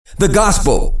the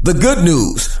gospel, the good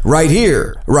news, right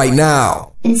here, right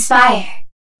now. Inspire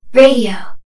Radio.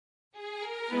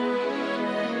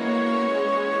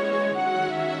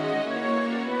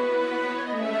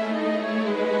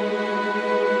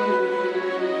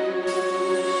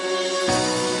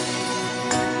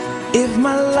 If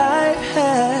my life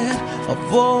had a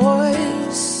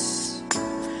voice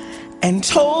and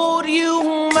told you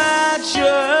my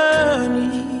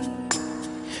journey,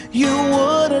 you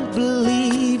wouldn't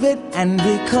believe it. And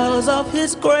because of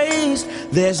His grace,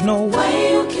 there's no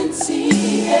way you can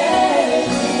see it.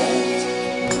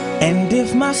 And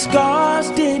if my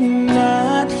scars did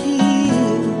not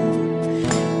heal,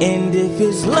 and if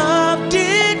His love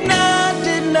did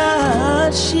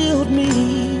not shield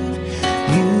me,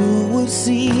 you would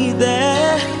see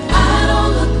that I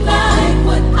don't look like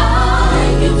what I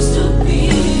used to be.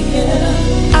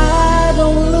 I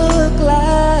don't look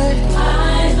like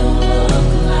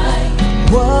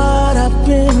what I've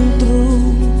been through.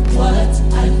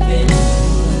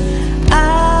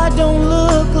 I don't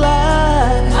look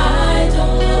like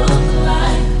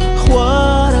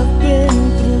what I've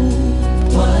been through.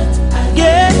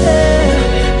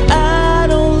 I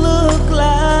don't look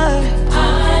like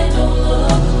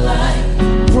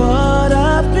what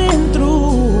I've been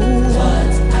through.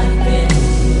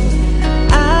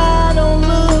 I don't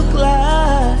look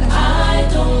like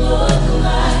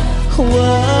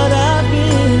what I've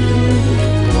been through.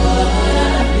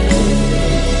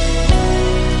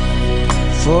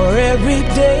 For every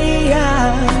day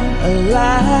I'm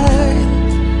alive,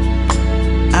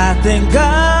 I thank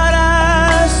God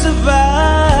I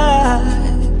survived.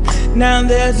 Now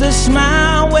there's a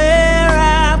smile where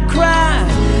I've cried.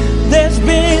 There's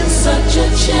been such a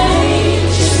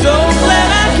change. So glad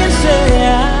I can say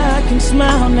I can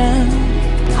smile now.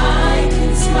 I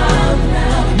can smile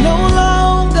now. No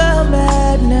longer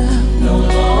mad now. No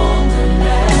longer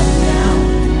mad now.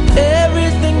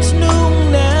 Everything's new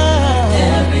now.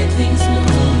 Everything's new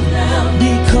now.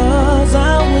 Because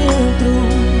I went through.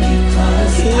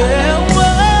 Because I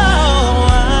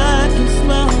can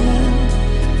smile now.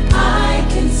 I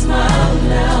can smile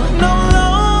now. No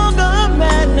longer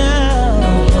mad now.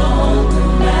 No longer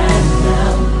mad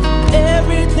now.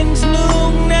 Everything's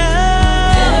new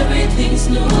now. Everything's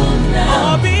new now.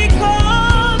 All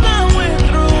because I went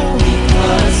through.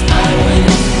 Because I went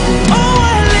through. Oh, I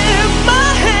lift my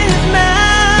hands now.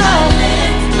 I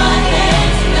lift my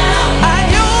hands now. I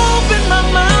open my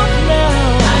mouth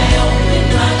now. I open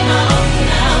my mouth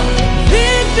now.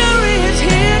 Victory is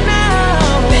here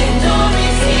now. Victory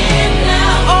is here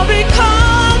now. All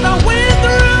because I went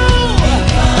through.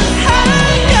 Because I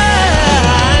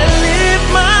lift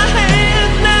my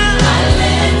hands now. I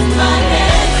lift my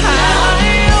hands now. I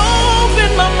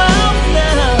open my mouth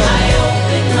now. I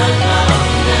open my mouth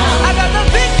now. I got the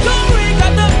victory,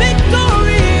 got the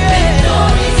victory.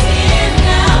 Victory's here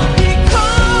now.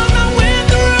 Because I went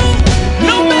through.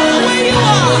 No matter where you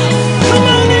are, come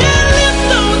on and lift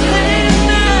those hands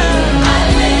now. I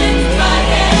lift my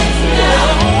hands now.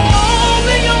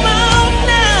 Open your mouth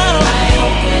now. I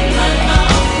open my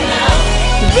mouth now.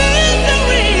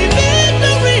 Victory,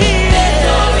 victory.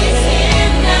 Victory's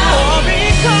here now. All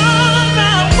because I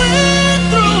went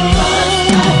through.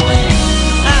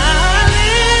 I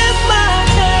lift my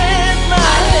hands, my hands. I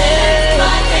lift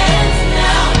my hands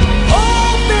now.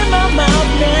 Open my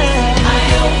mouth now. I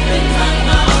open my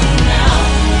mouth now.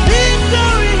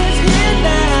 Victory is here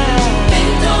now.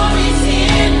 Victory's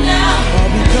here now. All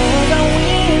because I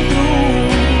went through.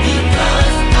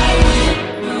 Because I went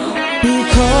through.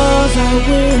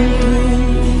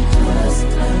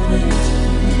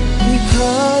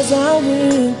 Because I went through. Because I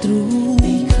went through.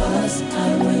 Because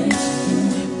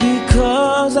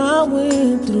I went through. Because I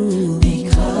went through.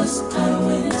 Because I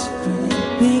went through.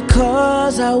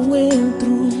 Because I went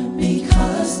through.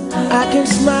 Because I can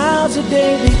smile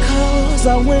today because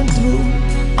I went through.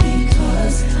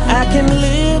 Because I can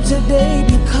live today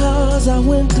because I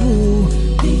went through.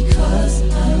 Because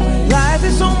I went. Life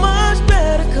is so much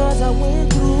better because I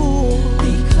went through.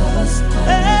 Because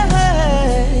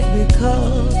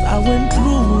because I went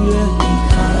through, yeah.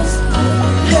 Because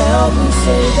help me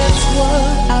say that's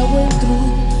what I went through.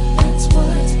 That's what I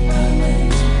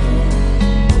went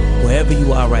through. Wherever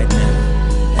you are right now,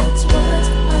 that's what I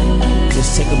went through.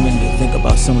 Just take a minute to think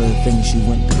about some of the things you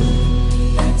went through.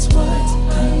 That's what I went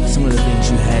through. Some of the things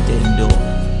you had to endure.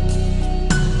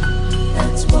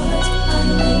 That's what I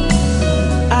went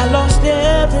through. I lost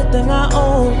everything I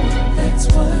own. That's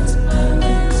what I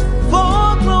went through.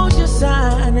 Foreclosure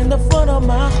sign in the front of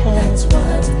my home. That's what I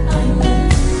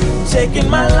went through. Taking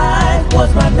my life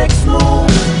was my next move.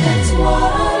 That's what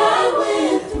I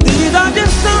went through. These are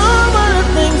just some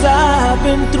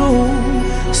been through.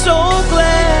 So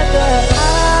glad that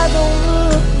I don't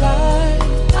look like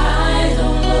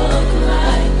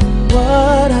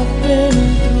what I've been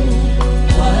through.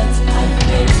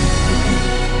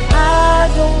 I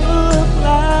don't look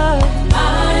like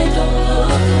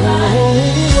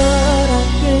what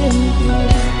I've been through.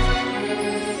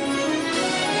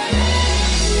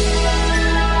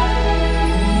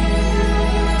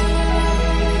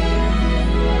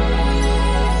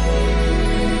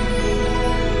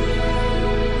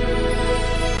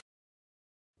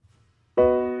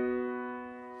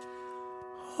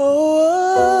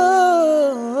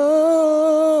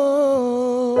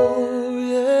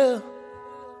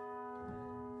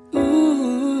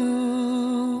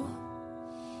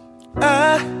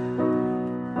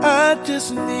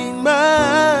 Just need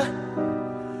my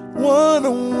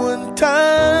one-on-one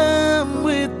time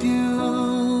with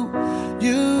you,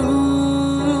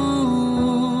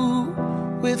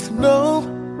 with no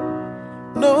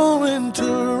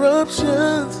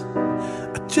interruptions.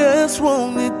 I just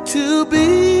want it to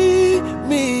be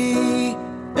me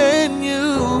and you.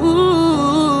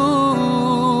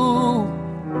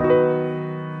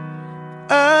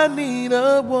 I need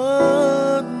a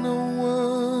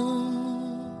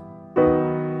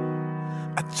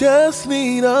just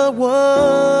need a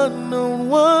one-on-one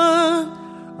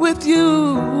with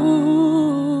you.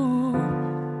 Ooh.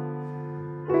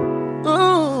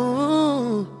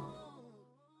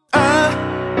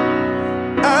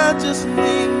 I just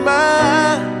need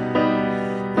my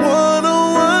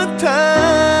one-on-one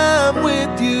time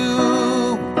with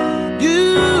you.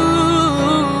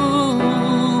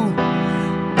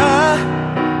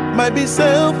 I might be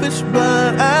selfish,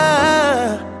 but I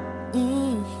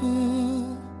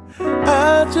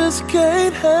just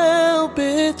can't help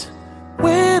it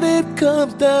when it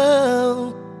comes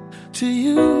down to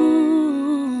you.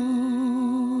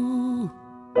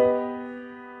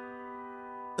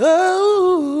 Oh,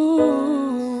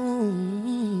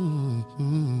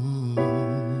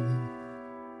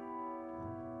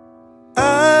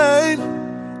 I'm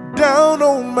down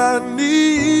on my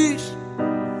knees,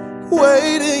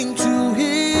 waiting to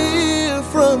hear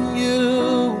from you.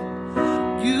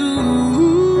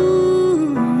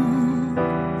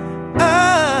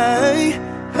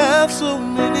 So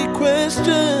many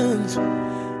questions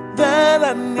that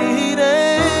I need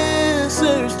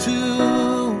answers to.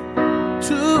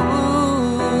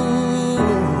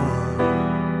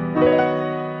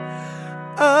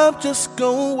 I'm just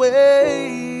gonna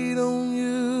wait on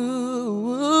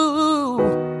you.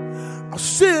 I'll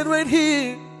sit right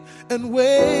here and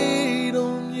wait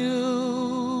on you.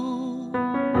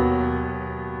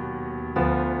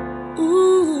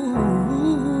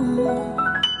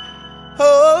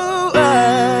 Oh,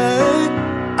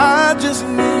 I just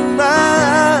need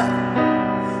my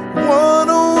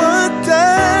one-on-one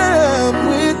time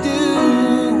with you.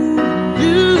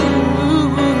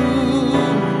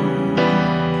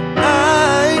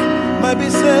 I might be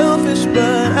selfish,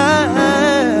 but I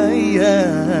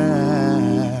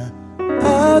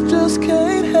just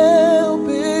can't help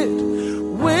it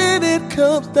when it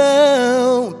comes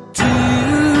down to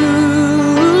you.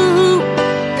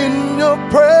 In your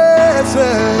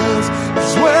presence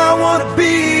is where I wanna be.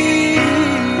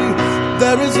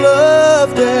 There is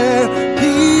love there,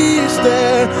 peace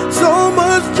there, so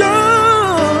much joy.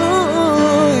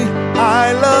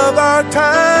 I love our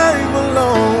time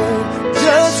alone,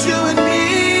 just you and me.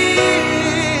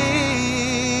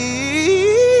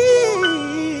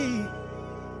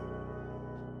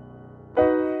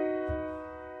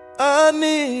 I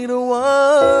need a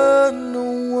one-on-one.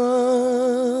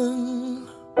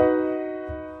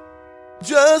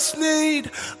 Just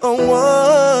need a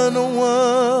one-on-one.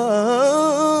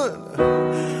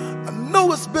 I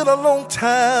know it's been a long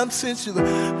time since you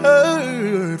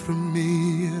heard from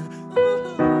me,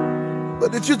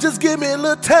 but if you just give me a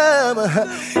little time,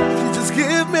 if you just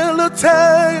give me a little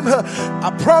time,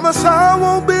 I promise I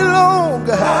won't be long.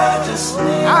 I just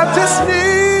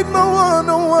need my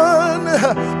one-on-one.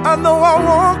 I know I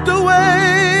walked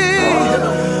away,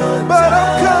 but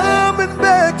I'm coming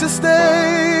back to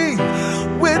stay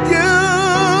with you.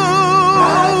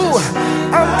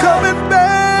 I'm coming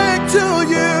back to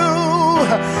you,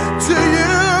 to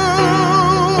you.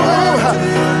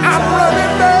 I'm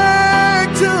running back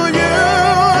to you,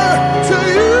 to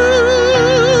you.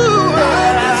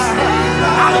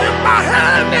 I lift my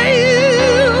hand to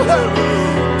you,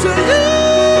 to you,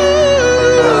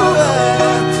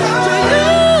 to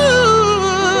you.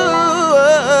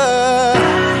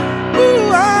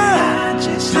 Ooh, I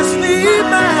just need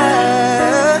my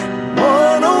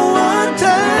one-on-one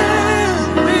time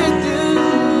with you.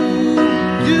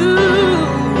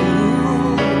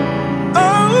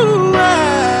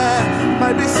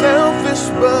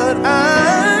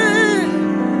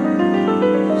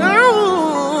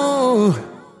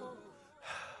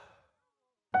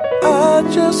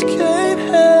 just can't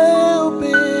help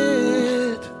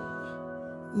it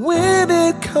when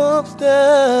it comes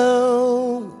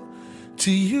down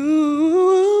to you.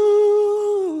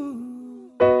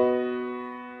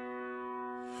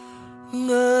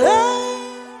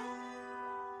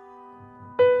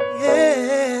 Yeah,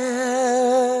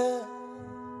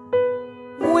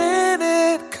 when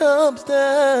it comes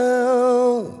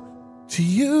down to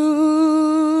you.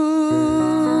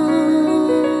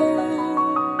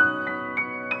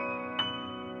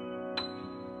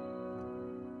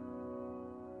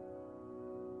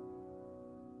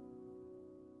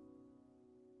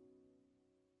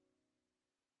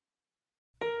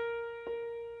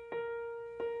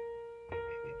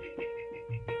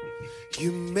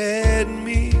 You met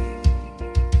me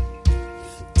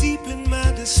deep in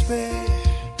my despair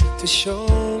to show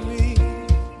me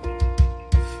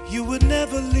you would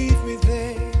never leave me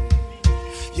there.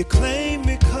 You claimed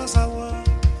me 'cause I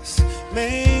was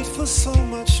made for so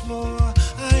much more.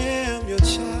 I am your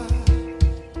child,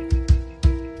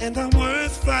 and I'm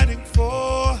worth fighting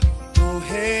for. Oh,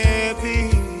 heavy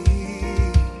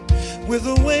with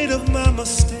the weight of my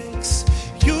mistakes,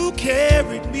 you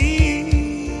carried me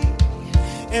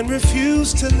and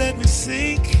refused to let me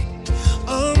sink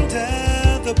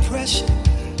under the pressure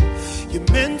you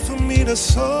meant for me to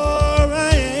soar.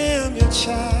 I am your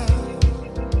child,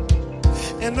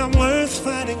 and I'm worth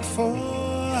fighting for.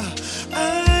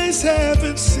 Eyes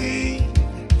haven't seen,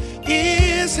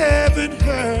 ears haven't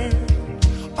heard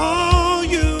all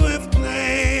you have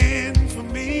planned for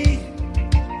me,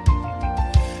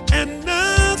 and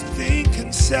nothing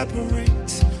can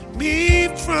separate me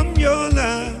from your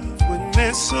love. When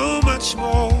there's so much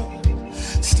more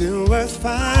still worth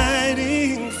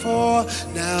fighting for.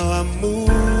 Now I'm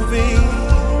moving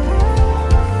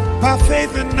by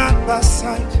faith and not by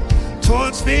sight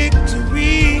towards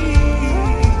victory.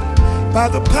 By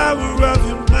the power of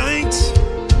your might,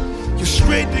 you're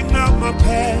straightening out my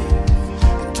path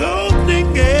and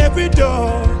opening every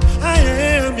door. I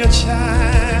am your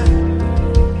child,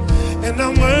 and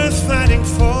I'm worth fighting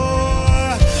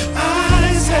for.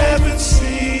 Eyes haven't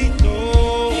seen,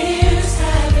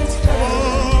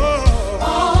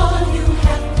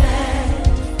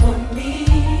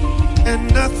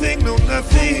 nothing, no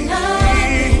nothing,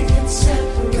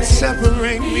 can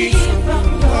separate me from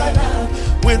your love.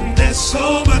 When there's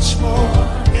so much more,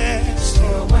 yes,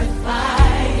 still worth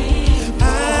fighting for.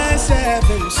 Eyes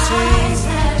haven't seen,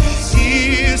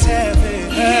 ears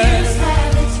haven't heard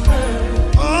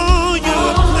all you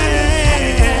have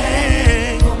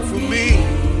planned for me,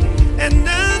 and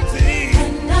nothing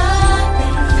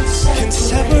can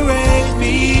separate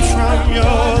me from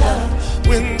your love.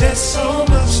 When there's so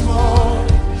much more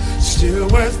still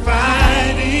worth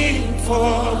fighting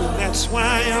for, and that's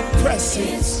why I'm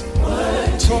pressing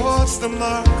towards the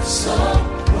mark.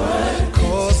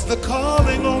 'Cause the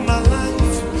calling on my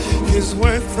life is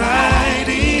worth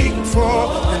fighting for,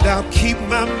 and I'll keep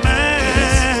my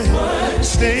mind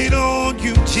stayed on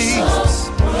you, Jesus,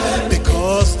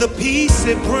 because the peace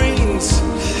it brings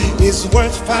is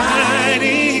worth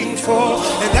fighting for,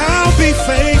 and I'll be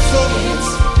faithful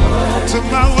to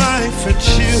my wife and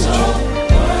children,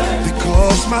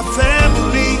 because my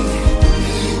family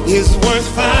is worth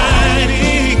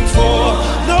fighting for.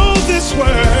 No, this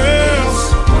world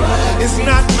is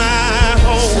not my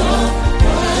home,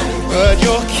 but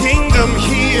your kingdom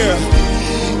here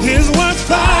is worth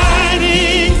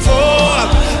fighting for.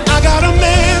 I got a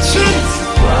mansion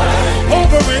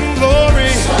over in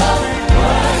glory,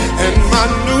 and my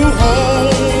new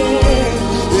home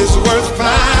is worth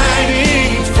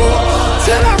fighting for.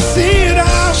 Till I see it,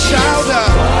 I'll shout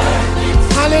out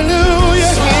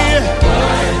hallelujah here,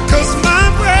 'cause my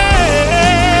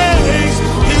praise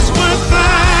is worth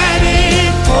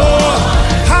fighting for.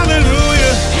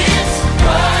 Hallelujah,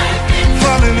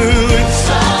 hallelujah,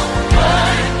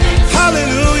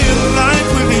 hallelujah.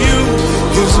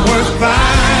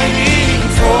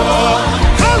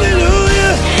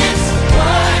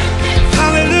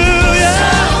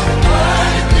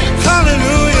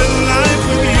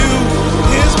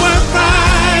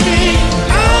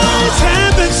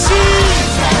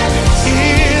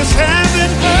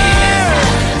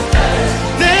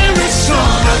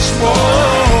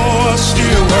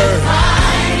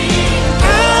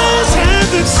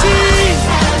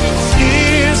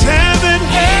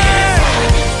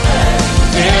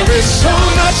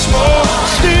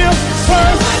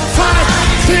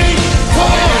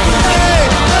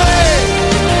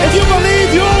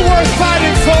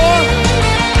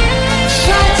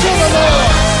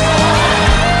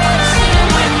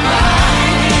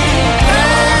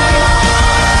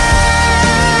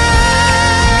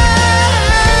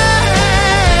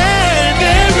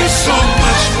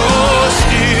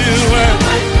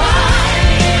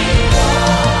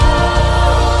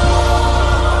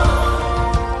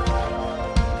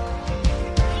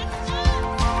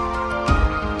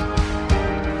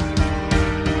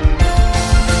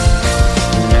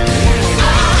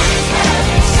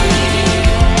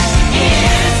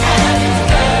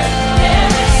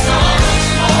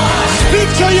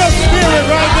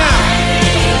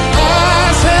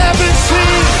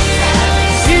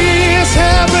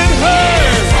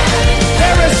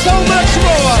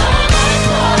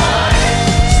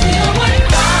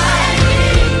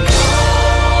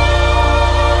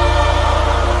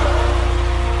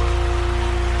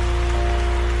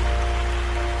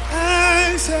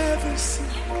 mercy.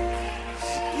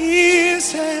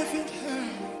 Ears haven't heard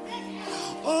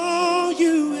all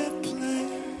you have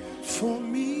planned for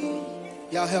me.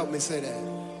 Y'all help me say that.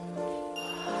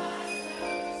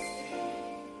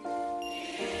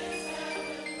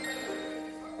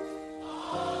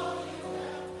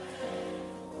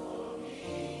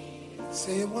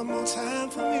 Say it one more time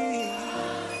for me.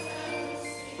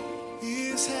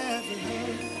 Ears haven't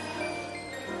heard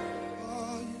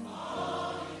all you.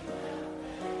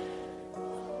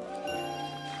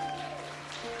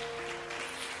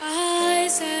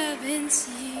 Eyes haven't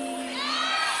seen,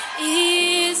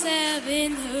 ears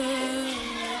haven't heard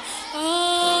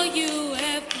all you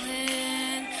have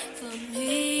planned for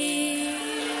me.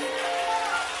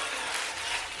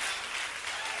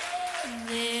 And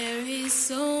there is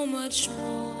so much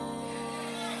more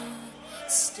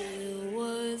still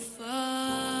worth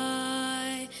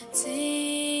fighting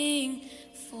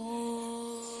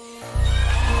for.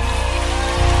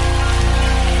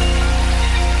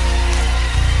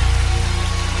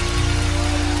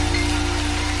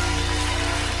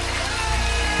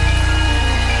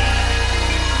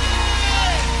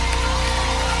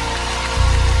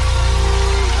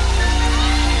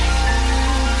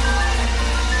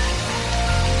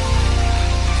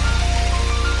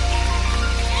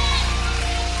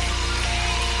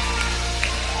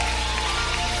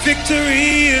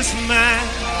 Victory is mine.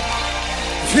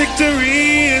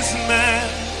 Victory is mine.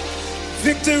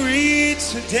 Victory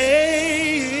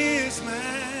today is mine.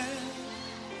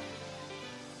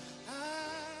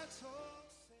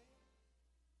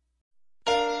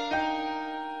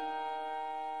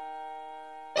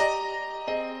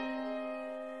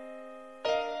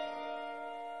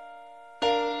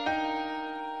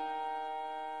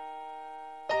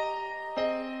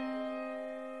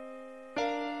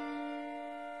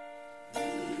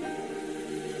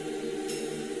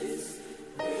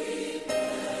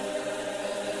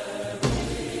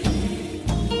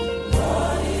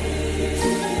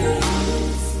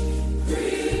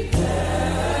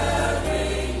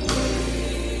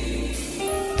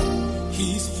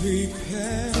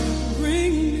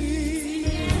 Preparing me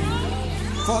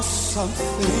for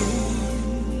something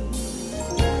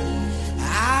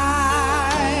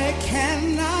I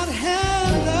cannot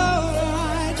handle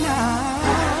right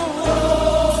now.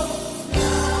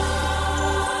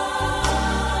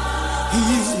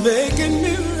 He's making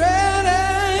me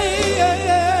ready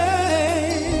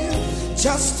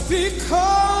just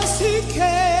because he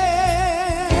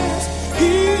cares.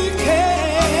 He cares.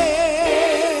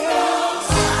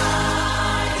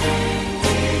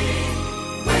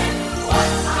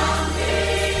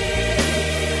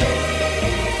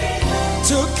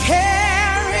 To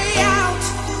carry out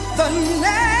the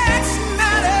next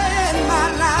matter in my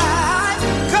life,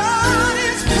 God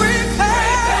is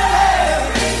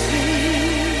prepared.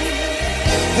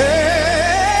 Hey,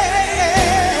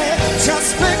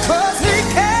 just because He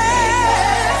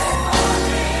cares.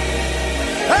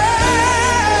 Oh,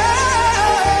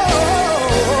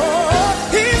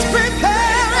 He's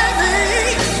preparing me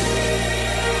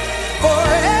for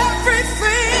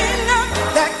everything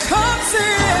that comes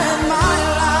in my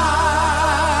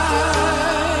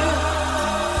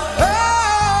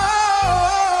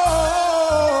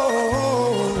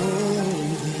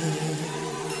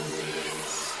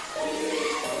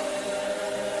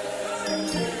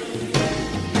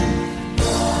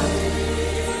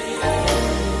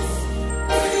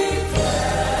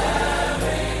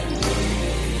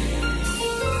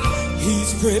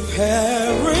He's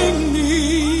preparing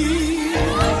me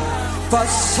for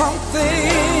something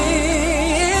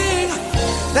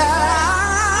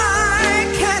that I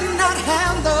cannot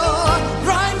handle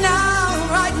right now,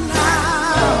 right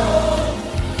now.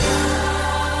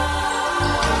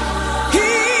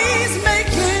 He's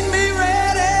making me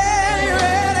ready,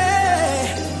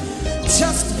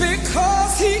 just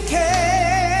because He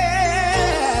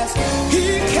cares.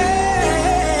 He cares.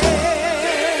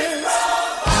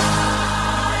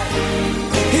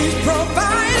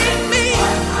 Providing me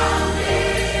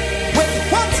with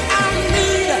what I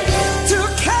need to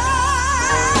carry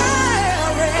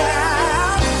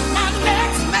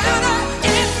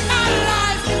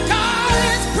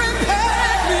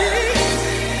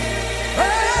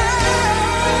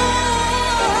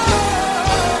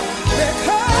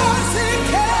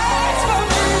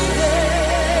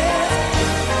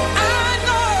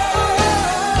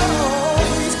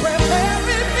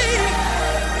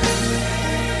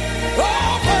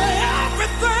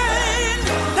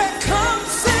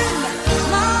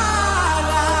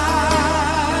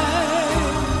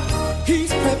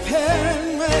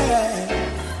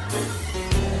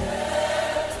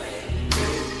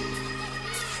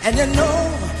And you know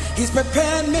he's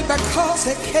preparing me because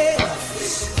he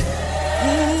cares.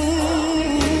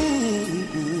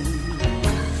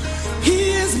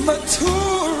 He is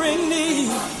maturing me.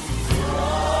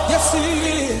 Yes, he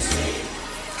is.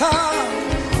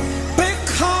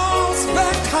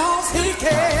 Because he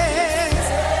cares.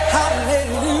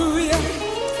 Hallelujah.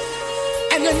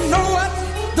 And you know what?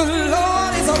 The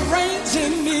Lord is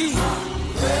arranging me.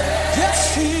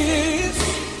 Yes, he is.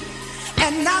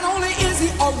 And not only is he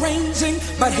arranging,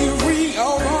 but he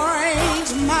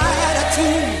rearranged my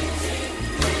attitude.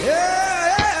 Yeah.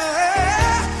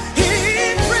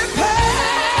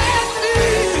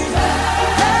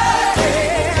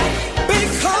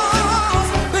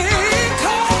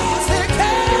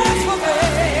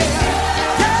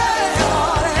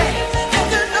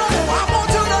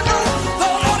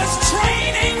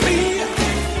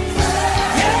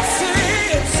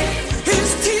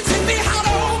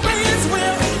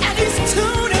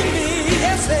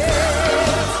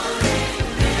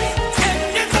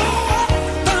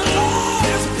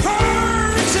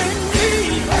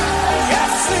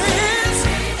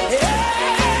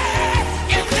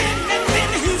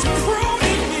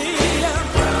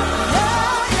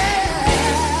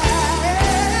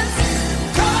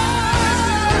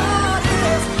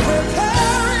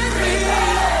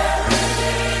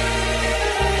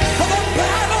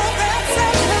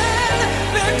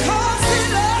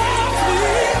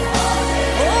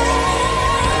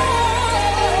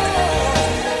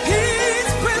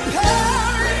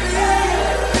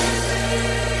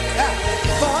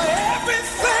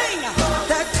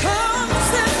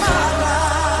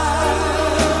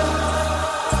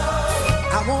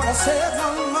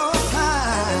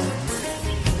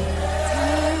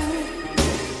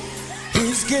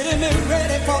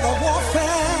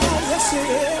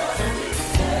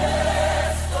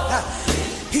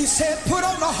 He said, put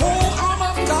on the whole armor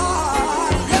of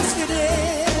God. Yes, he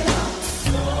did.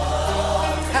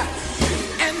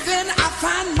 And then I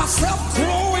find myself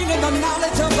growing in the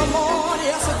knowledge of the Lord.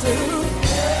 Yes, I do.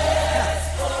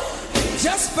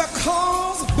 Just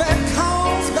because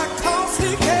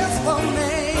he cares for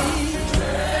me.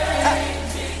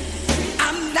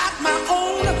 I'm not my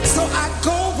own, so I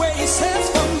go where he says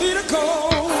for me to go.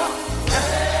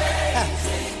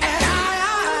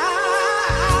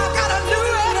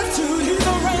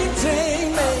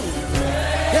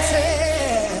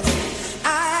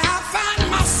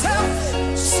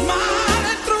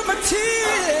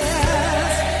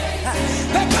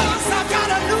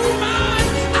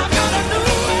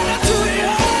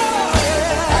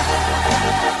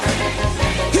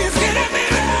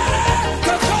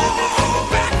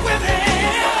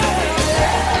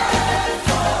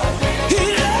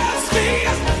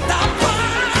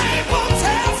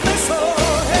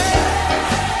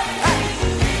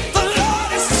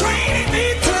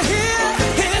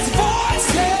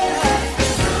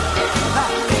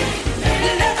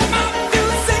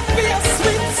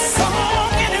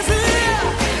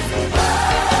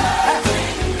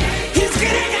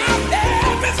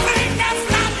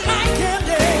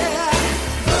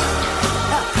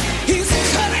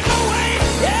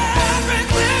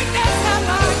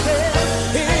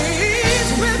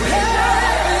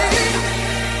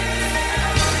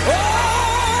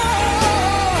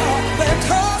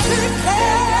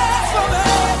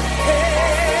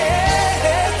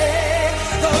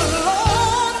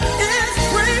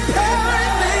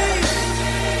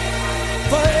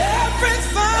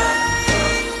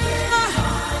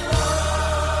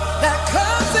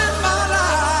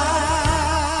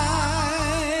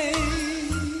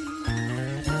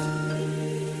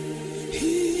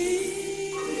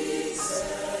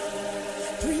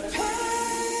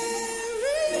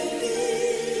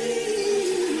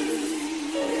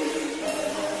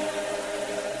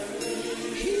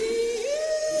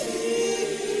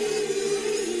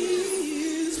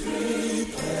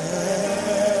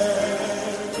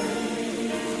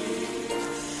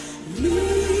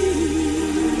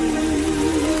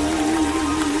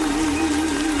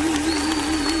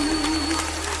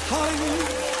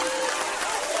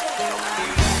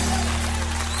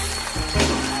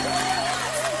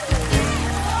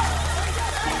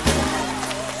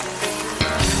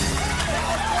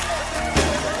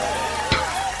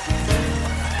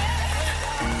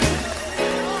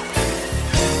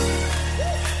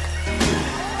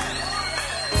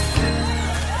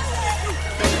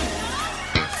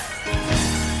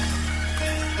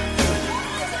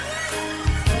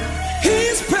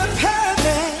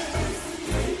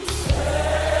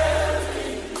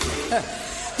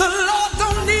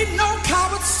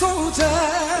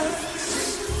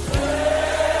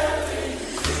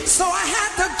 So I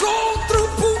had to go through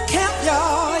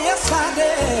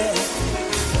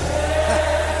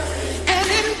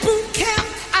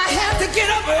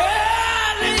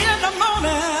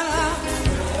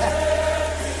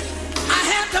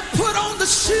on the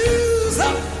shoes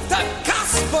of the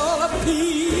gospel of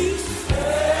peace.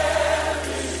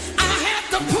 I had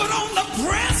to put on the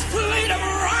breastplate of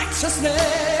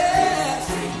righteousness.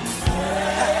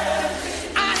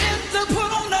 I had to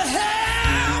put on the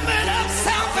helmet of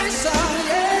salvation.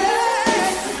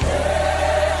 Yeah.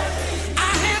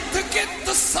 I had to get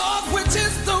the sword, which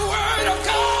is the word of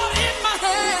God, in my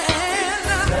hand.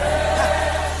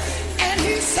 And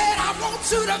he said, I want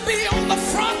you to be on the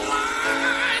front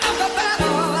line of the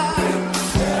battle.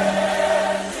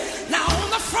 Now on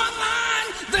the front line,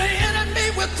 the enemy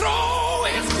will throw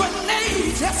his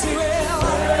grenades. Yes, he will.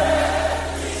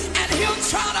 And he'll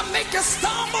try to make you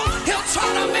stumble. He'll try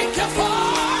to make you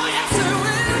fall. Yes, he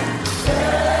will.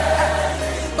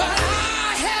 But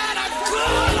I had a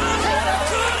good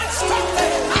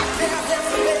instructor. I can't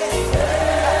help it.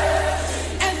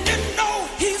 And you know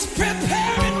he's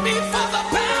preparing me for the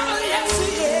battle. Yes, he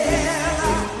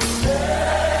is.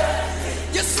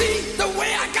 You see, the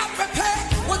way I got prepared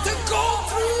was to go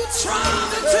through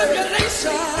trials and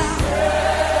tribulation.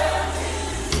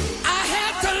 I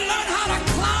had to learn how to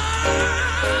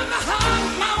climb high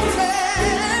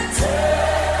mountains.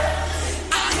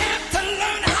 I had to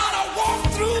learn how to walk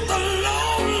through the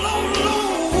low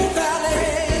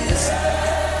valleys.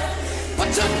 But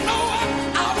you know what?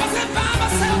 I wasn't by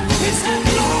myself. He said,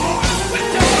 Lord, I'm with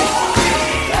you.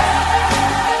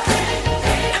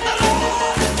 And the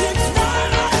Lord keeps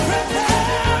right on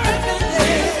preparing me.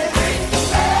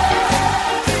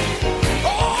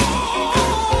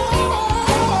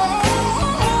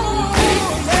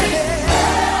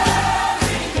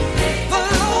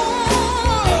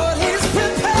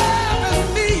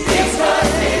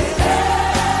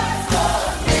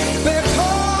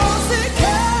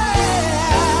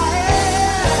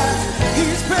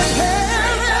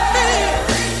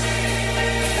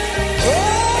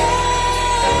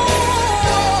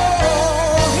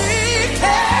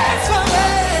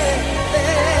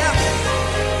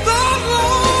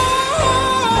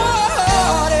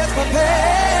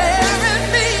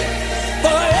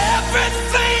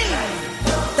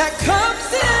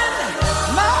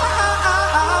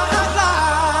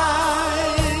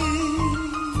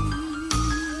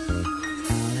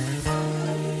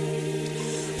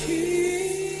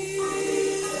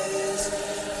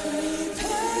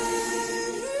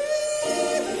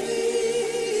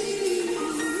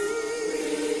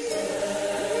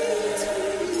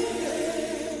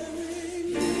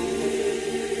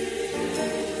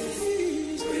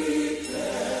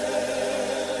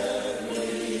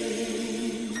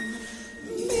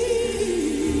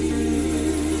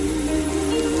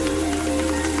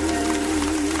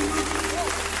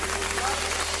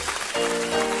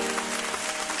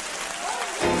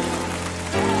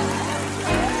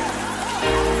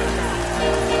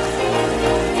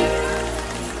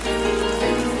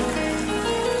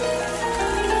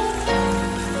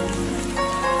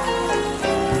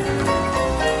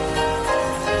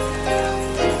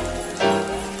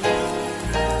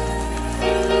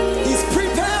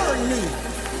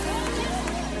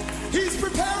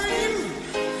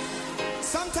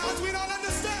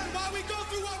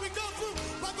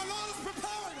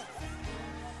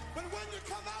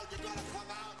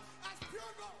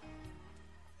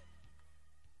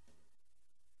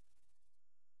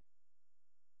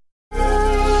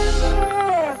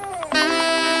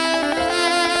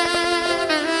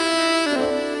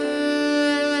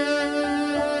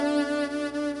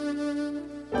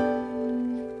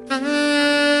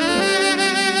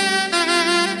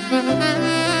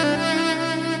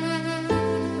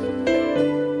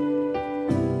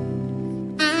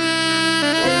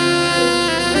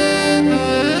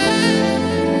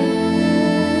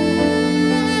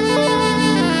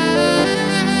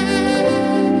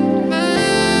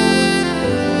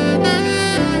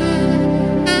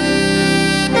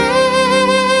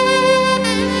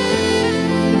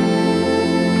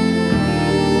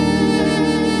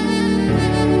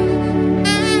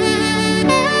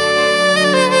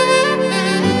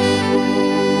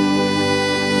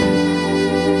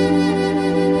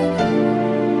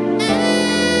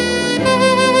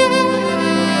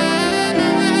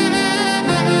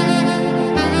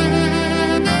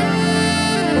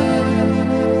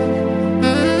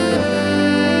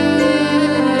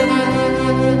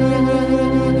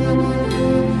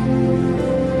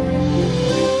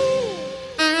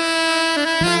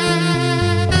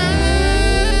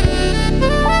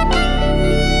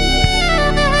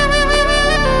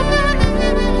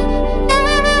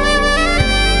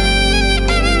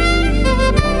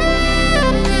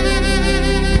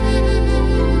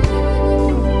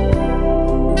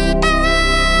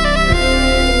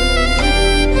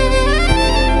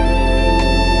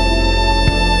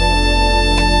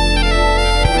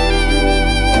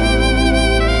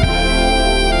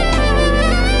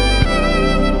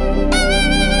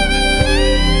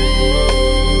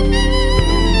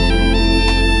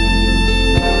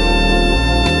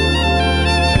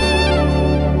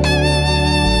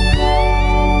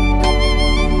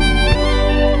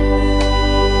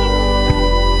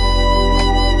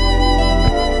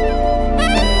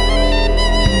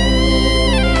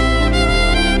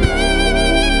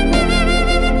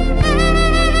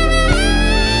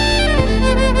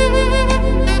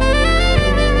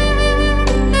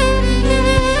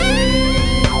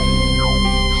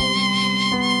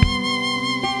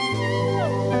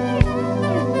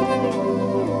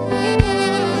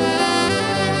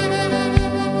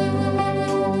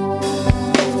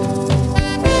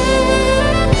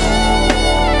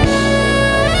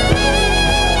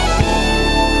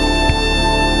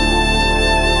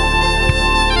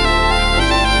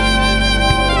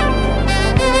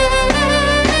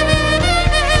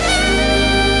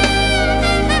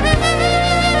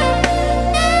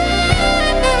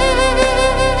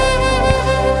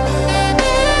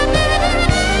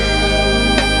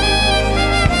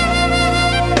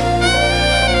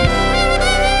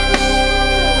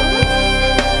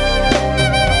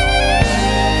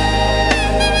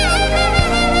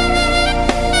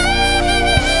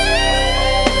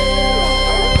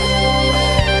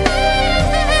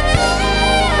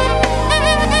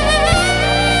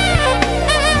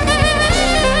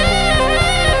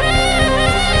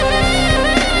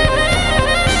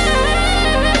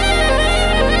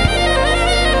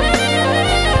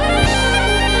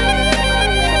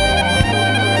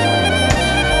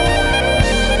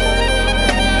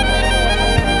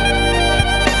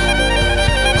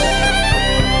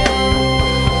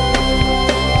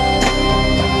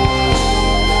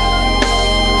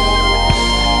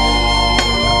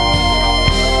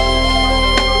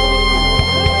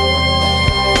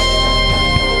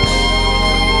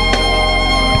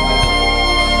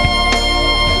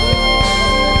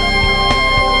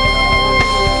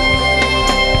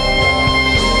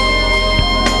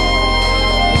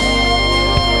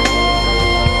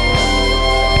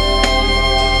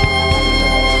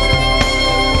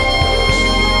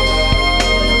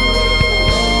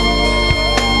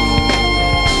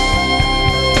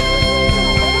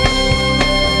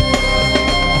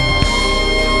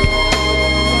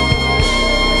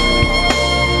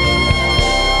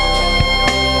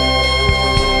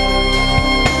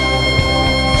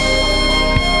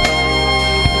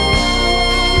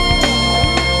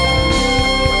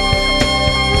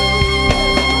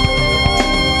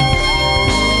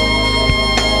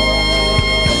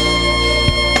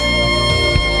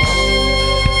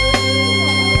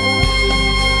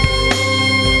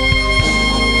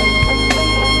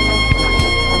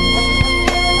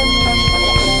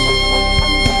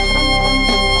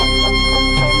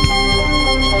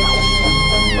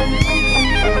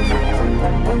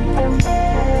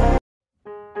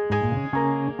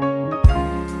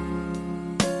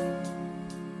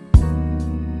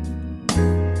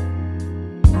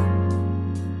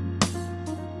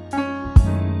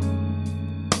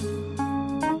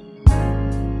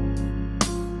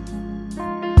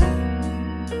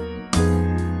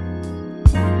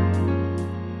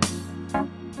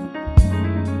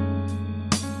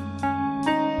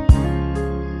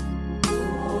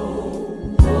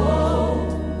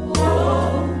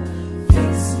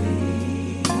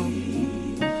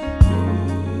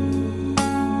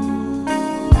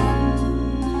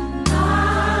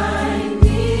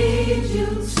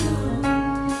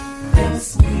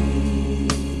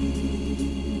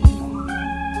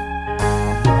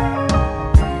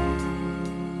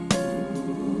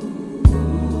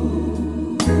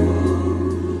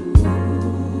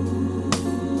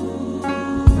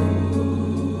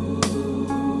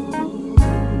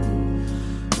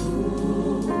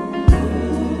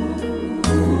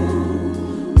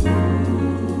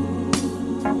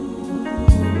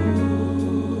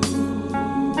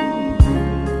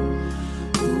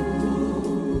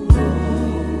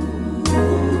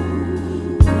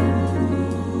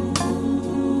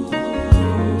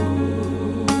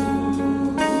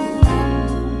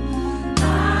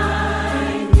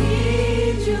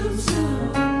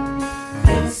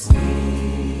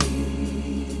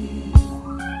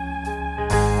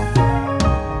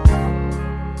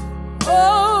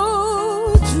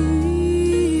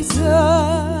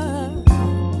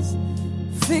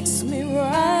 fix me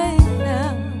right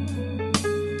now.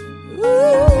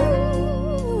 Ooh.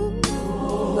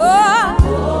 Oh,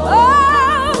 oh,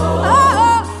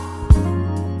 oh.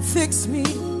 Fix me,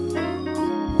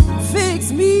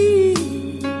 fix me,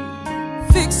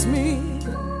 fix me.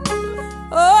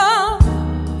 Oh,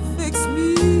 fix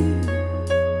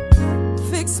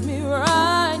me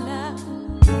right now.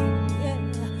 Yeah.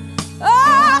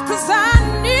 Oh, 'cause I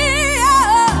need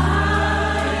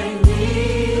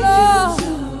Lord,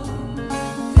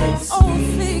 you to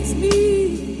fix me.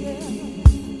 Yeah.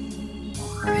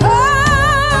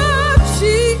 Oh,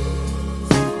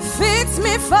 Jesus, fix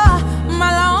me for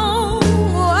my long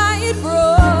white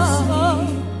road.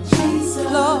 Jesus,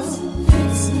 Lord,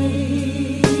 fix me.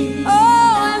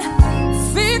 Oh, and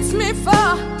fix me for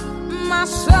my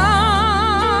son.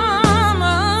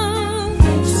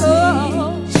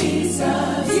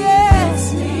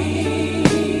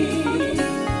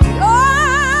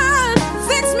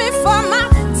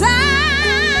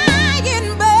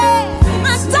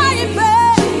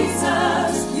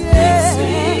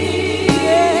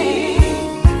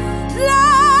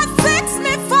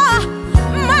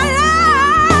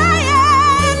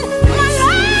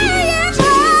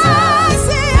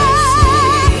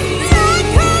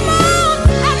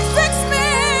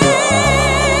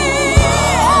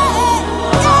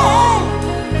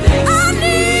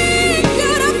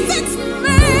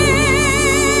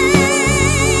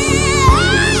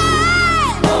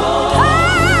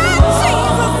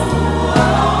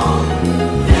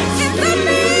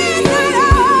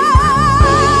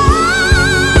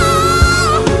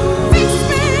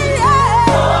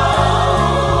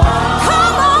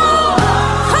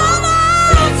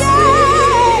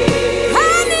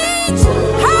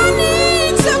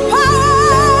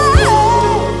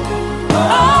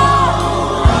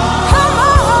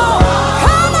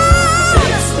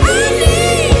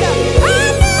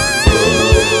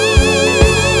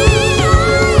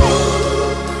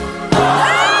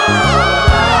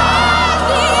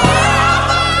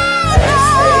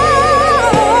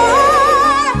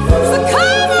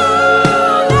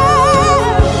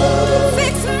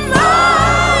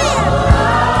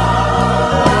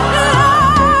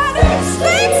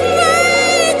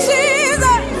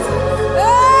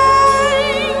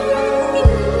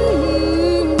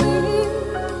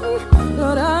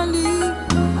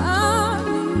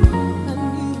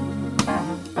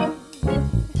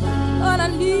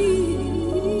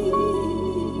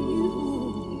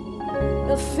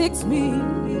 Fix me.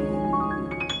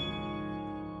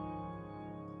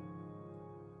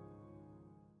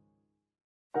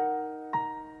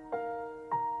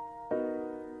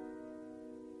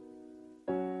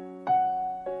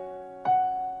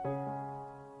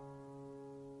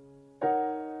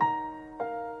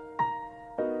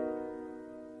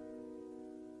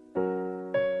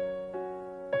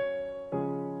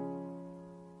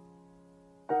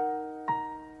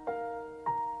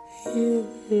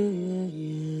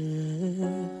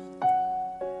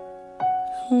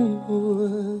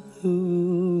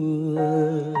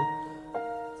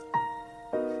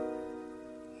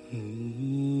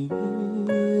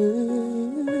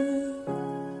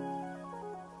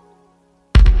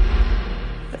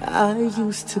 I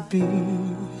used to be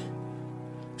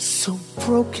so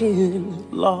broken,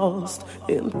 lost,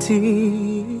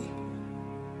 empty.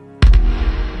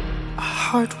 A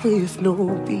heart with no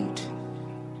beat,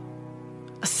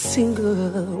 a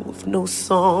singer with no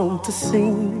song to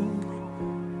sing.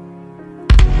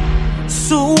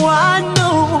 So I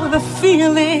know the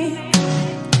feeling,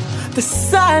 the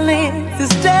silence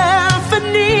is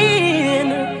deafening.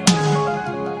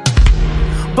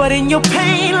 But in your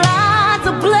pain lies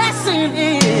a blessing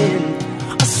in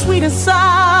a sweet and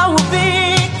sour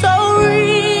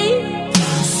victory.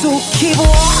 So keep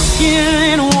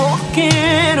walking,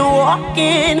 walking,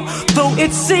 walking, though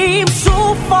it seems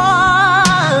so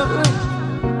far.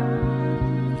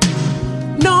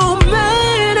 No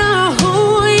matter who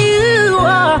you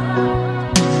are,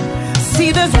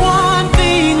 see there's one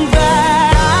thing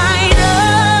that I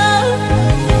know.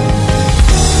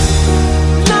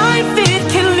 Life, it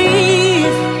can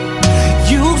leave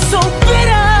you so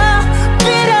bitter,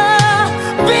 bitter,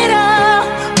 bitter,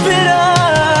 bitter.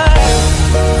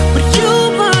 But you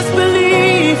must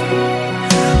believe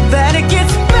that it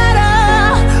gets better,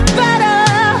 better,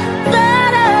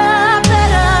 better.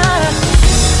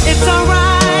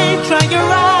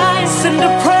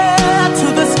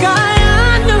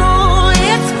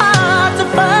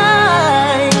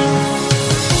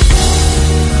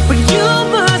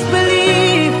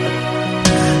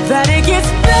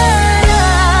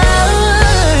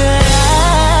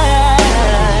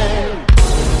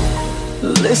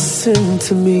 listen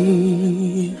to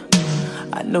me.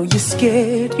 I know you're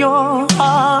scared, your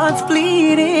heart's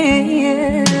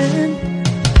bleeding.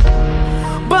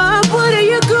 But what are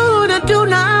you gonna do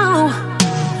now?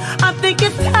 I think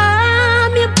it's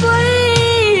time you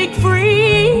break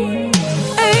free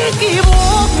and keep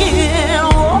walking,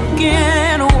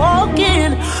 walking,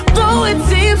 walking, though it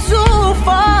seems so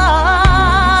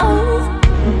far.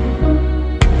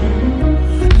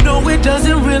 No, it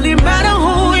doesn't really matter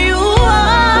who you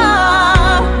are.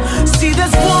 See,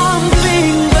 there's one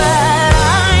thing that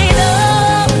I know.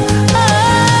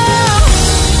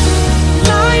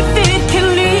 Life, it can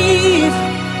leave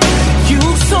you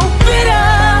so bitter,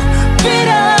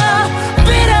 bitter,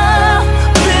 bitter,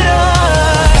 bitter.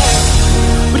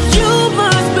 But you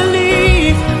must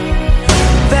believe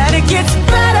that it gets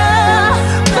better,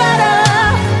 better,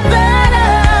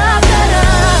 better, better.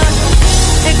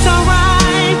 It's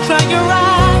alright, dry your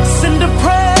eyes, send a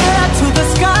prayer to the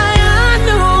sky. I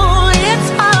know it's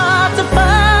hard to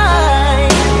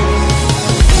find,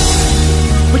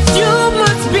 but you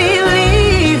must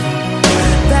believe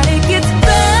that it gets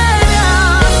better,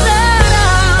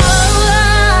 better.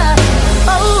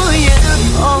 Oh yeah,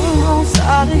 almost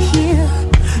out of here.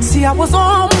 See, I was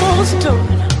almost done.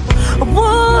 I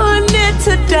wanted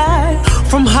to die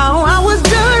from how I was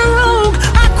done wrong.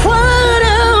 I cried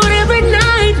out every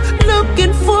night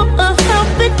looking for a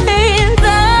helping hand.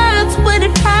 That's when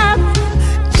it happened.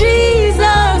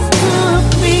 Jesus took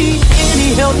me and he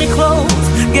held me close,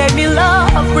 gave me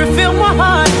love, refilled my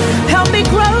heart, helped me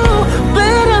grow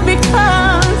better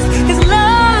because his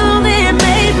love, it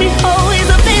made me whole. He's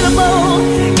available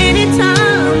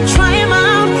anytime. Try him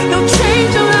out, he'll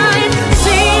change your life.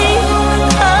 See,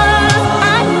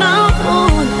 I know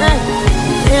that,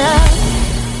 yeah,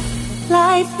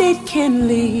 life, it can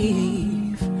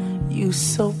leave you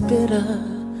so bitter,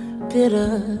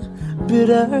 bitter,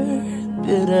 bitter,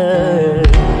 bitter.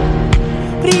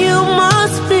 But you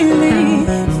must believe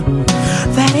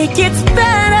that it gets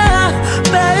better,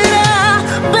 better,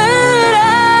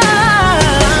 better.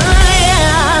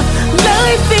 Yeah.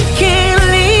 Life, it can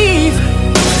leave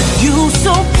you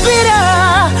so bitter,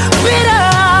 bitter,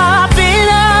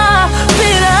 bitter,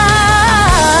 bitter.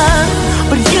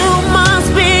 But you must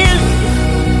believe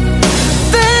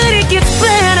that it gets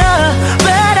better,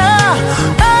 better.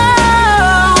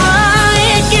 Oh,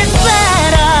 it gets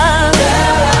better,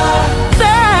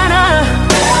 better,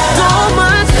 so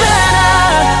much better,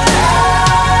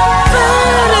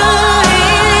 better.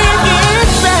 It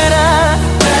gets better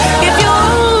if you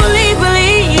only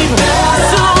believe.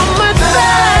 So much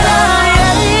better,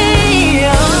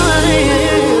 yeah.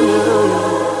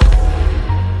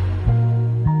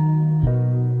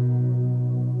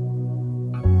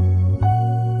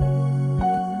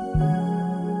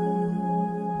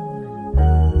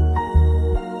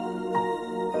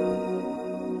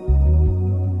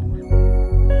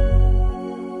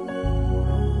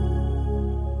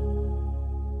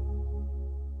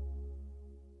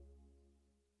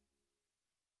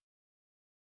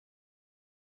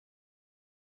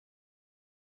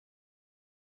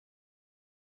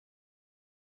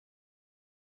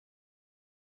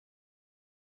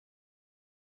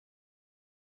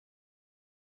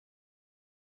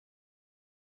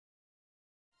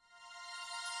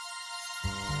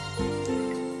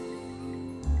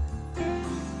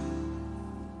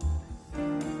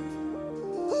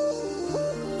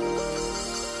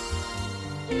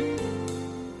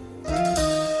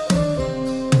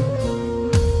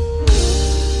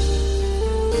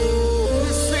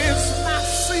 This is my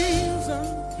season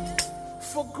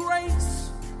for grace,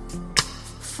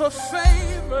 for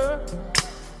favor.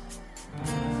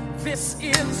 This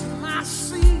is my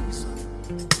season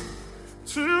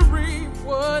to reap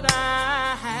what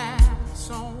I have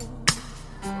sown.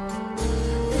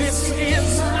 This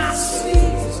is my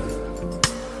season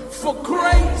for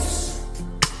grace,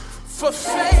 for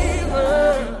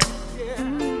favor. Yeah.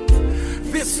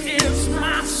 This is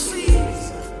my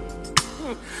season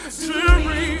to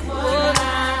reap what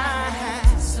I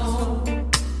have sown.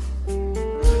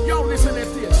 Y'all listen at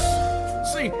this.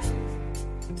 See,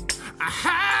 I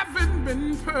haven't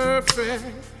been perfect,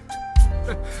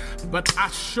 but I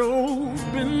sure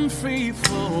been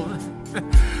faithful.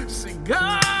 See,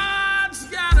 God's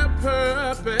got a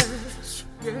purpose,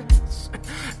 yes,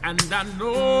 and I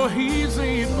know He's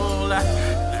able.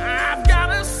 I've got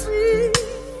a seed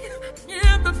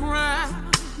in the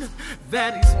ground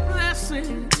that He's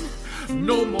blessing.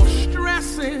 No more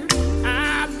stressing.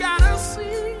 I've got a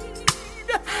seed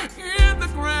in the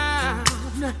ground.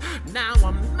 Now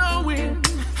I'm knowing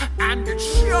and it's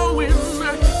showing.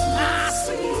 I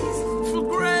see for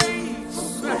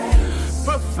grace,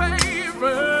 for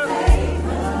favor.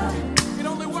 It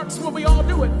only works when we all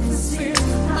do it. This is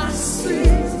my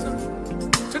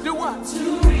season. To do what?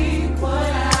 To reap what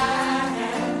I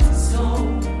have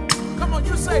sown. Come on,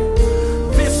 you say,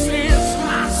 this is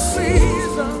my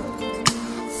season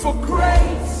for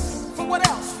grace. For what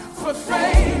else? For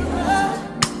favor.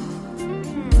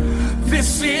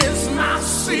 This is my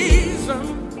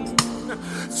season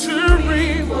to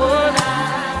reap what I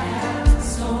have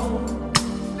sown.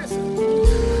 Listen,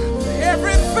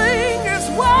 everything is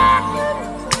working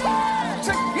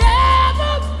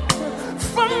together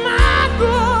for my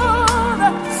good.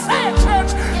 Say it,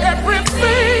 church.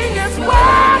 Everything is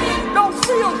working. Don't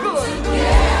feel good,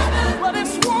 but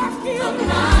it's working for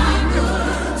my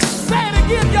good. Say it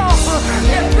again, y'all.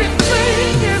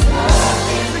 Everything is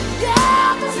working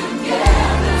together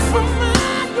for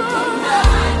my good.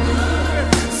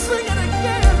 Sing it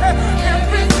again.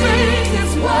 Everything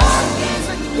is working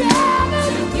together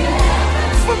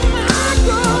for my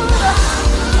good.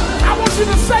 I want you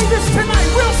to say this tonight,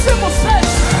 real simple. Say,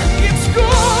 it's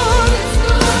good.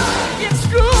 It's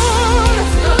good.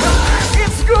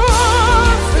 It's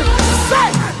good. Say,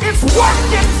 it's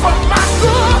working for my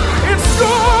good. It's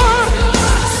good.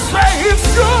 Say, it's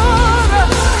good.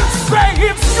 Say,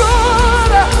 it's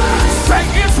good. Say,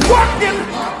 it's working.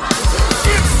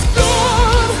 It's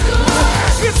good.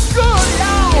 It's good,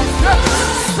 y'all.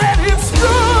 Said it's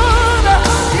good.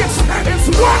 It's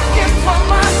working for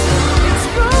my. It's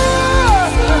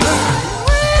good.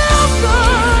 Real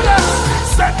good.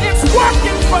 Said it's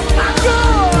working for my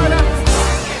good.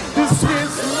 This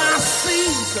is my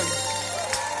season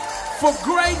for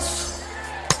grace.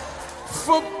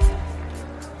 For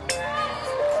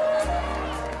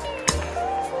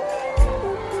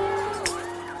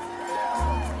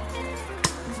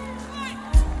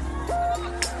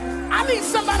I need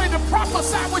somebody to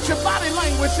prophesy with your body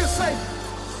language. Just say,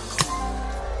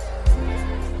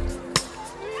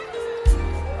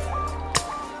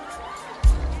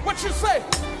 what you say?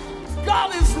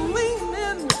 God is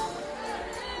leaning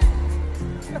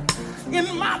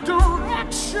in my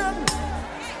direction.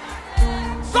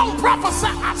 Don't prophesy.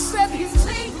 I said he's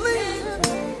leaning.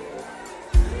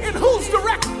 In whose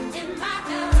direction? In my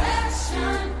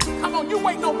direction. Come on, you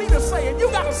waiting on me to say it. You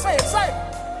gotta say it. Say it.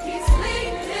 He's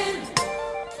leading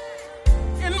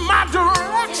in my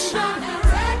direction.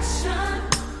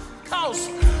 Cause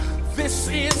this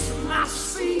is my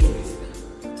season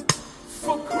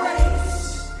for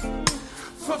grace,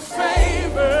 for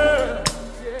favor.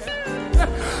 Yeah.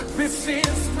 This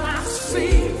is my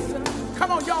season.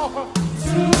 Come on, y'all.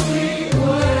 To be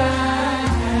what I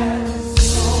have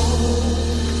sown.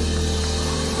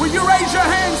 Will you raise your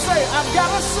hand and say, I've got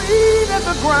a seed in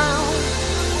the ground.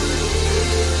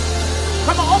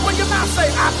 Come on, open your mouth, say,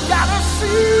 I've got a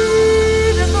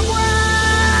seed in the ground.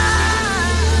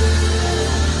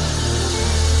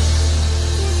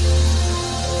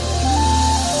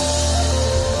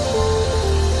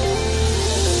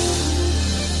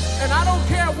 And I don't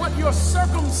care what your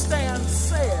circumstance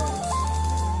says,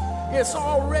 it's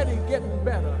already getting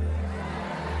better.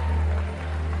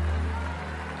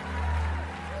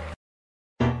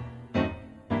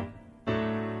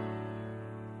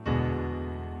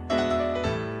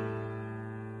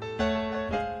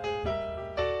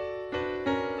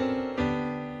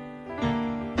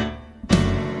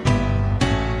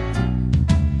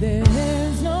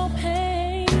 There's no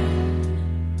pain,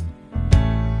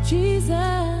 Jesus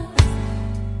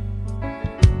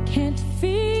can't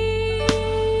feel.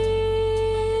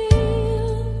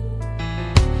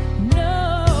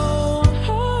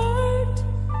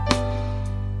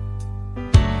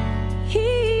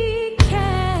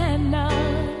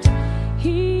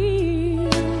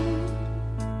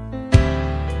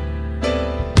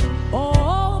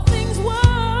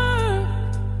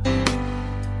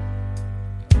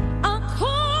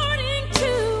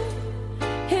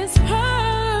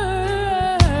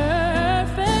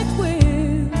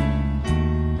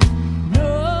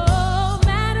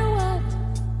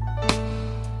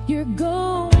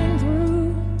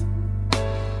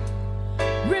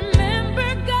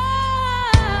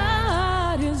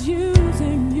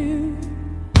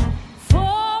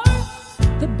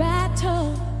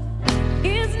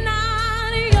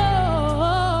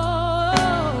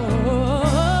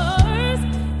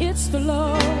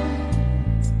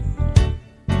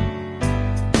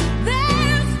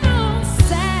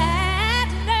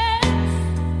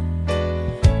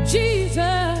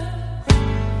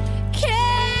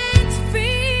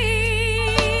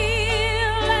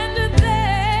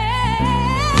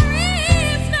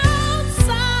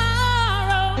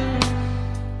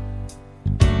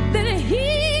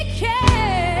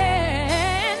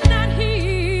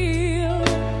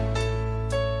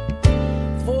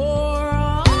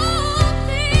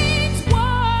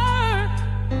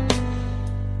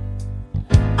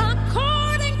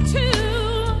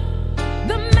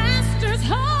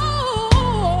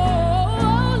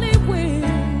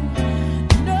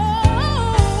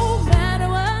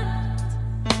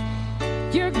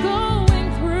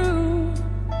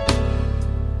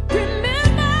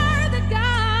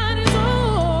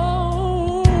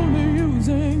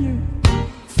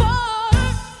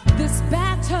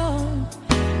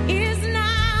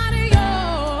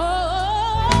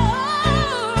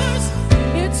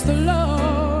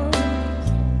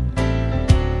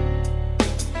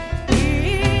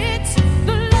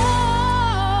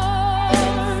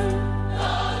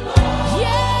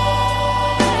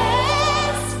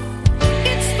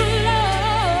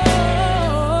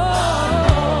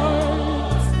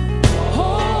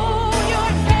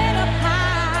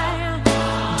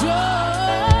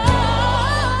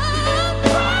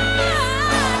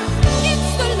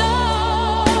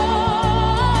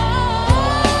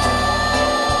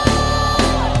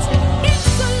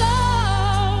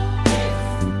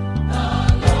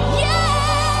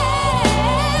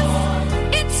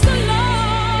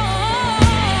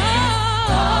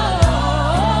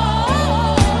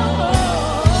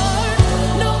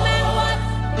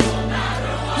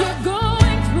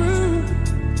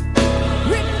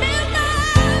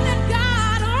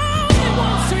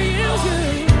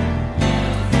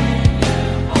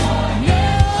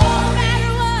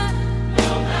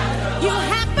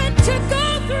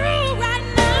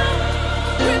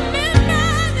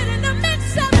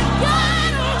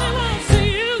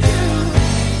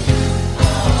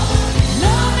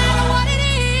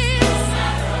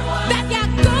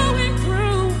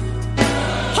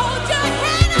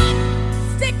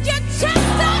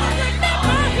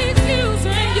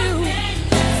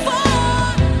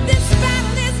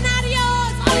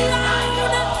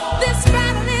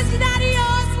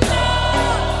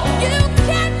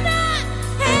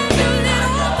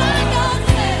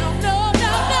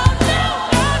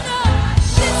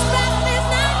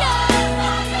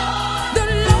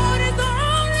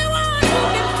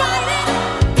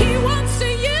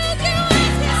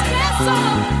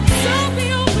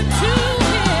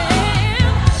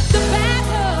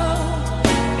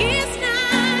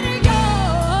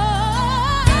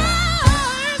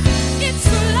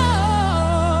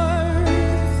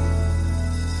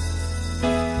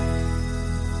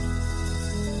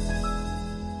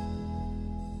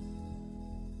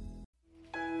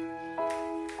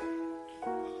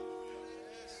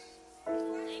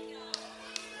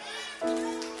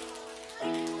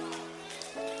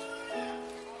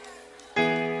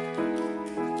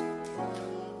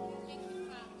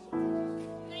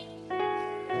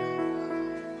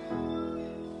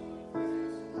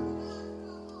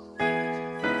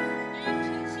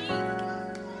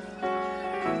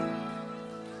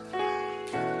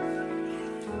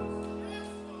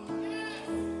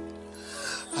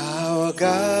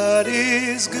 God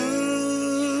is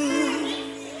good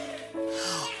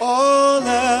all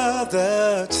of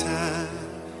the time.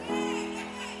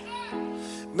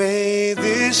 May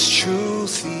this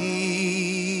truth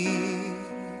ease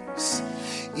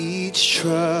each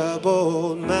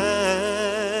troubled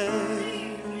mind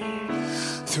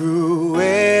through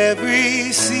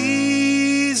every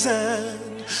season,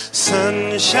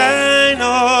 sunshine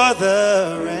or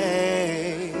the rain.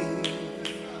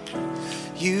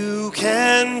 You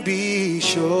can be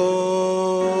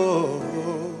sure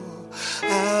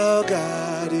our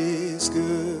God is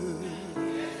good.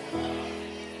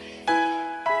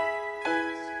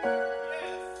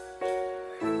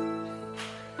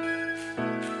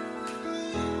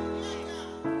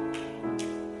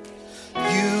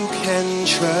 You can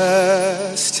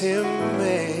trust Him,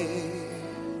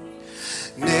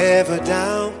 never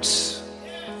doubt.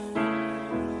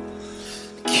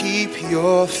 Keep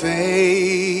your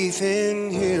faith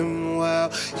in Him while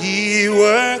He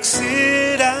works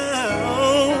it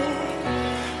out.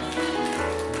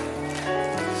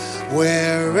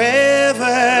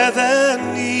 Wherever the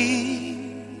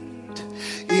need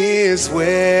is,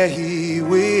 where He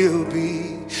will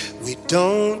be. We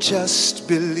don't just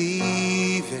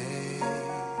believe it,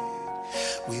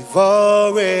 we've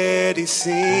already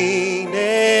seen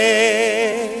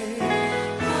it.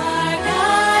 Our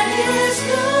God is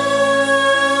good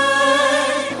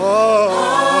all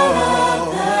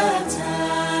of the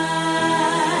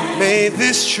time. May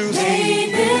this truth be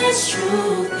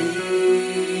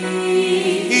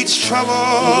each troubled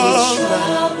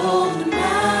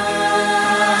mind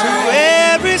through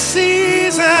every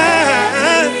season,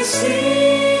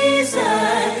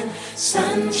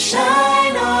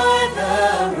 sunshine or the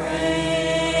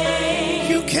rain.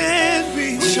 You can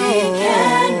be sure.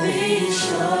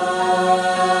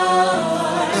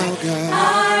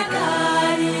 Our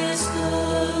God is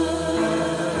good.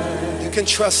 You can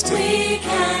trust Him. We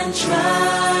can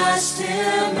trust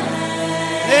Him.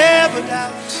 Never doubt.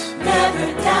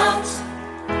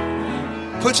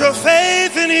 Put your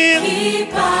faith in Him.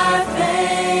 Keep our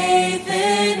faith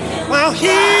in Him while He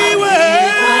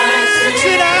works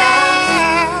it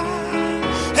out.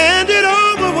 Hand it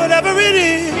over, whatever it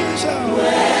is.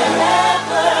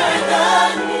 Wherever the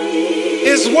need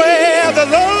is where the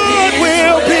Lord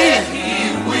will be.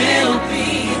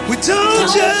 We don't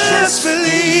just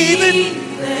believe it.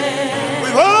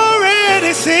 We've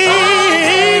already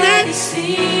seen it.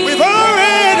 We've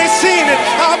already seen it.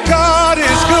 Our God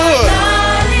is good.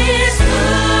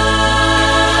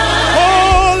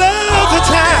 All of the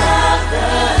time.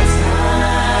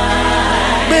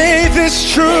 May this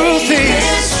truth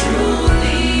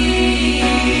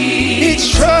each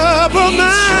troubled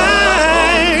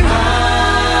mind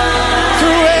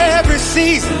through every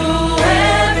season.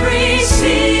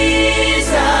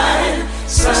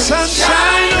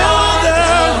 Sunshine or the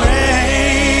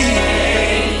rain,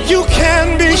 you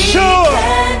can be sure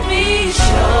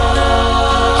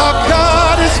our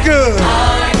God is good.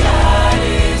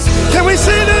 Can we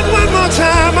sing it one more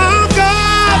time? Our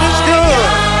God is good.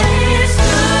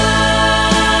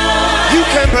 You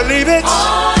can believe it.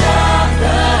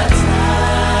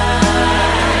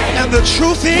 And the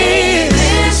truth is,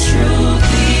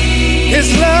 His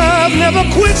love never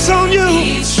quits on you.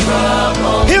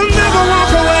 He'll never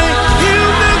walk away.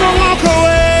 He'll never walk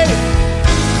away.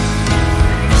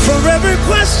 For every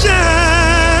question,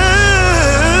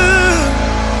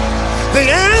 the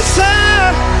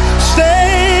answer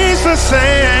stays the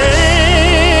same.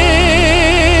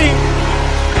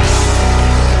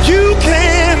 You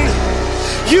can,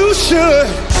 you should,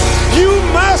 you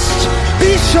must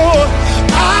be sure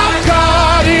our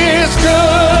God is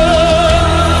good.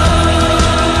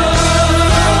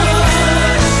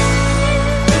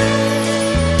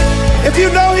 If you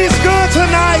know He's good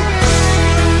tonight,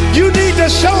 you need to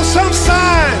show some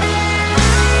sign.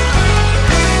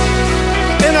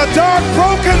 In a dark,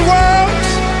 broken world,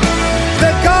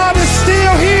 that God is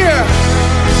still here.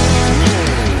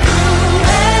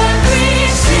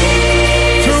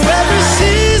 Through every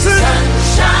season,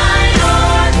 sunshine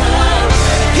or the rain.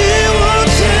 He won't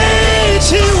change,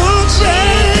 He won't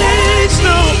change,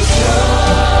 no.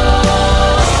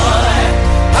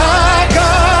 Our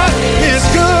God is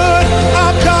good.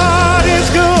 Our God is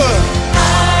good.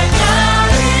 Our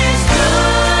God is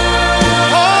good.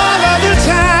 All of the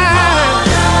time.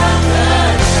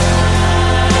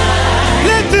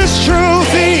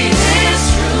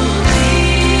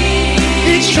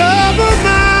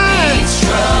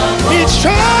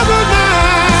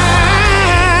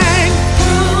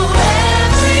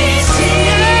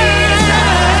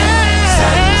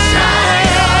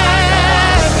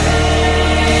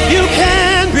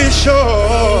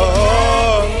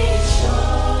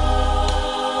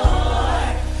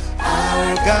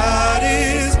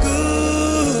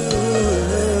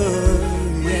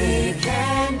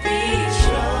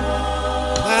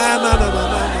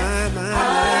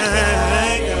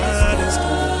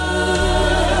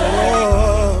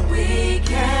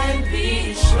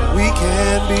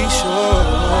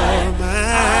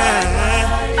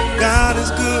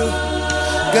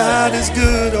 God is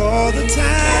good all the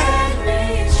time.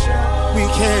 We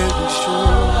can be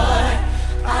sure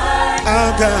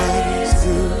our God is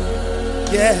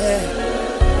good. Yeah,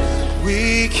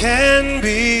 we can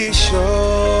be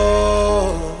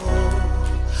sure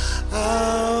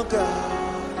our God.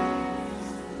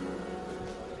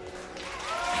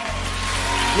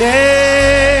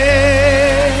 Yeah.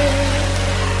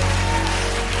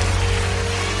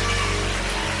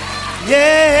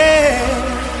 Yeah,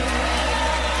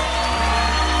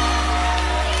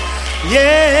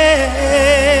 yeah,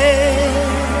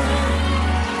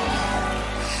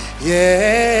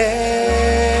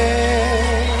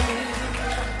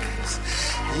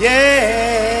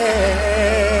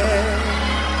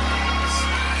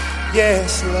 yes,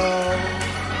 yes, Lord,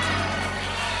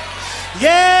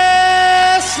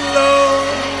 yes,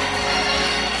 Lord,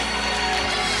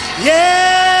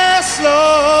 yes,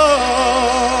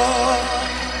 Lord,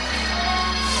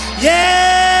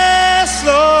 yes,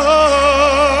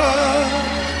 Lord,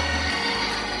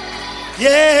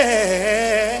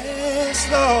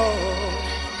 yes, Lord,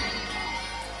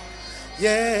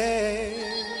 yeah.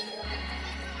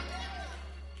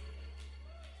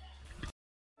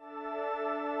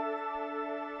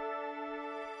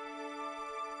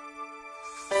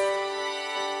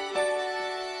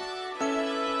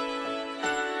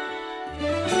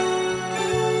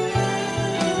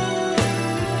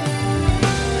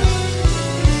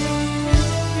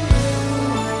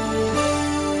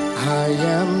 I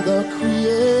am the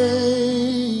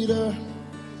creator,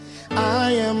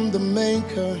 I am the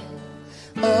maker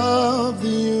of the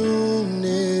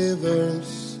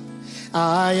universe.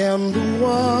 I am the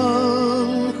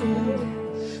one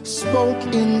who spoke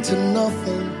into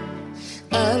nothing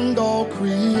and all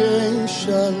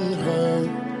creation heard.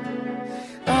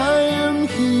 I am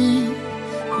he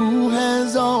who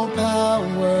has all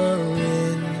power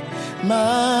in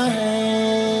my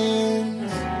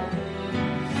hands.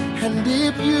 And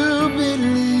if you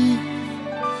believe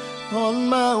on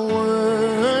my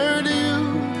word,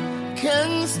 you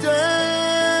can stand.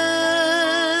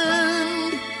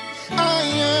 I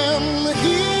am the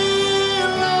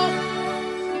healer,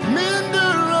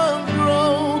 mender of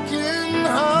broken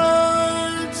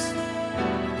hearts,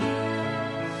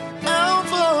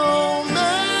 Alpha,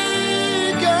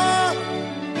 Omega,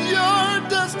 your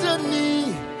destiny,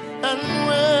 and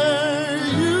where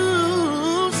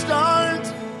you start.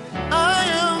 I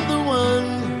am the one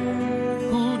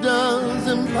who does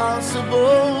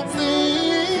impossible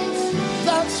things.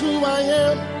 That's who I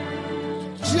am.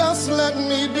 Just let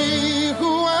me be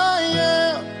who I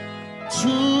am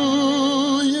to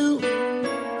you.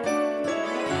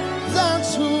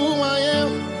 That's who I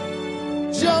am.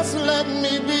 Just let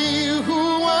me be who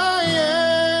I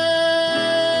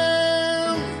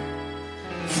am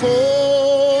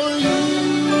for you.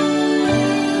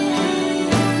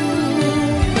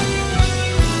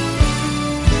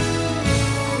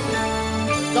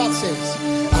 God says,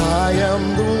 I am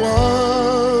the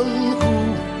one who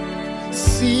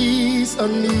sees a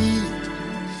need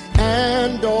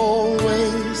and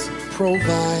always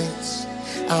provides.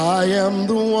 I am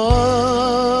the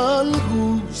one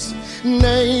whose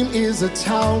name is a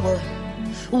tower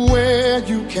where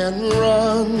you can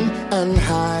run and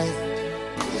hide.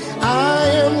 I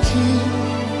am he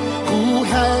who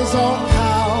has all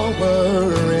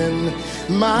power in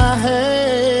my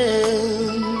hands.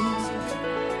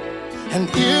 And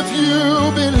if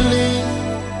you believe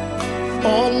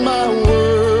on my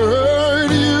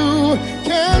word, you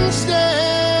can stand.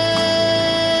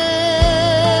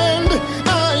 I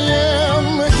am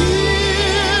a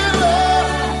healer,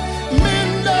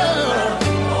 mender.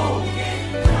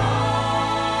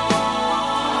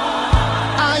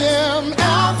 I am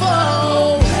Alpha,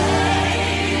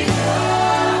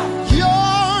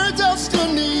 your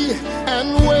destiny, and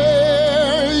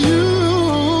where you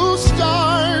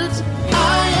start. I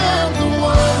am the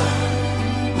one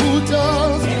who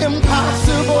does impossible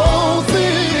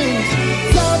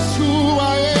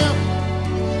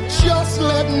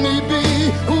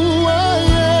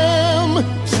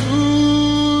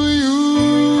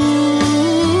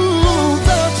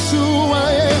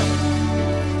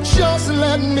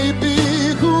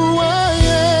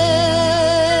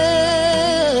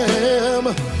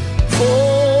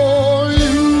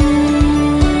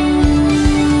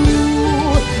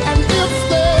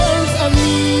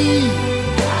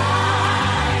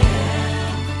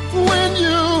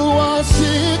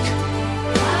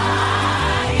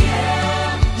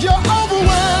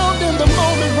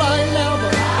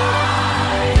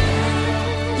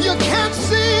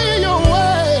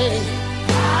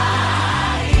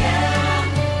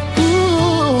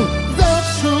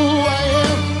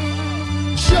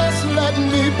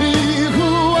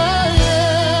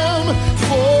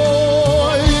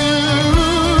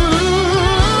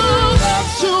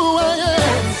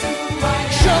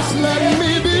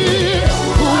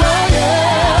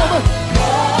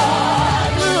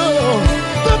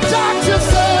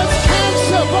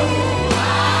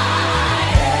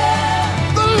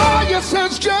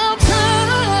it's your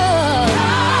time.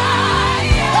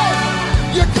 Hey,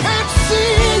 you can't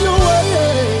see your way.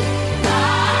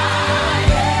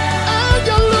 And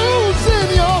you're losing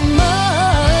your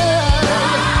mind.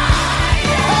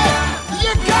 Hey,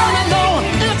 you gotta know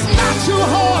it's not too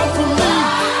hard for me.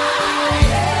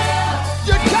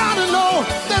 You gotta know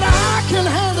that I can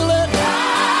handle it.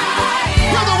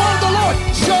 Hear the word of the Lord.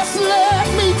 Just let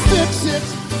me fix it.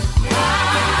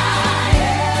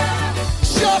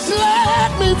 Just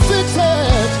let me fix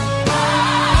it.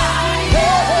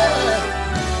 Yeah.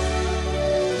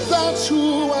 That's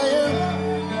who I am.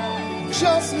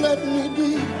 Just let me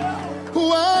be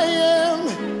who I am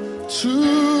to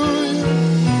you.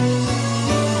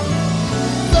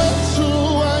 That's who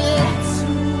I am.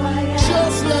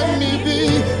 Just let me be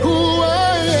who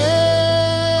I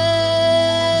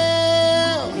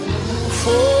am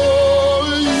for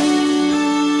you.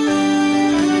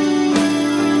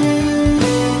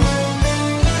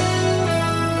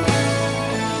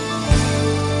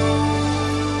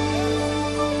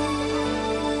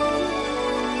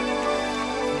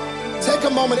 Take a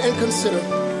moment and consider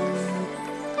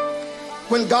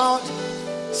when God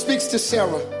speaks to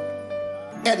Sarah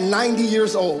at 90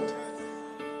 years old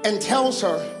and tells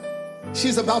her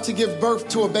she's about to give birth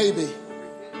to a baby.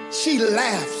 She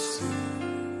laughs.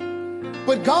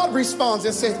 But God responds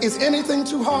and says, is anything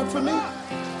too hard for me?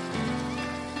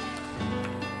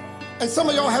 And some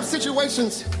of y'all have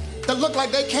situations that look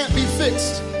like they can't be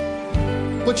fixed.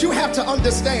 But you have to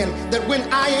understand that when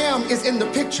I am is in the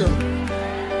picture,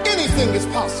 anything is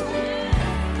possible.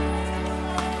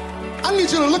 I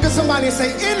need you to look at somebody and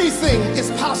say, anything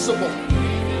is possible.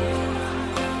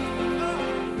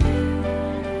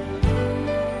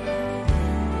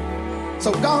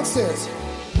 So God says,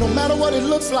 no matter what it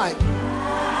looks like,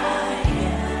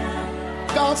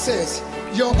 God says,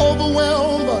 you're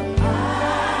overwhelmed, but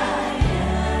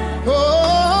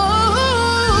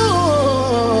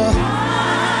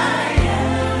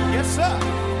Yes, sir.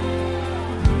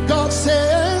 God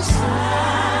says,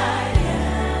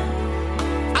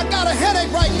 I got a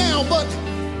headache right now, but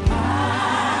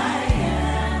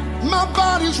my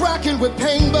body's racking with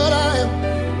pain, but I am.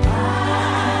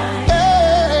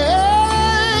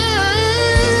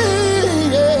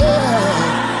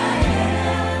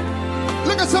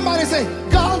 Look at somebody and say,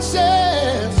 God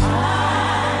says,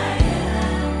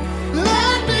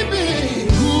 let me be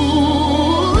who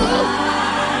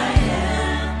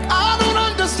I don't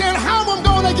understand how I'm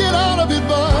gonna get out of it,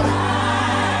 but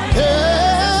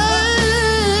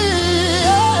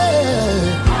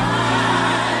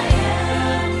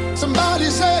somebody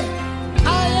say,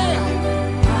 I am.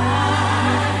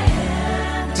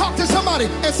 Talk to somebody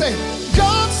and say,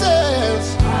 God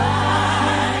says,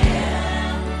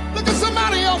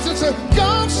 somebody else and say,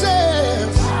 God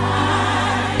says,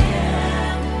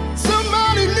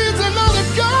 somebody needs another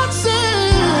God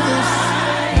says,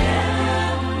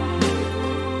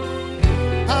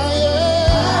 I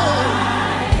am.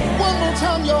 One more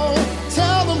time, y'all.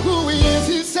 Tell them who he is.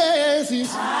 He says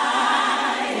he's I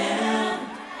am.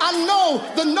 I know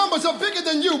the numbers are bigger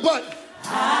than you, but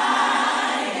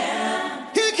I am.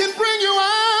 He can bring you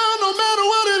out no matter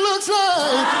what it looks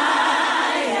like.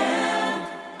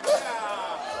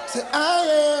 Say, I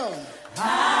am. I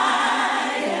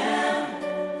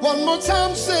am. One more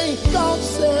time, say, God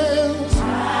says, I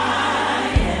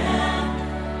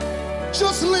am.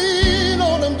 Just lean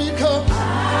on him because I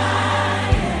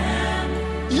am.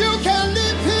 You can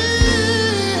live here.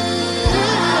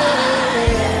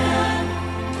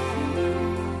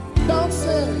 God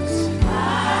says, I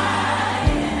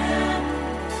am.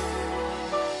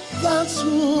 That's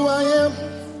who I am.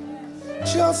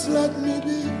 Just let me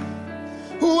be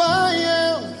who I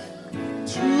am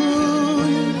to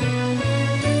you.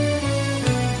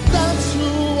 That's who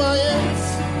I am.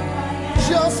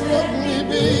 Just let me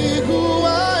be who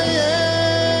I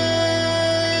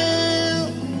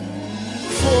am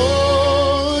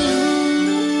for you.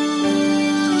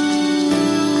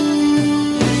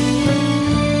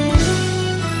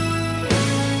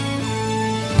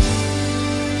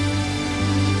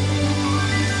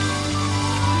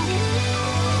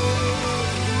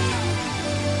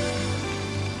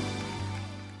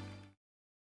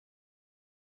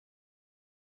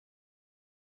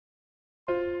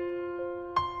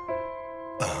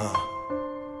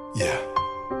 Yeah.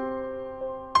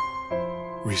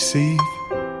 Receive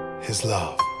his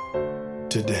love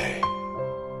today.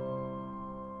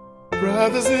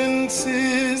 Brothers and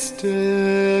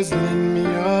sisters, lend me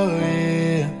your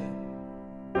ear.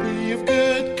 Be of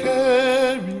good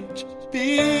courage,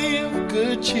 be of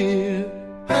good cheer.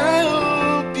 I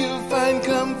hope you find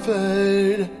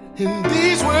comfort In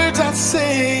these words I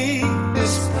say,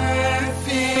 this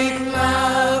perfect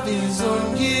love is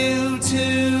on you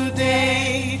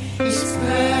today. This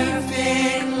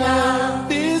perfect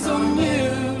love is on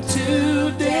you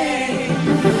today.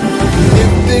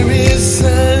 If there is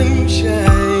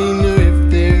sunshine or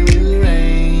if there is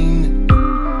rain,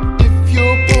 if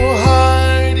your poor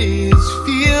heart is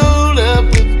filled up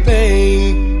with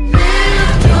pain,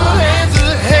 lift your hands to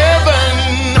heaven,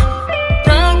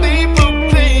 proudly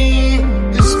proclaim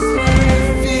this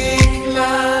perfect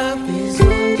love is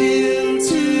on you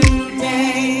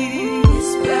today. This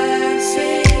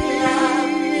perfect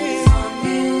love is on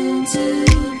you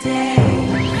today.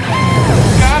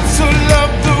 God so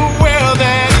loved the world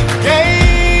that He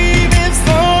gave His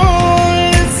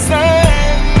only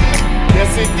Son.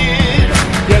 Yes, He did.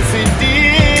 Yes, He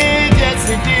did. Yes,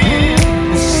 He did.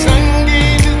 The Son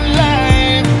gave His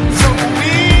life so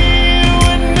we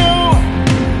would know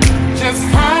just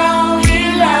how He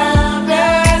loved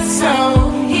us. So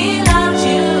He loved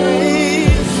you.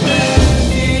 His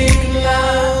perfect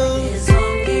love is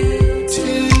on you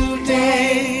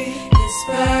today. His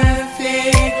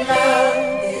perfect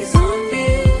love is on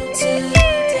you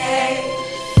today.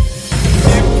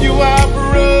 If you are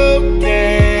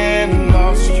broken,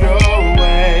 lost your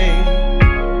way,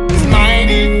 His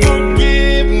mighty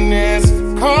forgiveness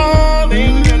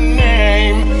calling your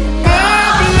name.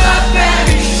 The blood that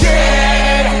He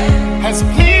shed has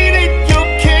pleaded your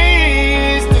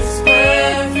case. This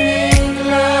perfect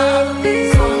love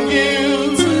is on you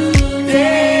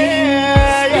today.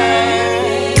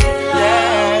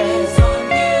 Is on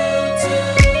you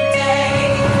today.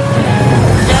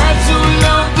 God so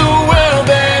loved the world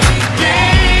that He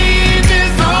gave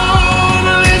His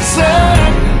only Son.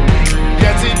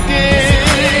 Yes, He did.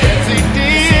 Yes, He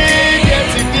did. Yes,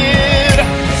 He did.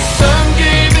 The Son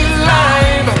gave His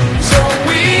life so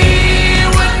we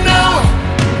would know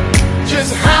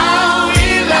just how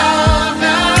He loved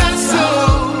us. So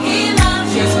He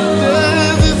loves you. Yes, He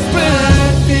does. His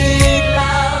perfect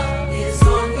love is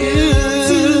on you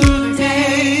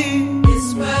today. His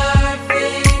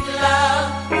perfect love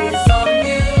is on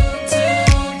you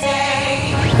today.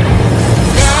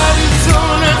 God is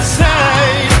on our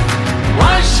side.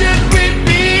 Why should we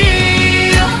be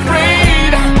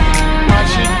afraid? Why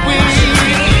should we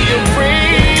be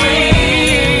afraid?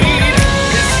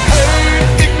 His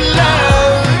perfect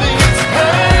love, His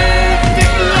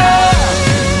perfect love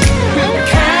will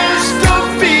cast all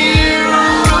fear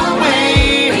away.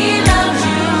 He loves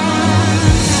you.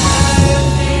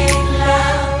 Perfect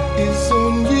love is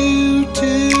on you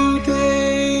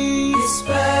today. His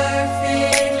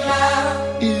perfect love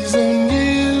is on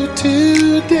you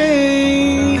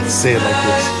today. Say it like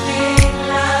this.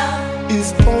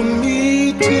 Is on me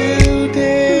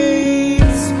today.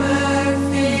 His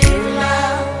perfect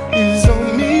love is on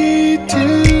me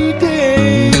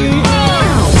today.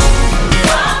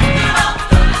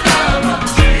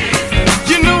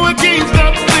 You know I can't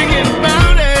stop thinking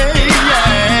about it.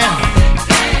 Yeah.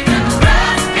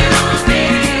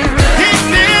 He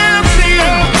lifts me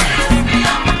up.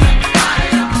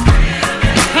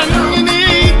 And you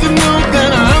need to know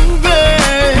that I'm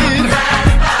good.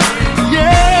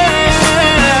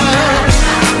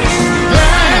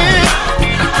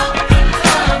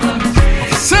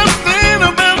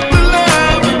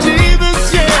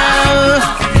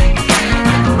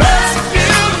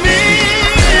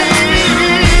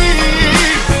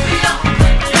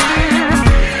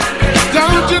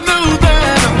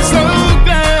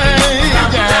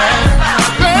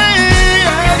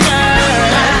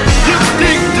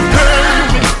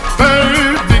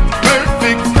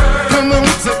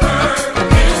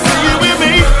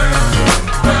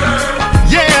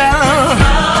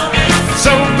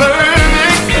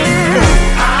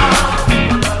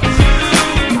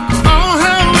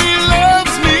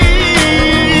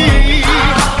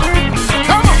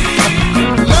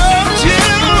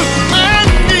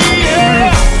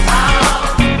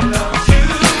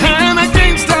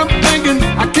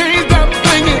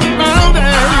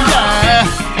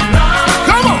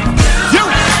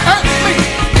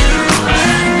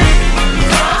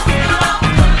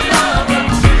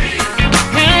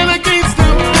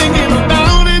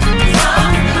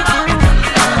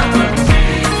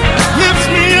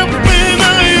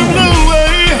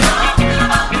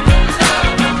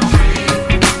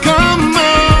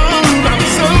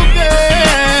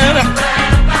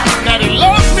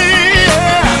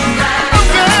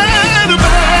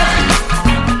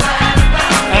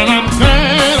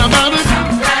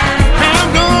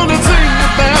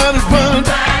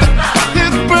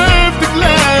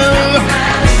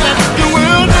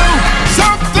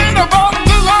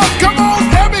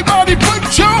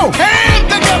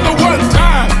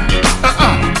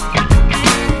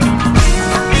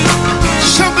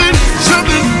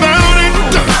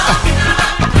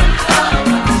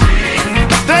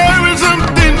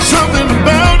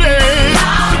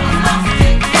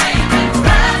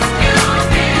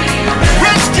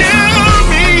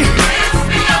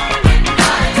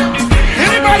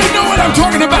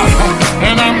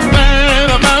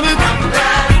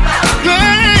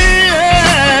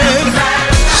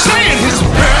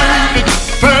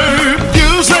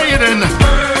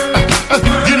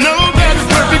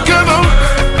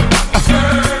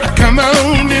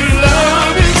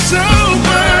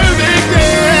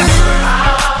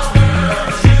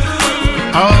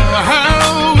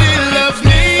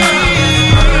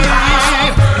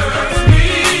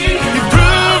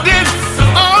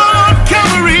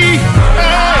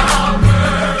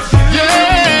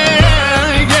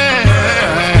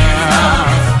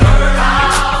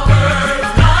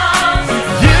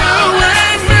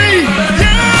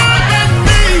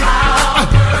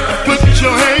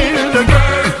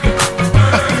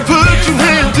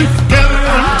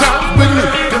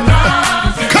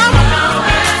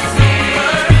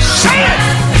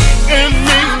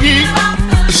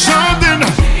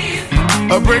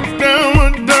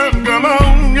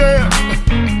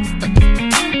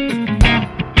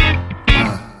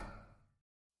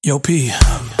 Yo, P. I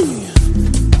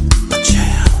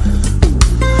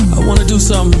wanna do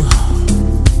something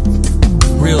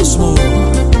real smooth.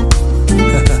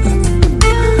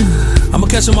 I'ma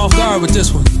catch them off guard with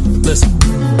this one. Listen.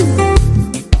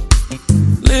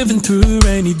 Living through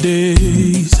rainy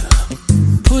days,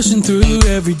 pushing through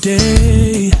every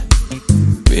day,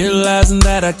 realizing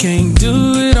that I can't do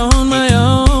it on my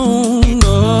own.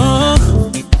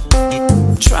 Oh,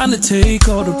 trying to take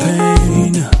all the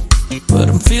pain, but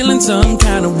I'm feeling some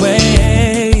kind of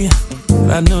way. But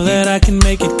I know that I can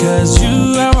make it 'cause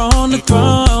you are on the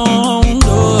throne.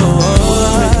 Oh,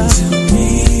 written to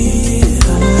me,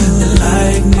 the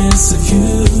likeness of you.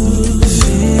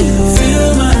 Fill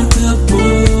my cup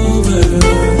over,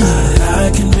 that I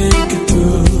can make it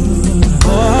through.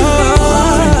 Oh,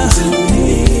 written to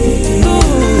me,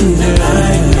 the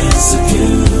likeness of you.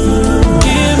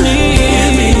 Give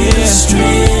me the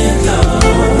strength,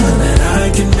 Lord, that I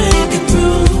can make it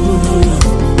through.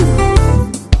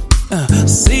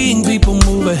 Seeing people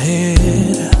move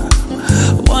ahead,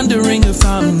 wondering if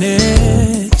I'm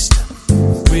next,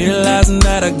 realizing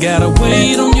that I gotta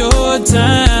wait on your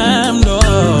time,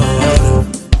 Lord.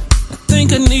 I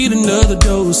think I need another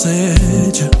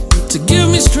dosage to give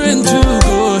me strength to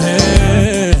go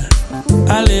ahead.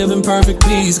 I live in perfect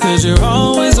peace 'cause you're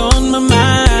always on my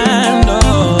mind,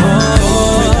 Lord.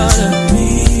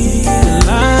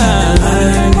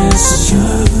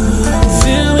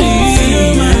 Feel me.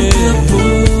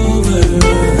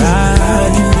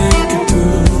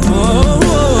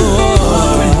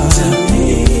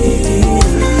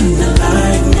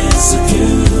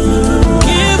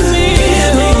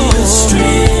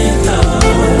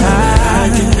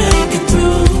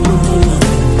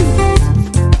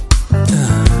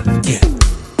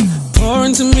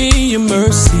 To me your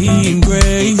mercy and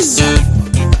grace.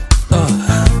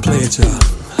 Play it, y'all.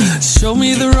 Show me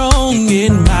the wrong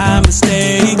in my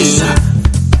mistakes.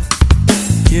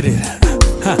 Get it?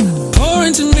 Pour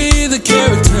into me the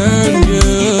character in you.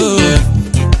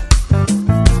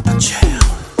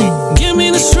 Give me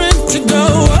the strength to go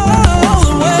all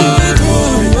the way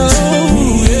through.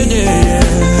 Yeah.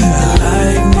 The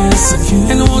likeness of you.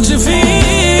 And won't you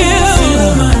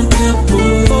feel my cup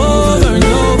over and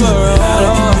over?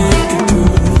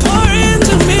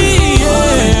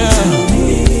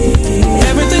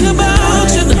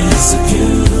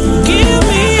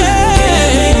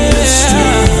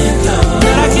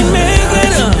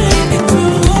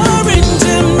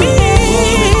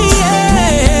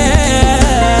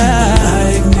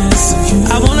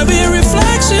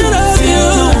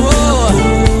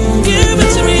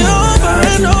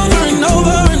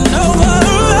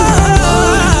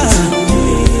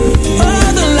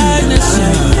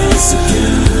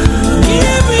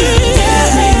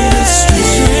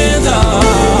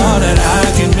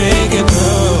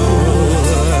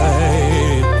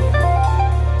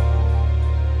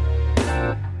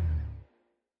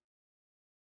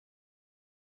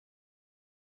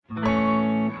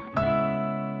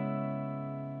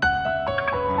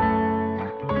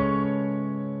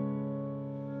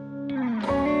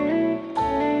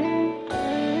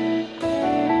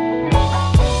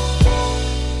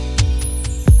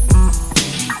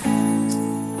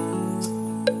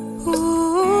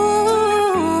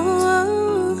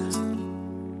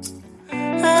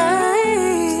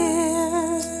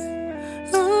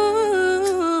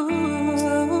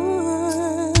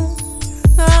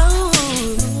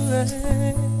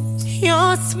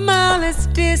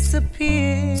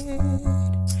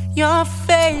 Your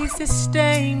face is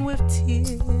stained with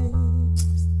tears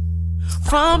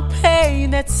from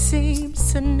pain that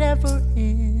seems to never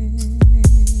end.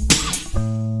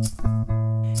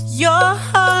 Your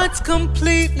heart's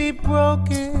completely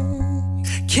broken.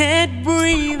 Can't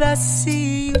breathe, I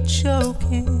see you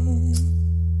choking.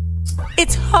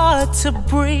 It's hard to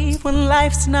breathe when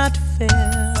life's not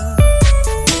fair.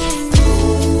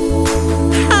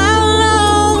 How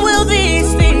long will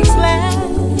these things last?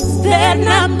 They're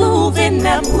not moving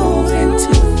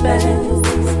too fast.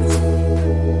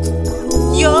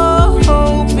 Your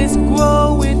hope is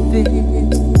growing thin.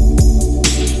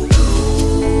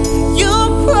 You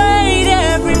prayed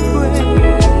every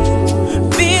prayer.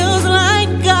 Feels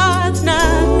like God's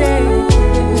not there.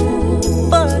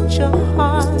 But your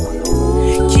heart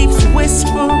keeps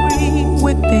whispering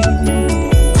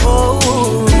within.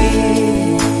 Oh,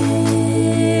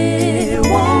 it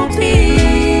won't be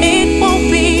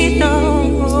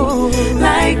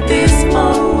like this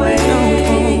always.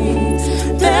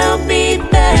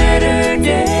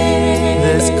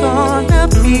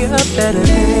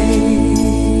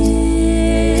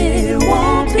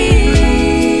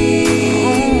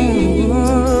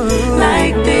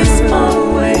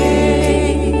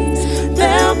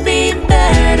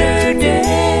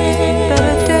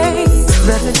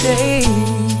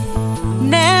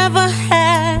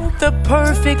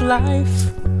 perfect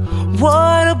life.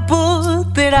 What a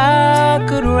book that I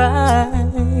could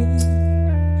write.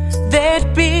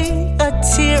 There'd be a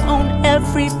tear on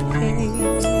every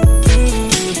page.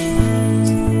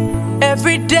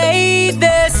 Every day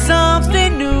there's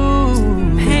something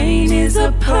new. Pain is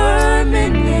a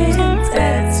permanent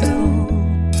tattoo.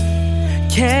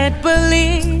 Can't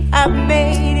believe I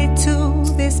made it to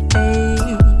this page.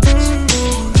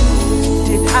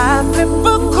 Did I flip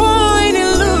a coin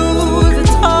and lose it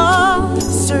all?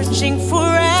 Searching for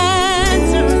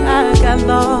answers, I got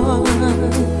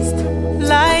lost.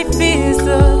 Life is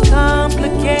a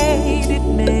complicated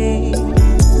maze.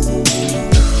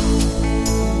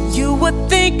 You would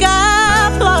think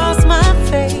I've lost my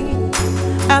faith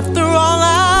after all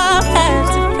I've had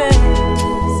to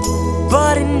face.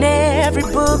 But in every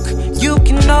book, you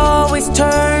can always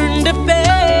turn to page.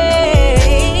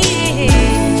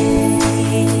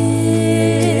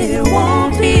 It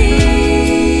won't be,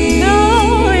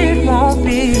 no, it won't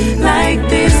be like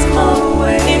this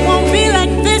always. It won't be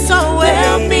like this always.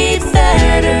 There'll be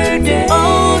better days.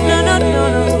 Oh, no, no, no,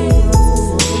 no.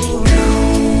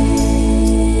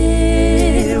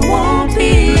 It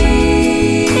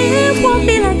won't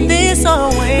be like this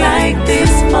always. Like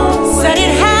this always. Said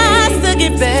it has to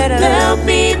get better. There'll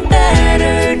be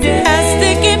better days. Has to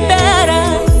get better.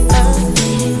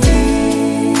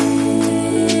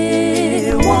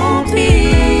 It won't be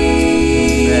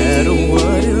better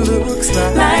what it looks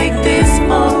like. Like this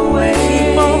always.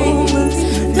 Keep on.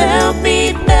 There'll be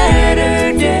better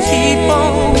days. Keep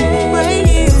on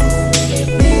praying.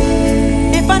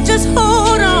 If I just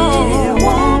hold on, it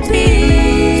won't be.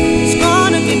 It's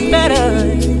gonna get better.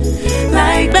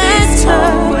 Like better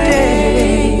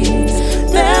days.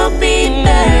 There'll be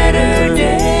better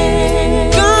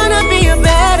days. Gonna be a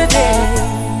better day.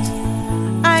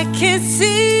 I can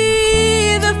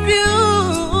see the future.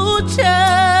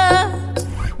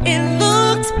 It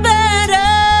looks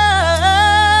better,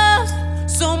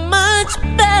 so much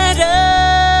better.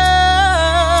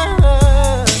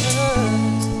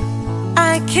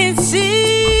 I can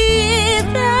see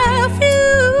the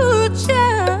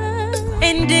future,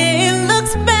 and it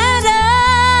looks better,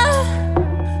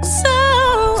 so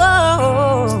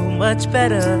much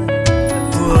better.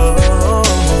 Whoa.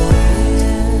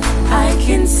 I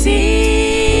can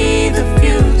see the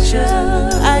future.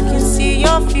 I can see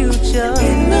your future.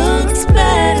 It looks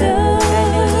better.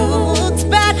 It looks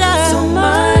better. So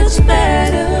much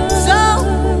better. So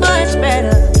much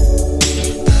better.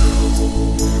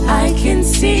 I can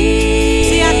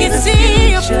see. I can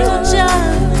see your future.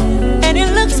 And it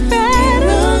looks better. It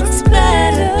looks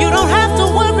better. You don't have to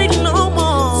worry no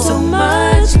more. So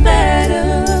much better.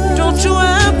 Don't you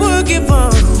ever give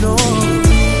up, no.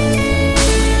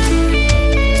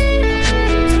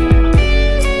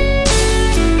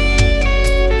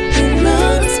 It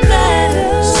looks better.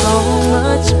 So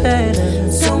much better.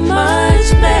 So much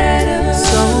better.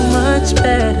 So much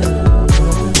better.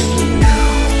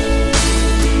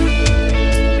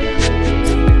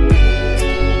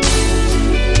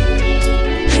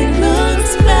 It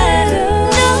looks better.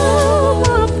 No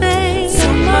more pain. So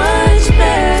much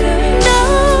better. No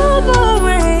more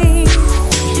rain.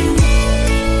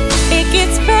 It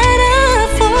gets better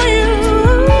for you.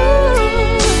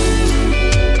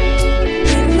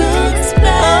 It looks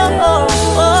better. Oh,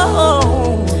 oh,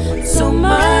 oh. So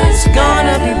much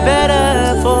gonna be better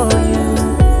for you.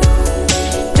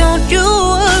 Don't you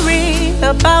worry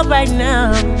about right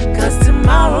now, 'cause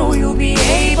tomorrow you'll be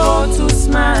able to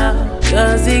smile.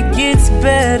 'Cause it gets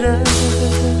better,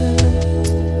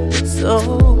 so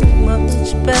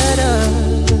much better.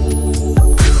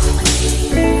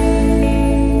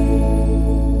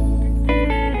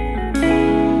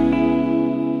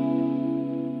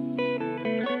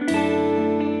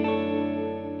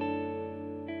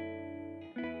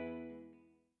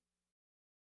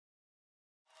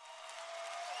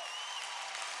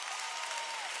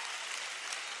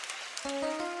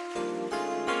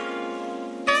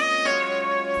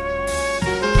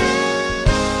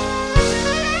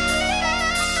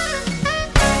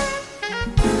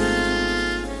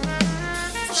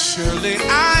 Surely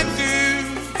I do,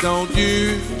 don't you?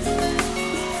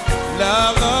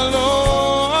 Love the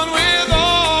Lord with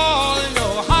all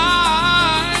your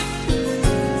heart.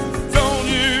 Don't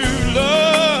you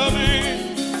love Him?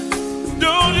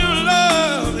 Don't you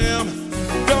love Him?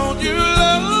 Don't you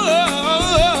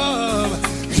love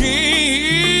Him?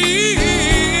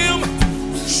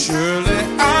 Surely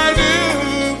I do,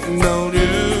 don't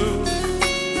you?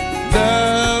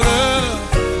 Love the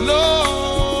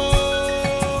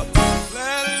Lord.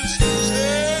 Let us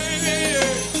say,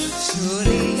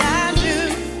 surely I do.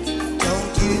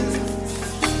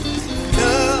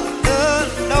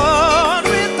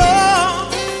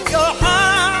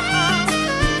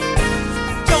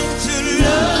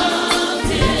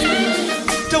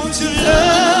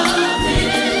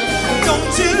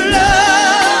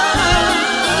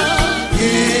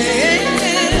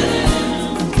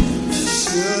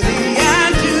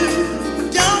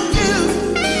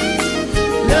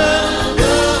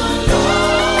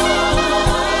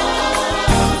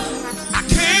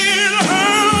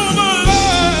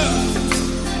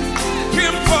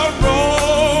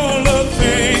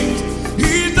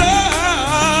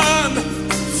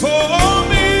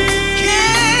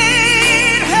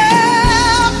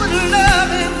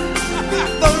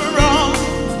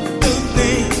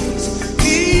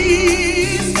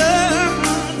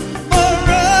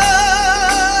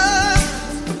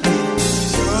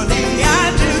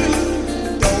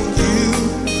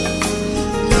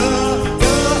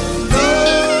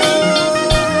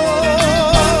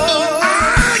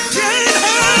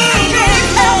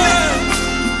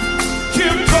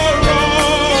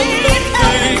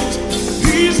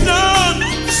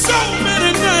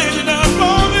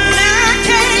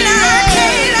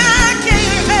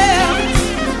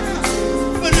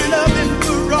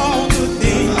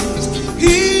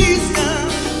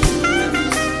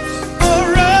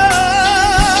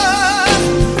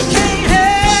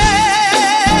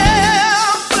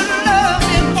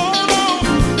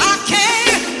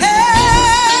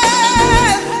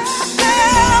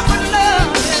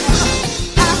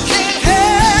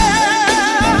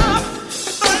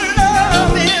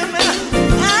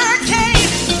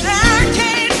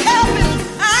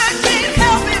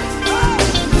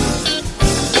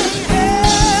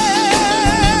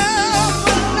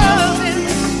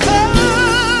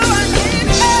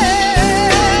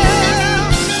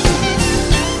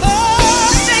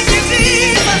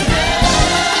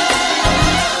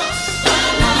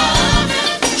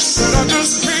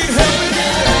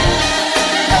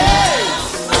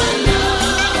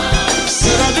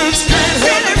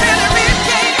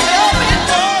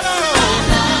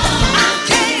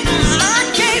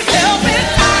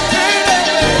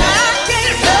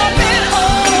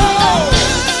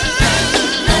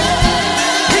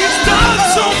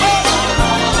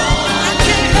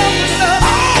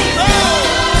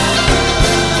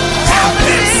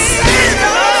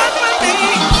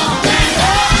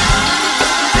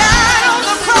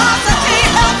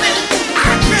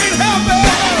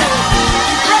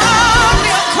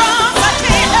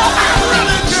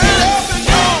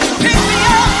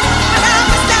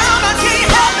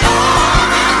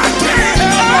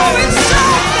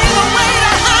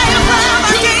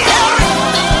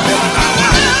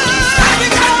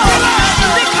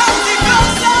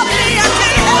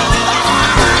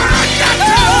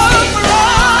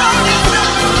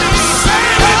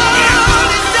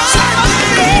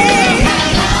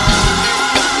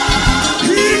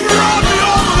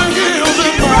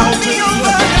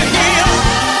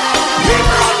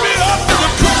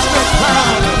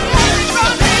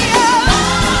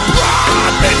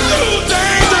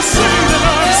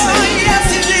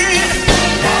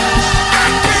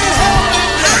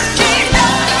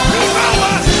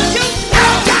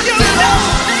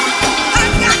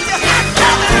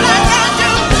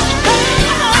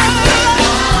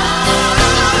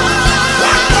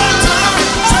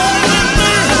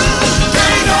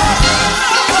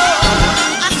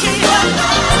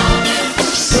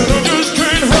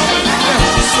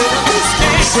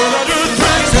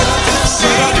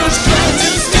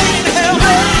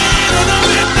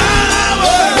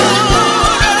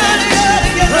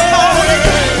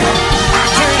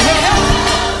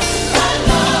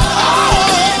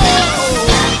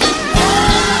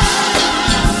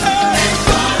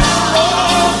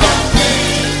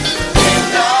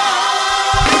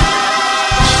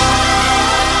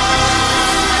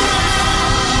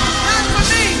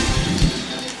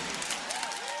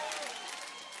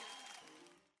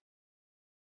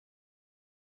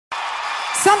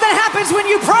 happens when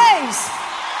you praise.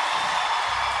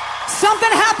 Something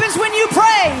happens when you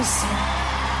praise.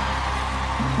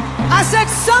 I said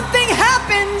something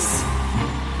happens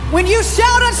when you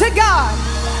shout unto God.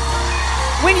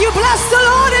 When you bless the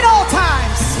Lord at all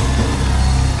times.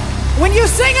 When you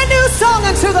sing a new song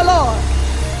unto the Lord.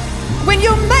 When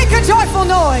you make a joyful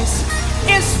noise.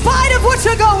 In spite of what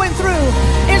you're going through.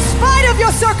 In spite of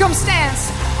your circumstance.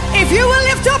 If you will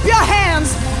lift up your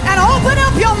hands and open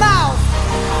up your mouth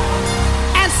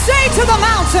and say to the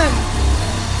mountain,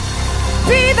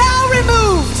 be thou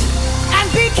removed and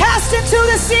be cast into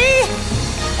the sea.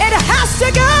 It has to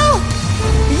go.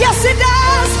 Yes, it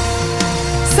does.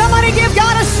 Somebody give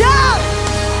God a shout.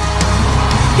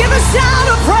 Give a shout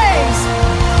of praise.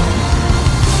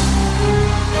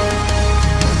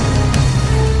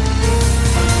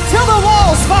 Till the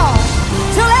walls fall.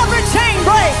 Till every chain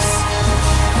breaks.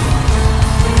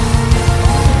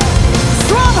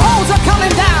 Strongholds are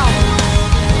coming down.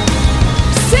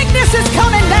 Sickness is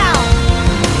coming down.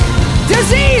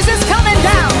 Disease is coming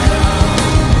down.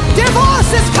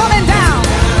 Divorce is coming down.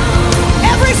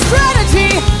 Every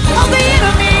strategy of the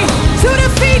enemy to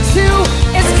defeat you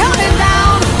is coming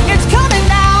down. It's coming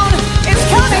down. It's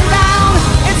coming down.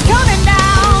 It's coming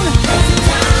down.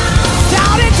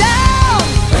 Shout it down.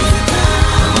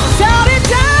 Shout it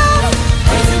down.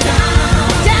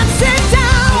 Dance it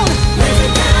down.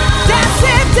 Dance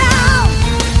it down.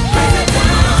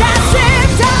 Dance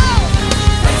it down.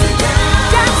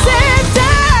 Dance it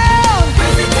down.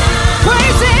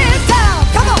 Praise it down.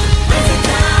 Come on.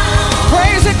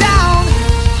 Praise it down.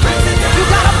 You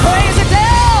gotta praise it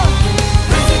down.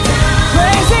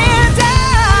 Praise it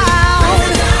down.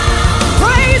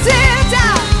 Praise it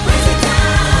down.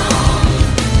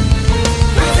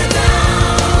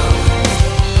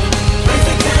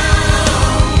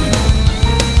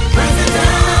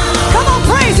 Come on,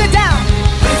 praise it down.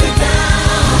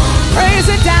 Praise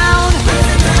it down.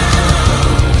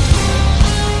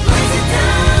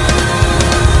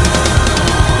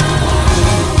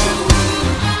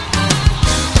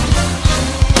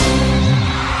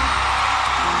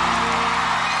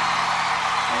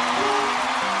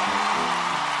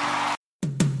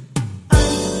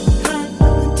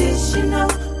 Unconditional,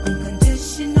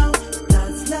 unconditional,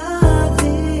 God's love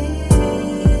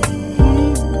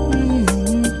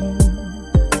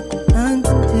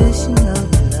unconditional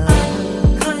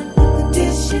love.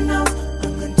 Unconditional,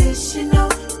 unconditional,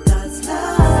 God's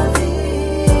love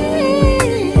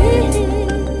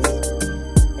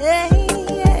Yeah,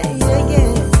 yeah, yeah,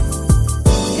 yeah.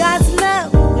 God's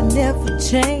love will never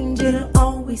change. It'll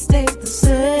always stay the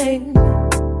same.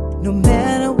 No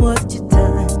matter what you've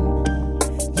done,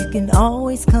 you can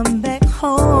always come back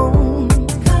home.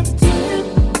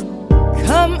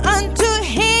 Come unto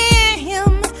Him.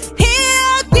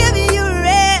 He'll give you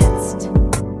rest.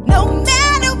 No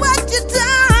matter what you've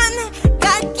done,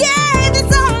 God gave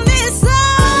His only Son.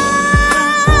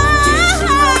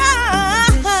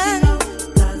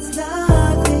 God's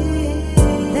love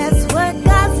That's what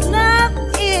God's love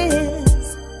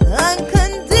is.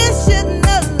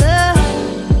 Unconditional love.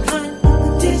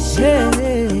 unconditional,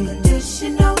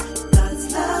 unconditional,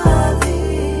 God's love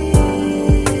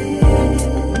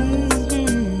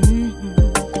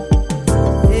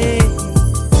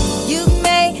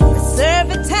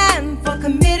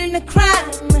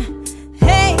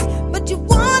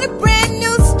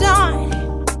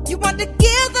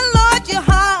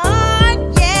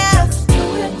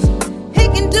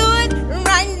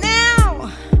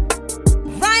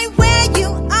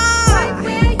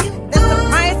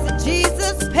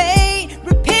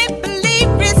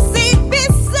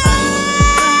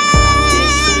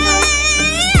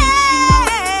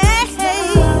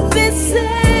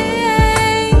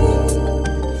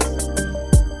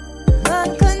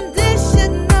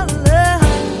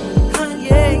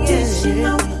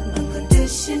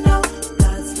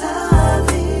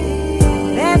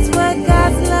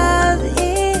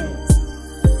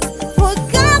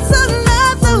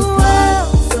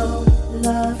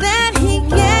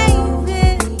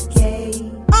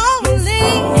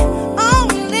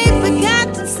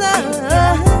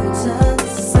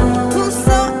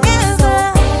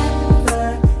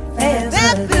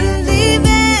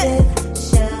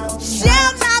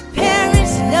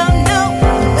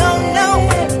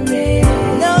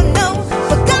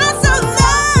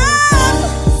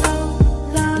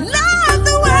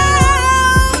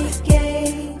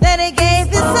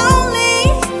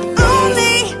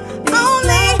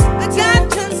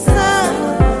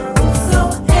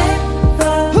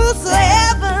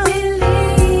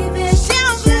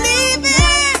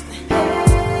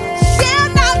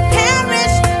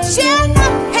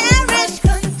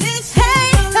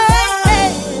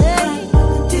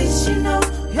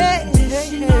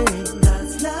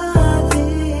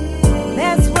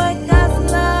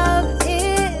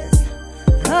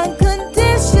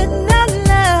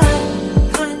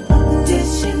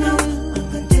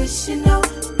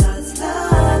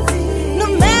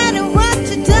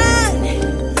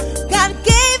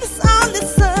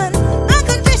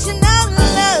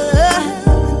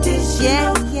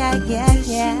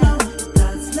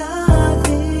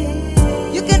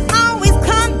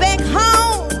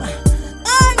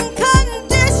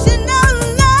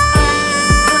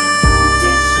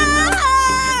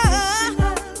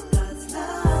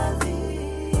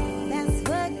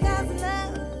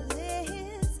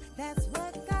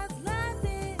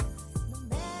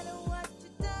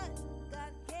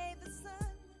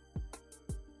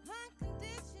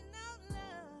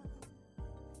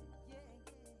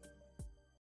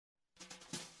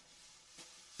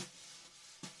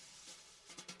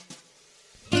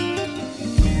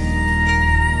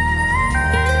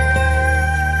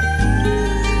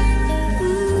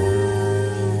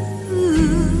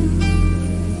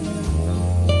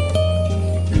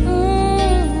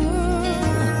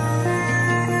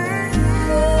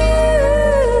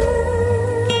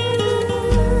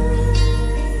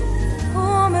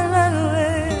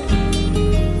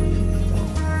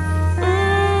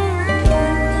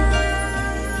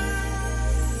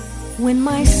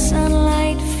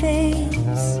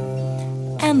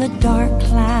the dark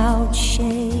cloud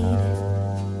shade,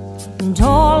 and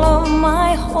all of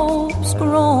my hopes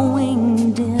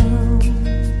growing dim.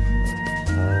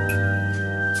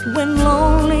 When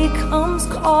lonely comes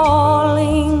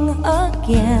calling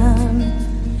again,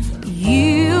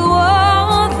 you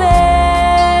are there.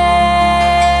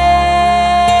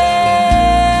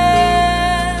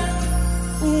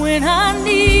 When I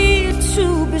need to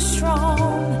be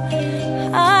strong,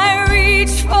 I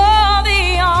reach for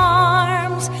the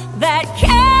arms that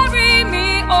carry me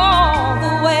all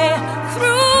the way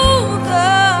through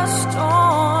the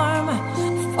storm,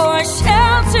 for a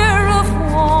shelter of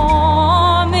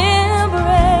warm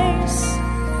embrace.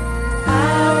 I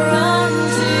run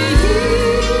to you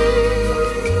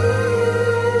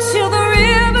till the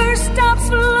river stops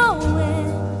flowing,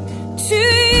 to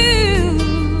you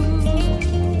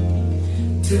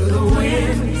till the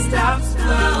wind stops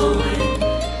blowing,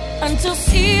 until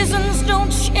seasons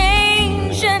don't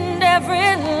change and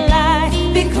every lie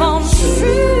becomes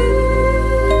true,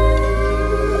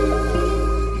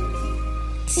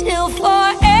 till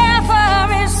forever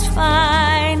is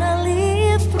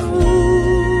finally through.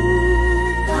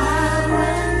 I'll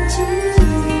run to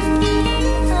you.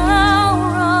 I'll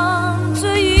run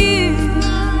to you.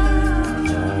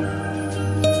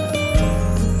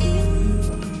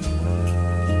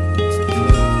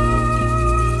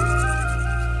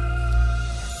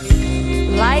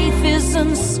 Life is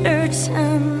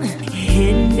uncertain,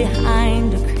 hidden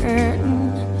behind a curtain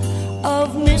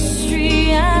of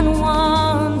mystery and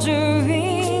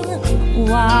wondering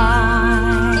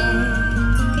why.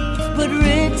 But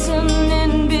written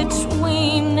in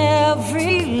between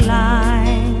every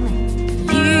line,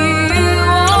 you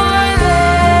are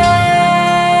there.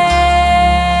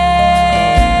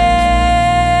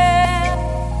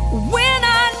 When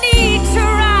I need to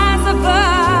rise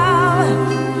above,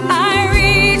 I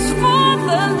reach for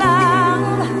the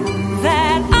love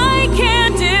that I can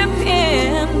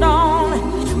depend on,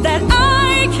 that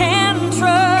I can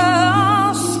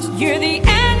trust. You're the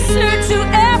answer to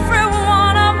every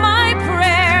one of my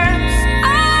prayers.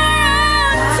 I'll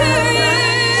run to you.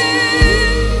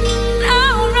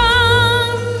 I'll run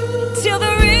till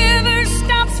the river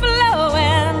stops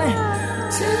flowing,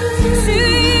 to you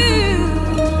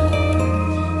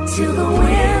till the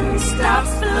wind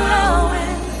stops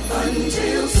blowing,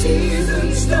 until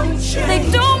seasons don't change. They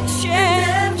don't change.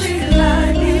 Every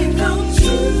line becomes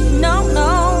true. No,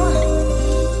 no.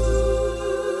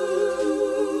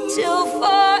 Till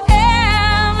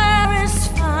forever is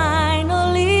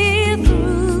finally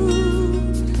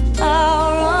through. I'll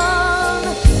run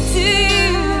to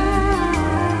you.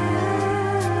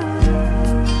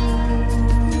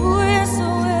 Oh, yes, I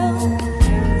will.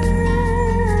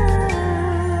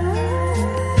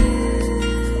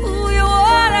 Ooh, your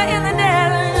water in the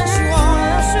desert, yes, you are,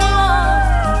 yes, you are.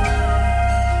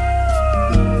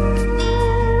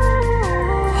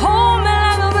 Hold me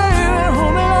like a baby,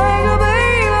 hold me like a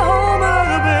baby, hold me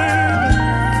like a baby.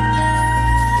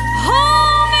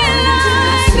 Hold me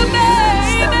like a baby.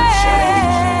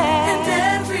 And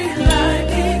every lie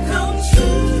becomes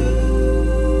true.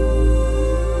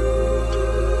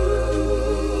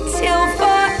 Till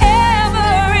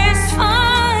forever is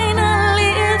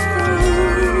finally through.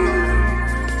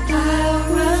 I'll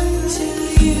run to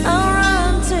you. I'll run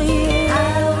to you.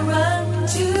 I'll run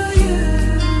to you.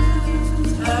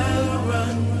 I'll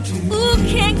run to you. Ooh,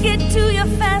 can't get to you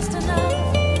fast enough.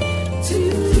 To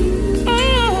you.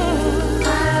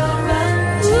 I'll run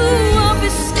to you. Ooh, I'll be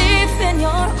safe in your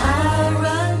arms. I'll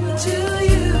run to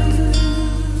you.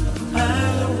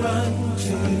 I'll run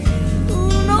to you.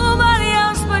 Ooh, nobody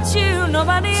else but you.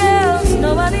 Nobody else.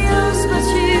 Nobody else but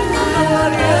you.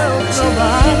 Nobody else.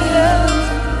 Nobody else.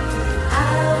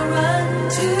 I'll run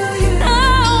to you. I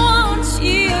want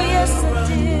you, yes I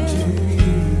do.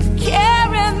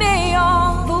 Carry me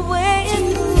all the way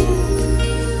through.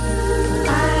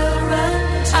 I'll run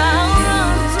to you.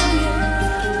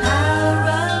 I'll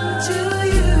run to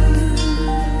you.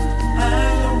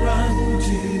 I'll run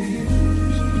to you.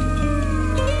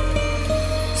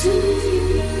 To you.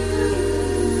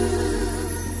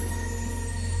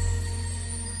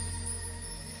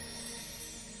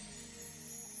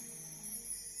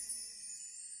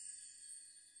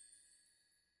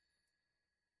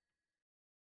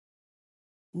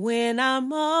 When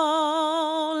I'm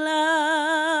all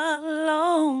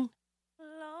alone,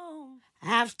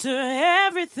 after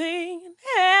everything,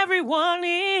 everyone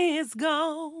is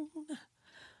gone,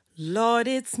 Lord,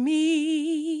 it's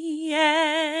me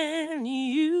and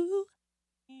you.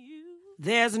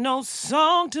 There's no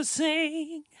song to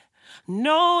sing,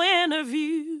 no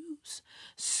interviews,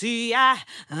 See, I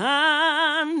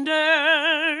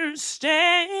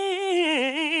understand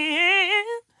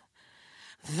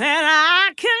that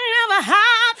I can never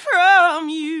hide from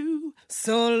you.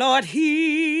 So, Lord,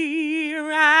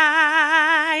 here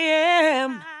I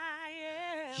am.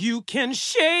 You can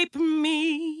shape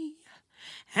me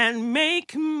and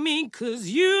make me, 'cause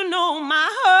you know my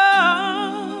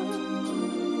heart.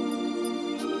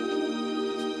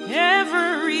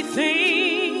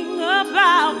 Everything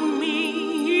about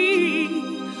me,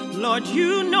 Lord,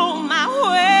 you know my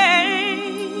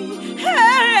ways.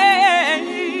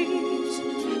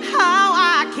 How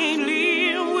I can't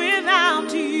live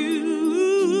without you.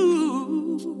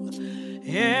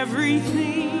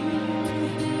 Everything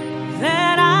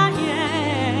that I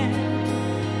am,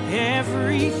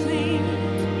 everything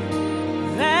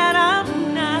that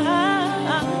I'm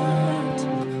not,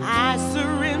 I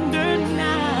surrender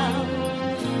now.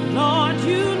 Lord,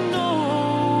 you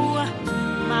know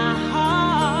my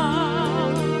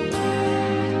heart.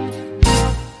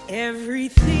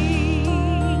 Everything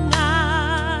I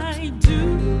do,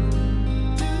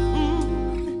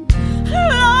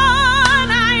 Lord,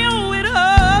 I owe it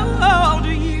all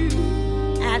to you.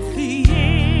 At the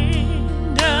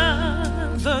end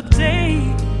of the day,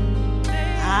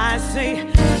 I say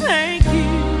thank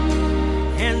you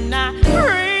and I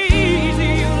praise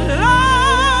you,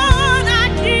 Lord. I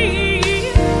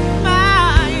give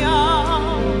my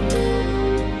all,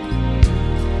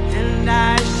 and I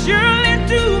surely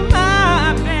do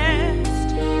my best,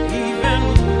 even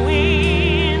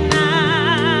when I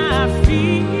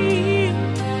feel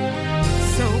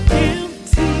so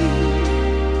empty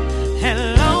and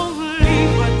lonely.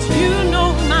 But you know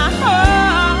my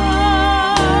heart,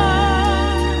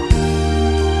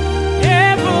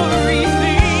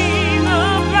 everything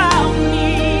about me.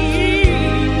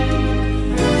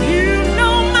 You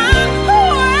know my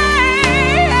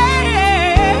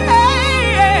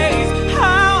ways,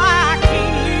 how I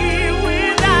can't live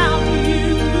without you.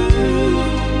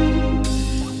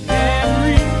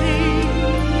 Everything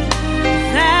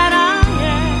that I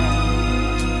am,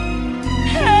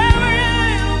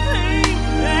 everything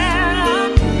that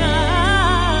I'm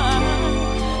not,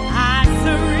 I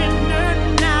surrender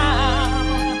now.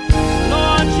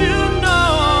 Lord, you know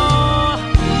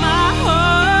my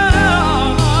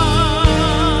heart.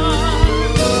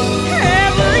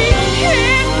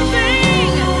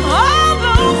 Everything, all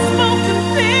those spoken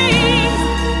things,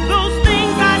 those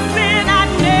things I said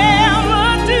I'd never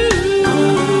do.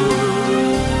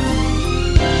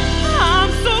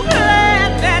 I'm so glad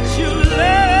that you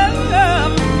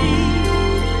love me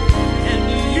and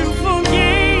you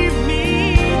forgave me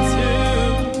too.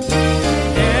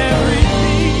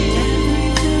 Everything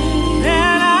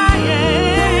that I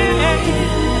am,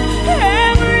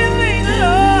 everything,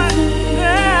 Lord,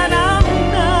 that I'm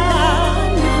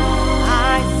not, I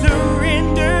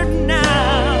surrender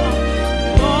now.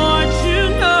 Lord, you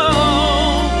know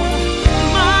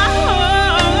my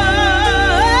heart.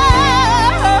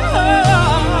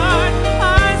 I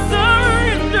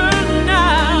surrender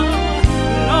now.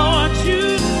 Lord, you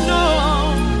know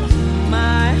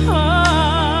my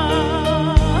heart.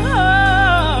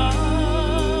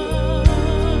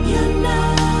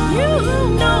 You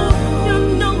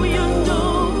know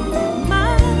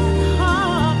my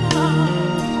heart.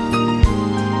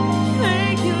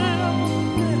 Thank you, Lord.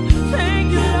 Thank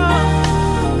you, Lord.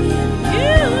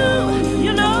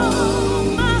 You know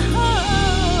my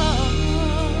heart.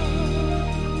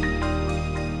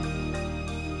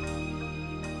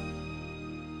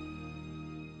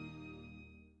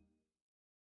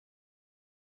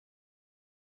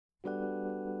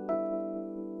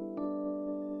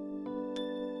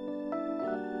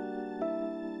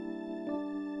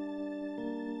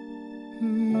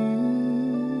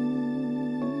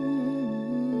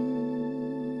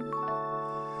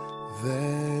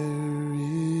 There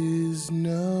is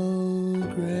no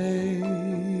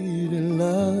greater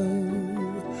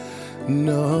love,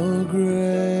 no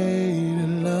greater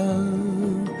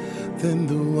love than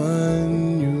the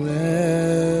one you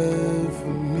have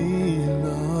for me,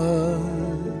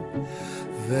 Lord.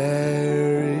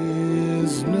 There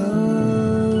is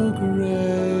no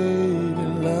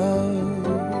greater love,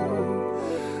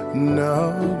 no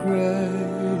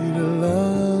greater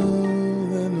love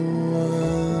than the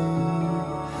one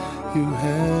you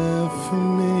have for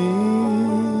me.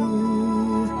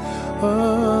 Oh,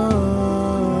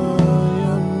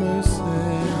 your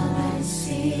mercy,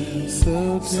 so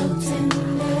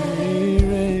tenderly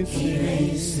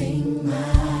erasing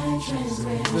my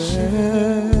transgression.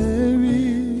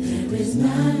 There is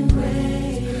none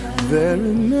greater. There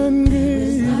is none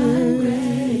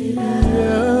greater.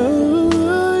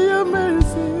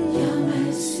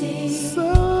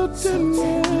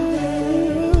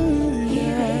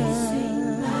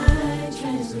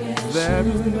 There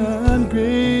is none greater.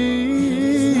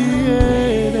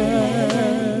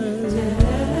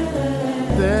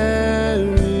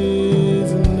 There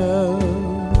is no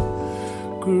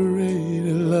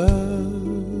greater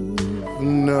love,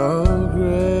 no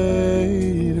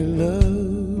greater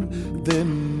love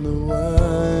than the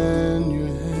one you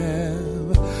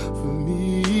have for me.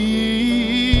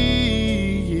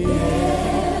 Yeah.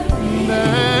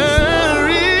 There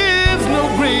is no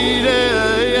greater,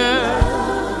 yeah.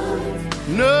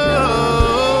 No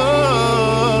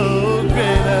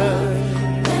greater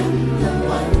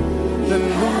than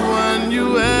the one you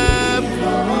have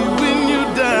for me when you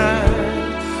died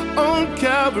on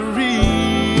Calvary.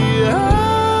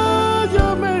 Oh,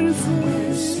 your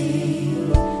mercy,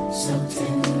 so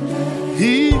tender.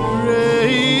 He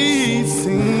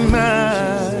raising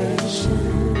mine.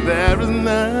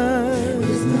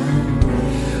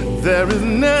 There is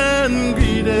none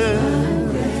greater.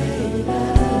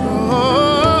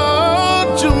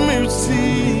 Oh, your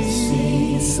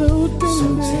mercy, so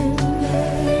tender.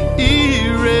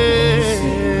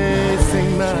 Erasing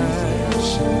mine.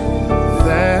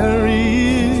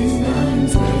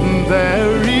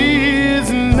 There is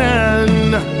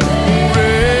none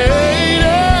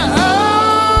greater.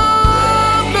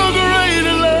 No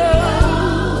greater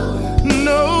love,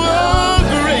 no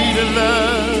greater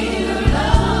love.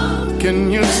 Can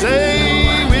you say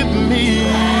with me?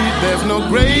 There's no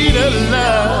greater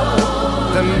love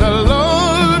than the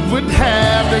Lord would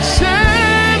have to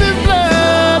shed His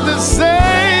blood to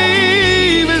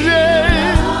save us.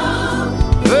 Yeah.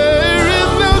 There is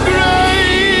no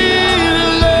greater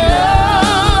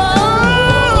love,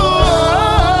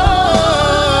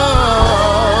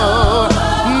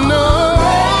 no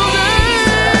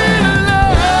greater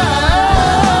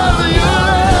love.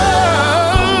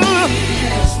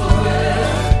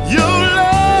 Your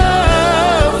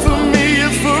love for me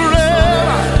is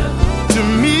forever. To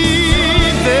me,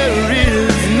 there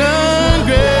is none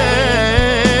greater.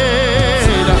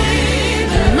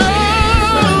 No,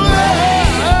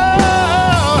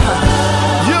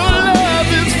 your love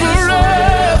is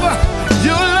forever.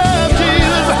 Your love,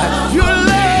 Jesus, your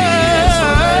love.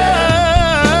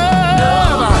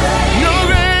 No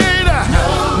greater,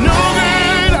 no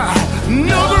greater,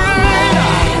 no greater,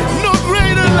 no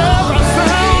greater love I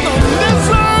found on this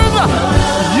earth.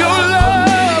 Your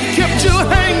love kept you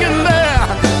hanging there.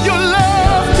 Your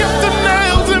love kept the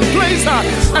nails in place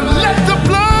and let the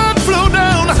blood flow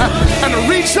down and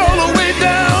reach all the way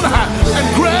down and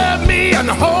grab me and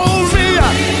hold me.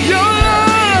 Your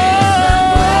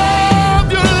love,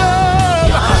 your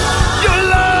love, your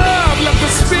love, let the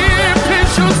spear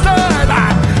pierce your side.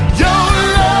 Your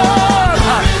love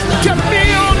kept me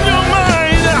on your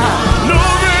mind. No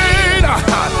greater,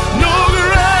 no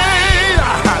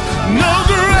greater, no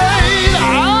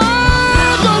greater,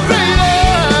 no greater.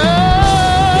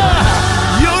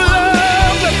 Your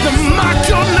love let them mock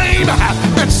your name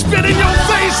and spit in your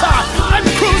face and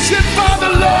crucify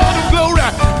the Lord of glory.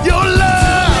 Your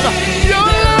love, your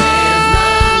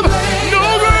love, no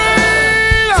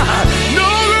greater, no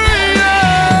greater.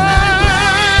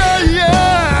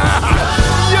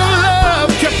 Yeah, your love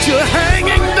kept you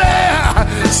hanging there,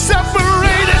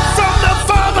 separated from the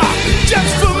Father,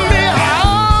 just for me. Oh,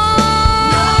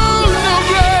 no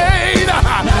greater,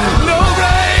 no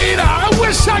greater. I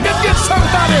wish I could get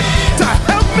somebody to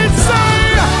help me say,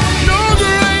 no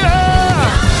greater.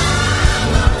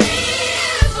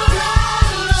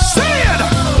 Say it.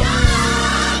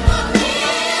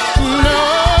 No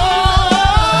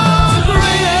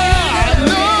greater,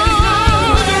 no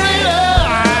greater, no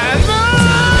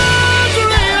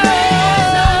greater.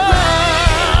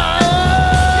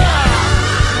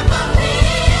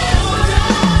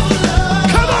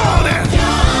 Come on in.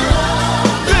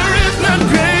 There is none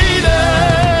greater.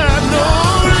 No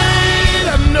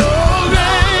greater, no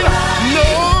greater, no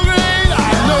greater,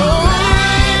 no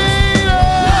greater.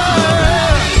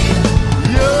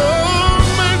 Your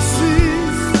mercy,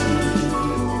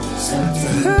 so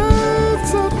tender.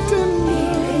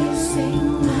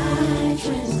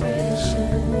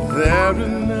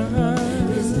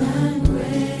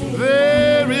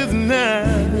 There is none,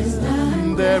 there is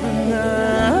none, there is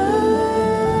none.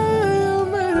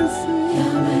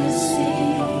 Your mercy,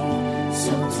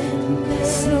 so tender.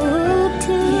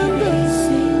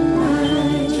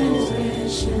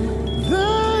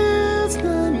 There is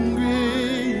none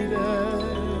greater.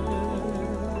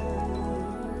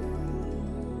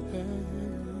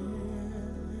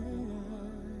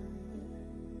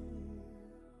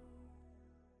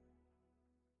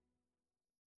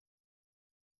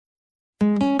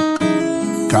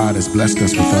 God has blessed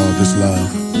us with all this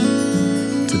love.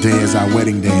 To Today is our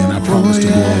wedding day, and I promise to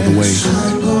go all the way.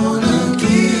 I'm gonna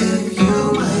give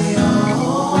you my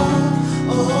all.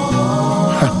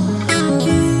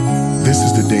 This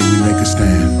is the day we make a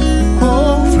stand.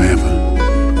 Forever.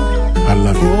 I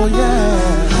love you. Oh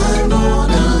yeah. I'm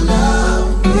gonna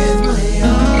love with my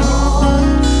all.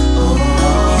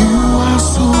 You are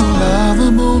so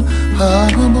lovable,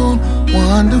 huggable,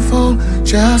 wonderful,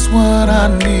 just what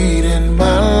I need in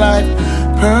my life.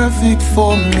 Perfect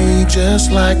for me,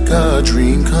 just like a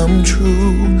dream come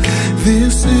true.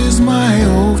 This is my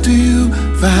oath to you,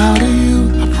 vow to you.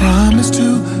 I promise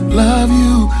to love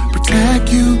you, protect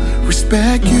you,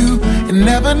 respect you, and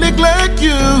never neglect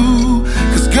you.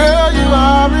 Cause girl, you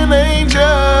are an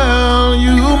angel.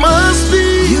 You must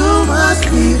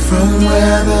be from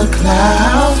where the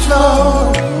clouds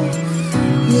flow.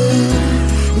 Yeah.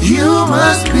 You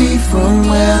must be from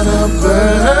where the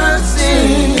birds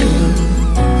sing.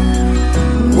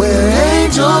 Where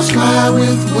angels fly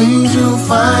with wings, you'll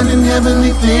find in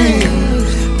heavenly things.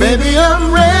 Baby,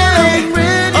 I'm ready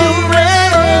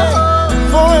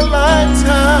for a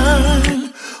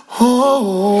lifetime.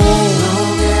 Oh,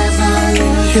 long as I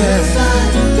live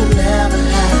inside, you'll never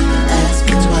have to ask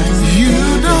me twice. You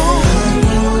don't.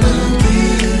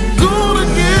 Gonna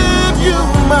give you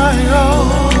my all.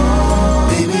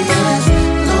 Baby, as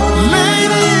long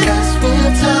as I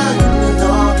spend time with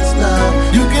all this love,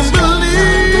 you can believe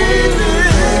it.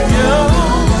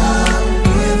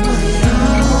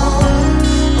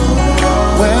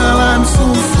 Well, I'm so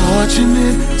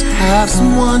fortunate to have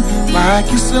someone like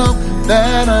yourself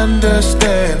that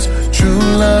understands true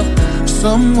love.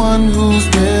 Someone who's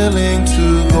willing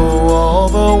to go all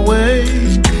the way.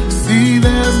 See,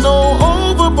 there's no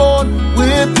overboard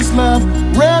with this love.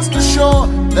 Rest assured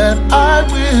that I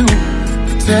will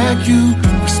protect you,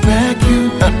 respect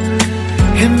you,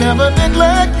 and never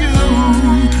neglect you.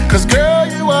 Cause girl,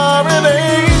 you are an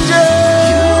angel.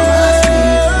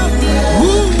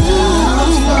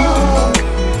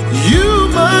 You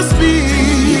must be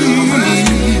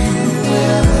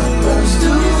where the birds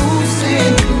do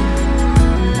sing.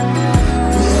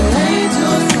 Where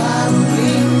angels fly with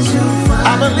wings you find. I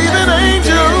believe in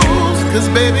angels, cause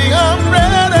baby I'm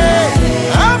ready.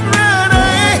 I'm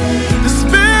ready to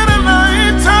spend a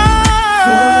lifetime.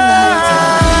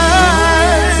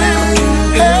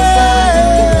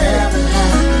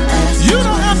 You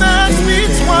don't have to ask me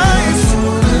twice.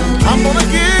 I'm gonna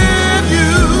give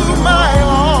you my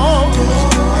all.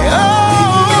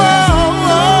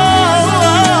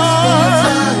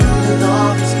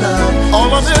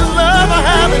 All of this love I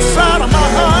have inside of my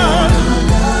heart,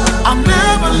 I'll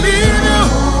never leave you,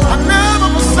 I'll never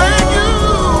forsake you.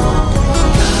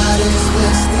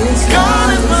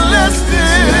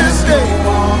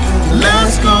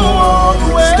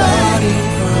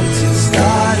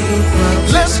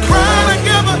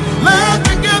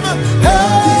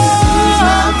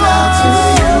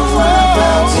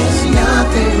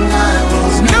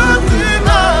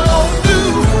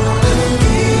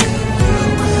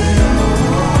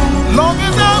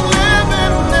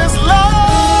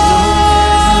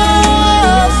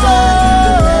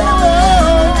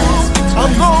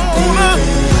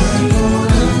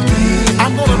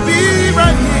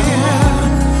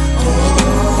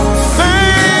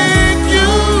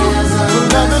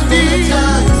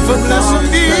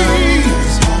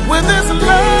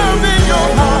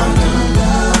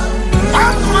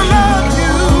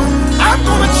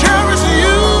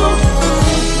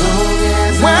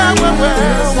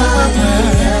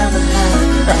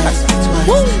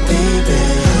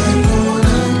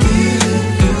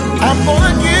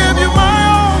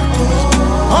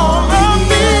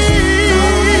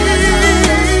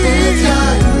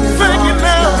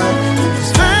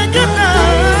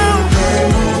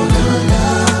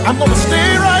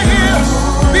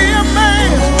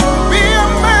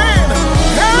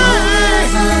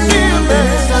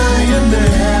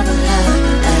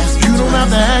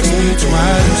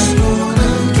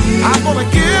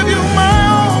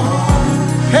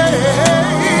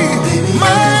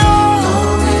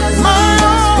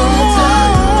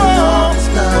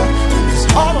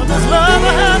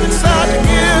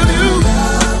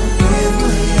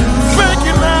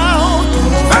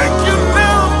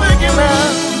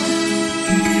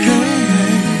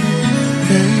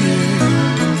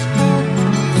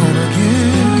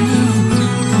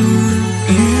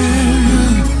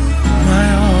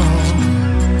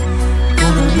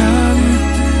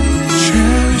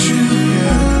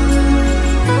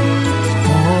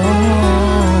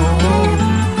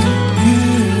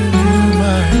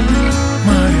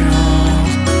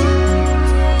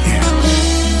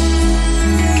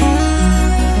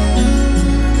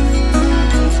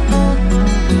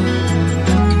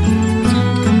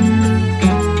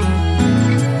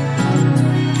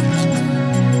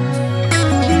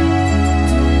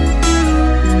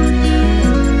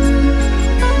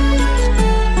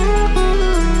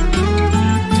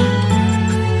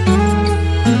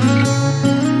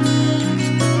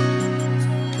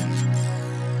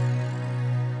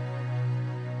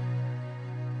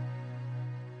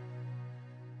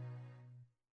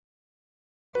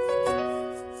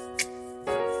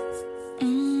 Jesus,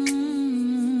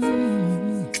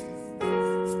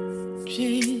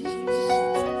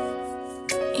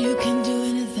 you can do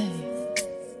anything.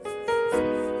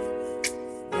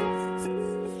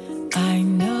 I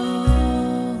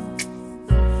know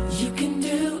you can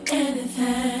do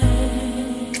anything.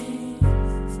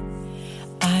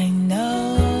 I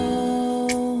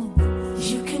know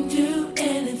you can do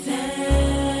anything.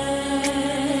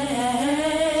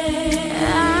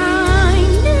 I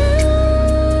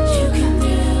know you can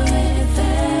do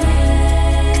anything.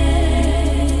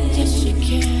 Yes, you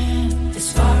can. As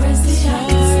far as the eye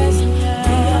can see,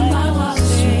 beyond my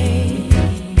wildest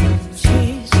dreams.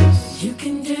 Jesus, you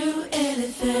can do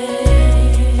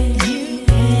anything. You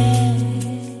can.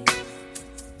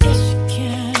 Yes, you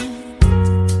can.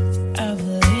 I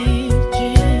believe,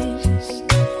 Jesus,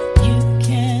 you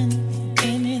can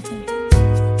anything.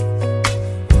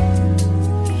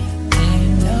 I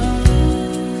know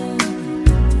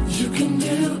you can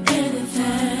do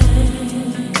anything.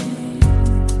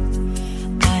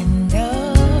 I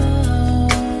know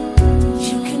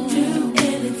you can do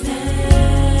anything.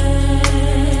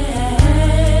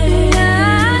 I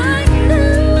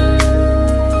know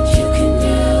you can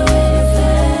do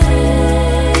anything.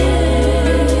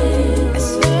 As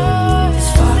far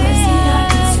as the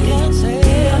eye can see,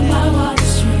 beyond my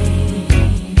wildest dreams.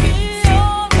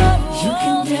 You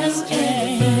can do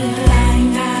anything.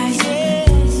 Blind eyes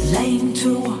open, lame to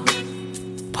walk,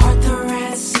 part the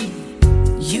Red Sea.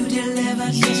 You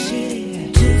delivered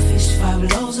me. 2 fish, 5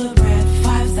 loaves of bread,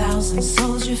 5,000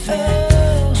 souls you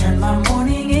fed. Turn my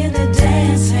mourning into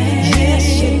dancing.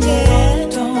 Yes, you did.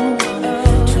 Walked on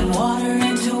water, turn water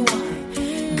into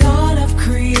wine. God of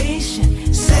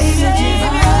creation, Savior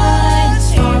divine.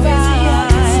 As far as the eye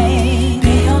can see,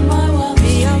 beyond my wildest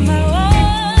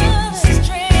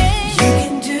dreams. You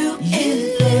can do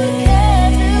anything.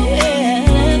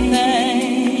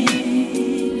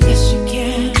 Yes, you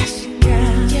can.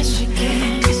 Yes, you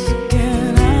can.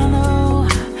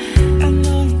 I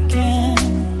know you can.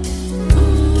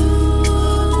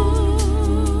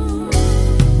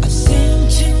 I've seen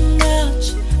too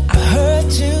much, I've heard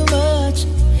too much,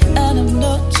 and I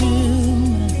know too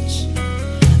much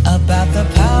about the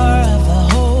power of the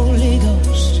Holy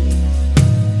Ghost.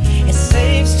 It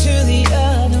saves to the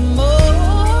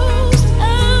uttermost.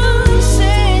 I've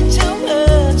seen too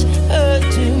much, heard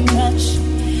too much,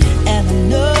 and I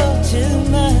know too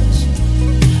much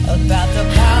about the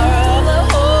power of the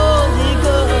Holy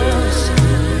Ghost.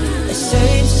 It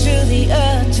saves to the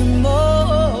uttermost.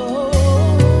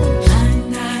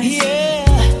 Yeah,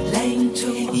 lame to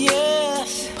walk,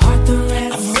 yes, part the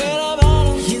Red Sea. I've read about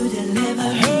it. You deliver. I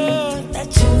heard that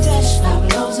 2 dash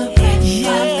 5 loaves of bread,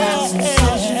 5,000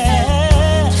 souls you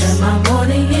fed. Turn my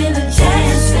mourning into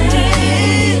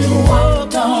dancing.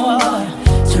 Walked on water,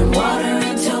 turn water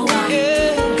into wine.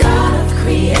 God of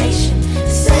creation,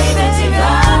 Savior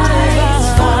divine. As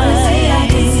far as the eye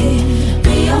can see,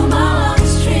 beyond my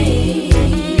wildest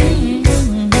dreams.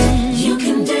 You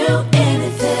can do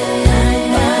anything.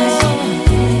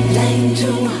 Lame to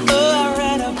walk, I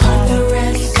read about the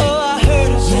Red Sea. I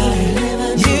heard about it.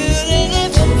 You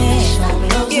delivered me.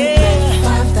 5 loaves of bread,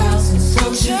 5,000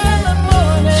 souls you fed.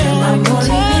 Turn my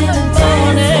mourning into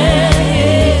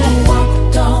dancing.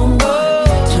 Walked on water,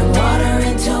 turn water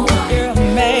into wine. You're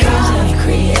amazing. God of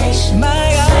creation,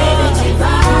 Savior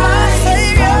divine. As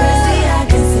far as the eye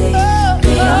can see,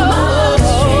 beyond my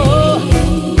wildest dreams.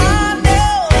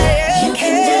 You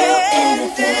can do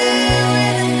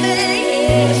anything.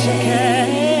 Yes, you can.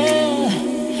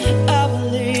 I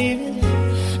believe it.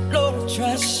 Lord, I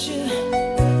trust you.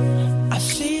 I've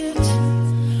seen it.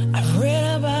 I've read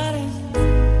about it.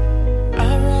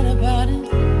 I've read about it.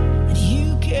 And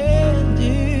you can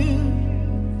do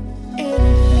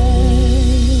anything.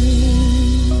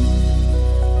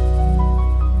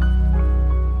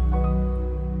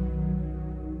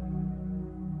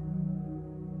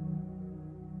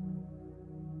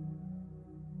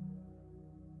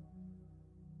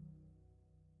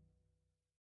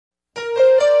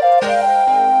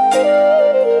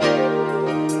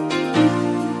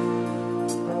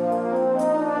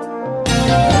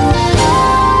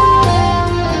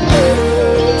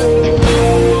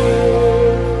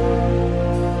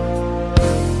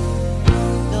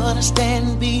 Lord, I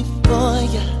stand before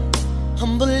you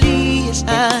humbly as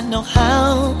I know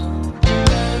how.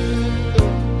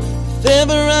 If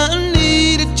ever I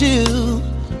needed you,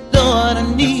 Lord, I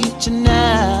need you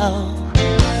now.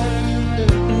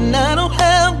 And I don't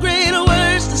have greater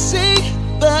words to say,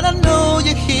 but I know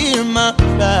you hear my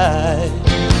cry.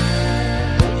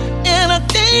 And I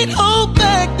can't hold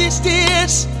back these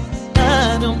tears.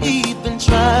 I don't even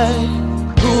try.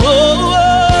 Whoa.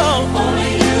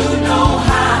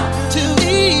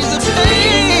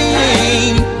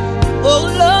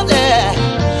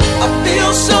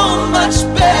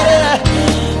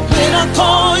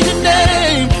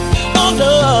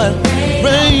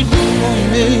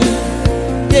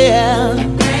 yeah.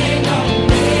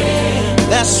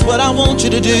 That's what I want you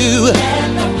to do. Let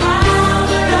the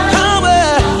power of the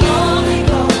Holy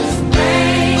Ghost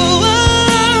rain.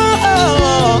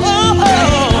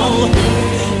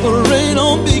 Rain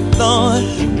on me, Lord.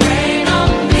 Rain on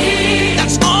me.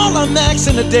 That's all I'm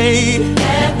asking today.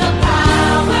 Let the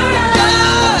power of the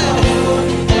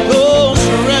Holy Ghost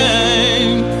rain.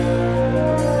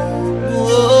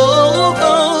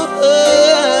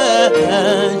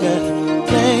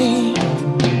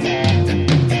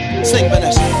 Sing,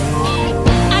 Vanessa.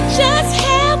 I just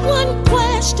have one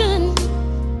question.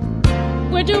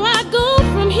 Where do I go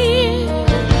from here?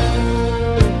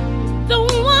 The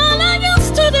one I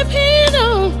used to depend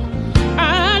on,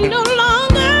 I'm no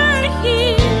longer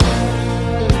here.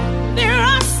 There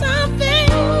are some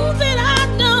things that I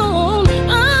don't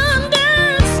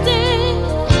understand.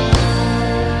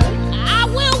 I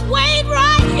will wait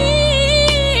right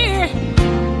here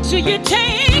till you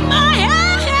take my hand.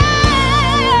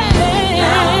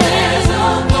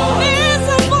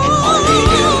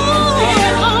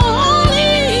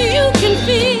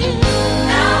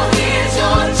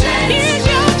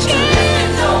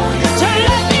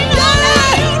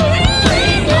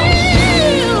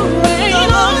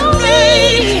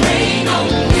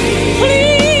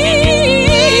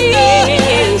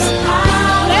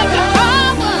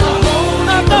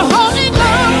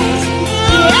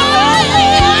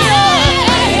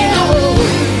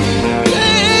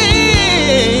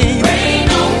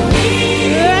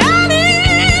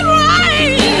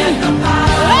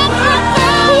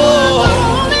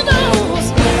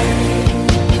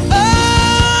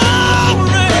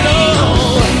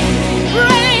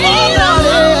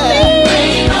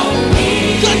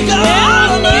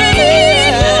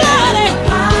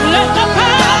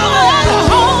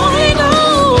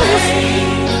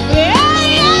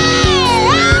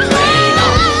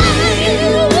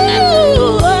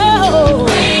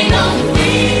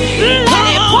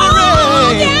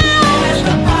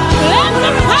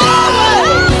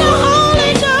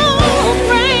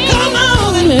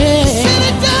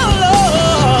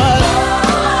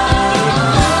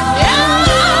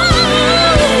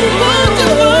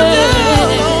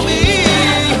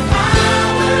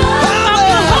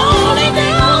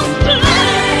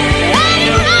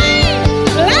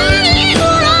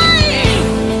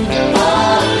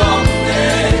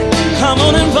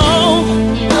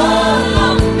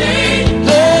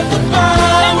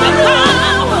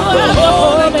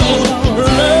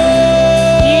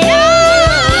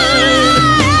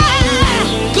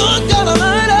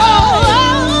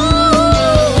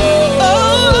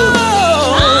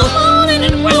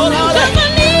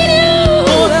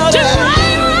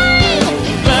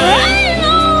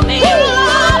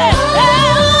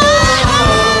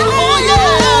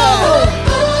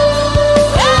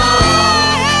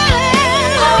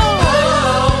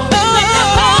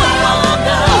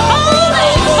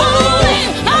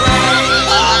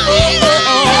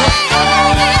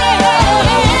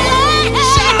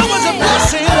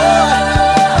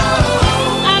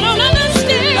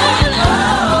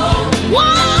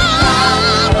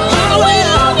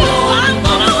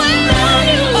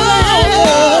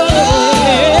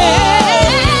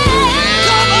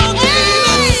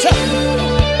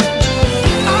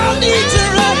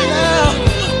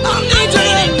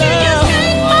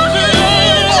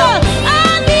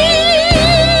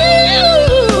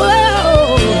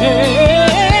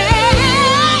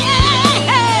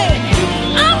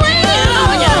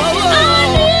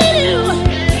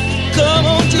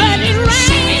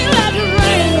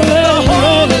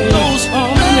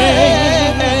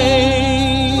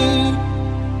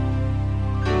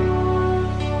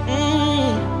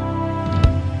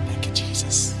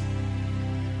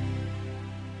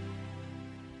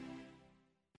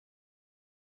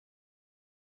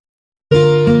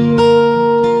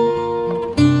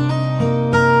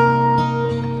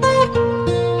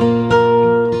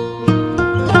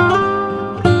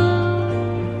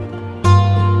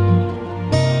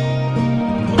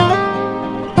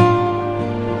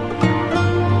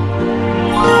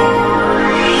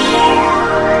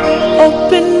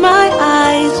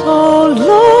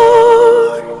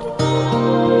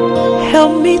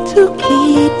 To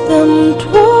keep them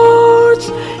towards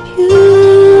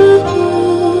you.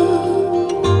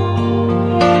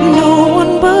 No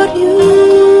one but you.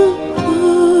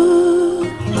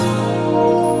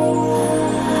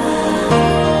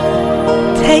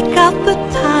 Take out the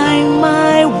time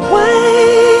I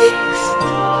waste.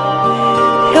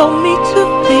 Help me to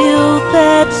fill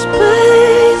that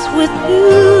space with you.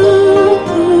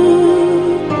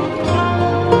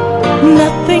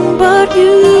 Nothing but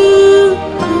you.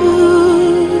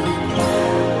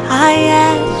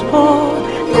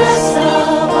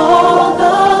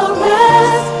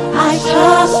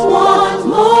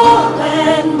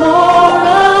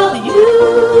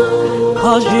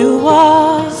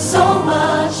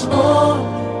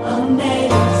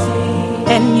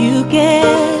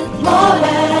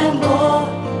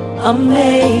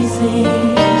 amazing,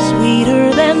 sweeter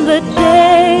than the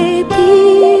day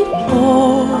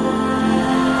before.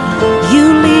 You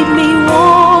leave me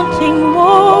wanting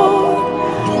more.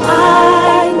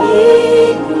 I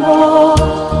need more.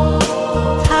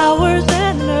 Towers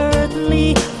and earthly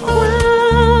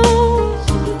crowns,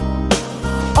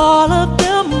 all of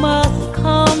them must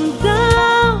come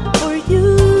down for you.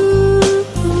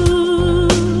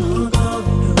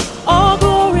 All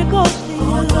glory goes to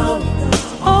you.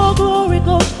 All glory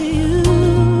goes to you.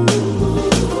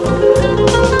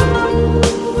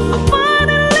 I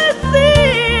finally see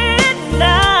it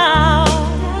now.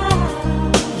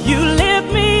 You lift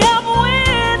me up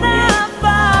when I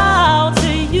bow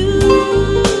to you.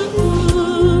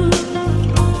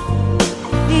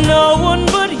 No one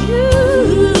but you.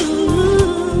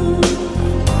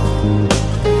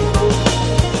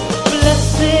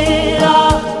 Blessed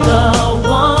are the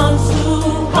ones who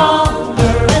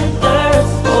hunger and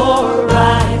thirst for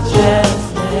righteousness.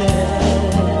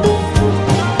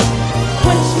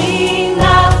 Quench me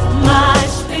not, my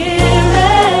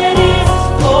spirit is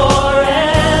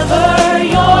forever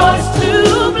yours to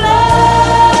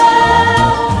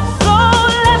bless. So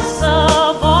less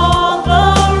of all the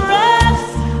rest,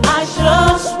 I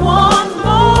just want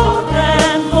more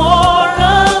and more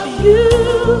of you.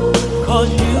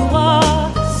 'Cause you are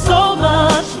so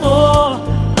much more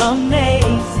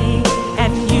amazing,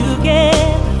 and you get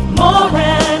more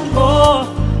and more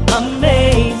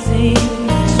amazing,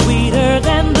 sweeter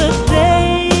than the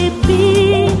day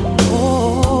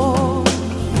before.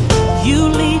 You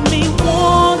leave me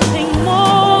wanting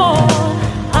more.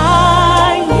 I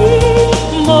need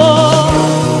more.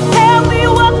 Tell me,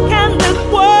 what can this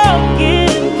world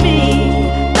give me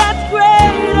that's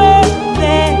greater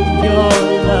than your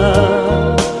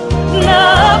love?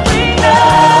 Nothing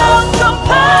else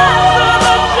compares to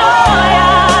the joy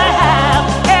I have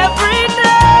every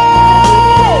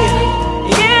day.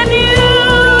 In you,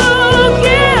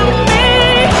 give me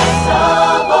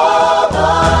some all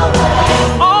the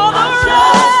rest. All the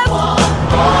rest,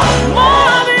 more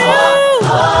of you.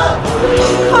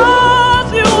 'Cause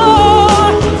you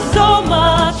are so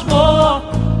much more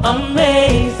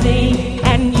amazing,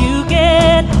 and you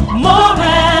get more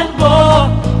and more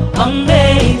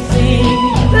amazing.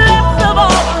 Less of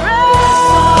all the rest.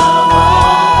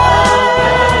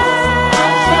 I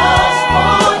just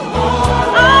want more.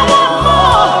 I want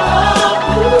more of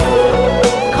you.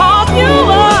 'Cause you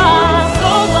are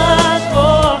so much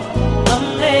more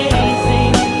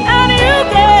amazing, and you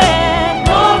get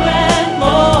more and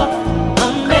more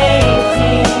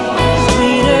amazing,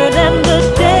 sweeter than the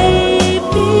day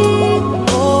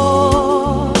before.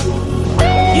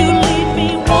 You leave me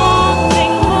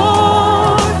wanting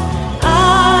more. I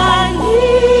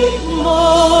need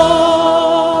more.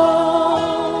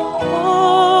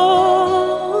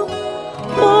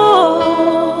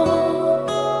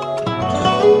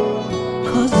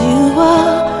 'Cause you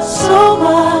are so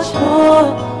much more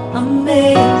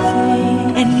amazing,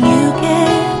 and you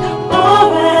get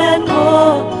more and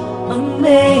more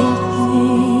amazing.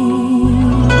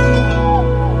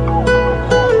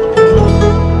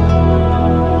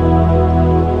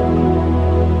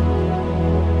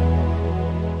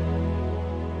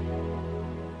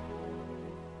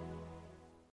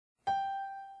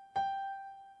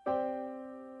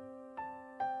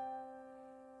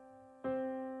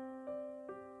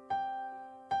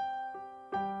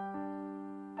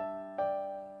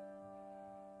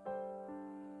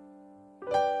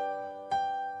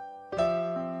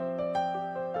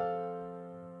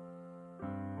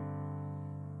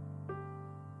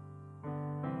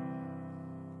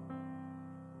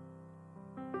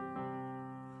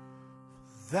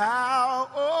 Thou,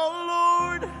 O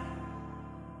Lord,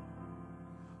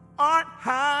 art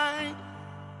high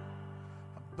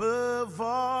above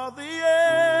all the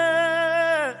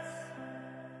earth.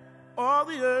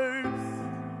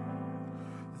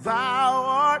 Thou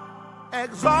art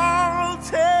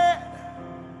exalted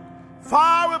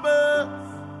far above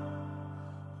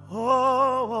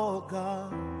all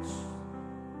gods.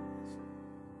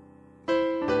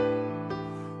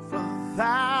 For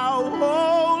thou, O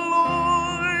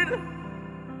Lord,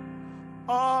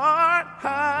 art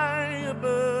high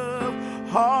above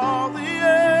all the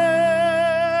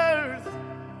earth,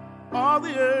 all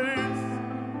the earth.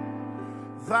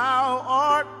 Thou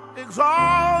art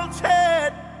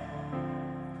exalted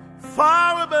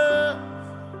far above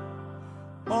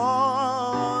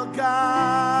all gods.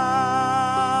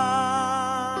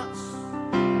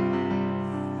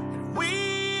 And we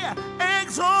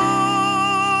exalt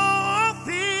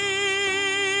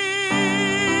thee,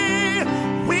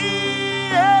 we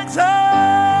exalt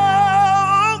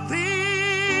thee.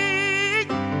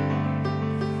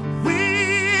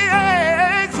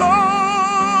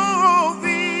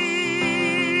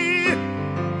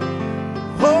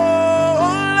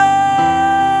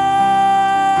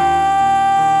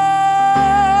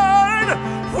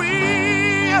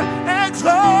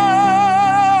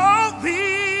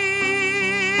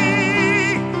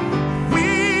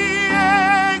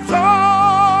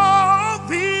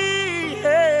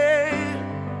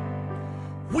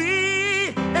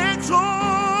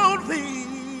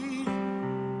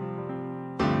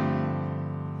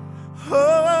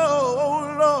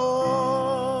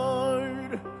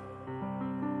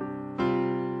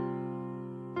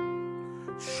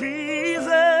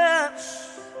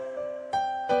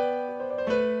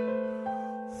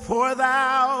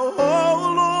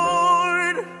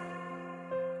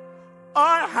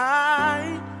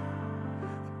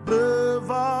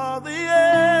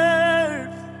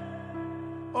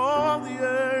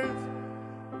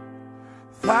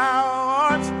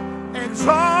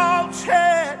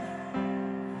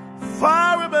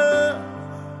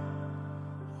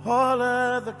 all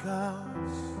other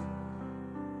gods,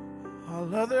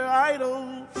 all other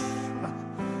idols.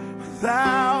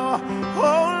 Thou,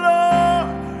 oh Lord,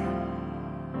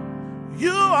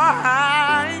 you are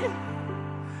high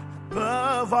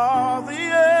above all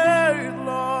the earth,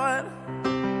 Lord.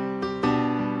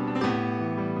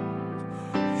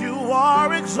 You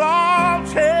are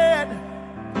exalted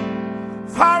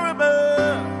far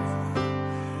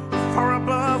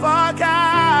above our gods.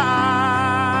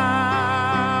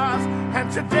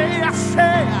 And today I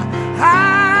say,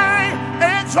 I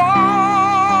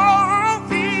exalt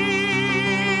thee,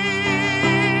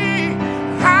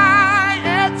 I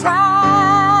exalt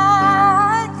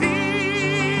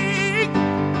thee,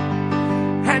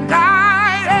 and I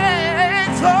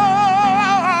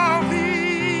exalt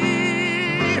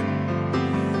thee.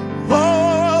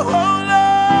 Oh,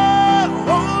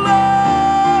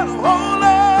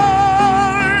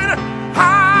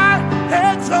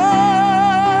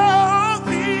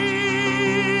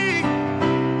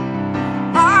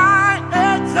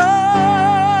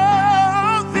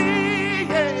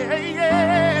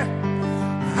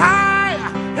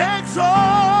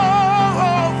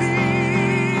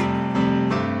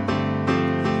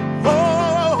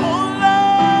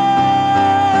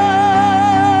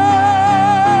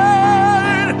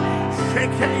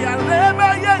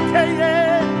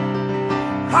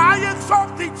 I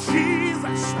exalt thee,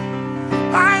 Jesus.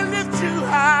 I lift you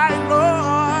high,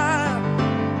 Lord.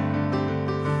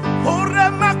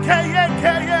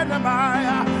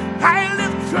 I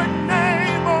lift your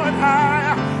name on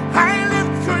high. I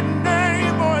lift your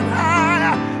name on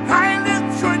high. I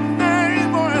lift your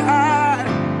name on high.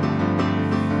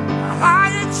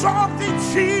 I exalt thee,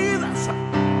 Jesus.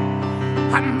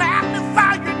 I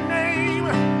magnify your name.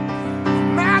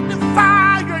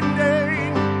 Magnify your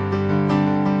name.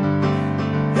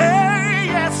 Hey,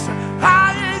 yes, I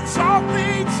exalt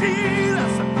thee,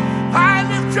 Jesus. I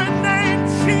lift your name,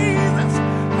 Jesus.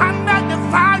 I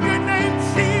magnify your name,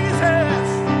 Jesus.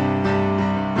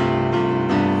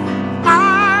 I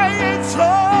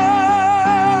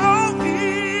exalt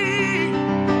thee.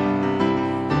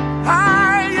 I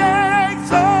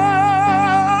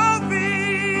exalt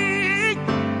thee.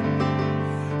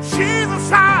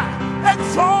 Jesus, I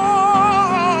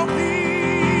exalt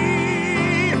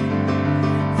thee.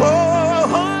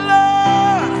 Oh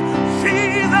Lord,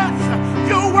 Jesus,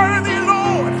 you're worthy,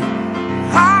 Lord.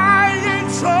 I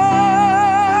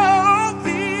exalt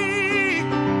thee.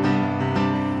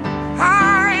 I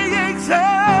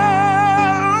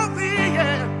exalt thee.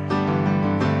 Yeah.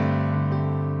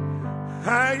 I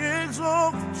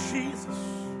exalt Jesus.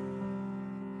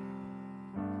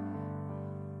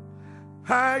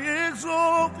 I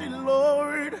exalt thee,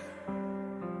 Lord.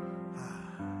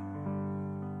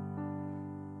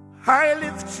 I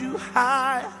lift you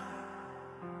high.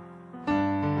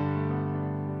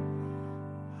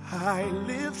 I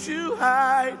lift you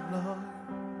high, Lord.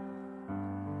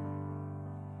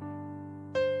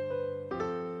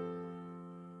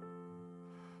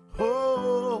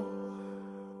 Oh,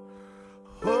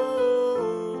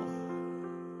 oh,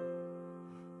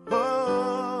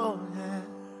 oh, yeah.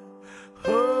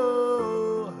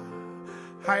 Oh,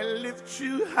 I lift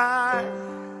you high,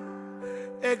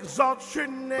 exalt your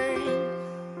name.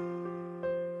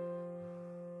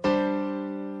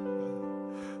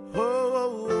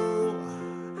 Oh,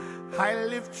 I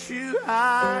lift you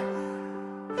high,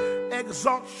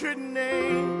 exalt your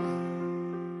name,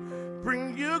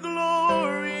 bring you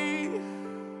glory,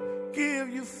 give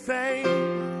you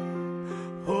fame.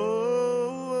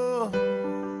 Oh,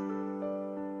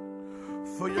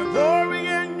 for your glory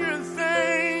and your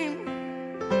fame,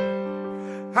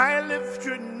 I lift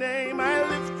your name, I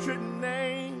lift your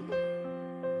name.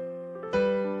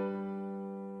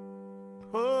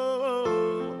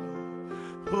 Oh,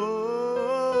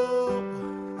 oh,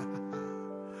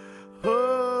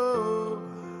 oh,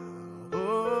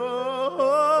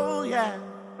 oh, yeah.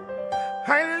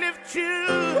 I lift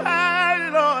you high,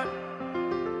 Lord.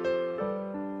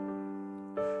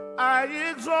 I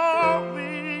exalt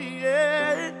thee,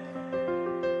 yeah.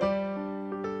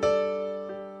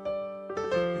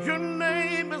 Your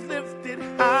name is lifted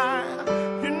high.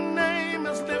 Your name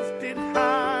is lifted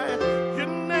high. Your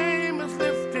name is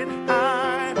lifted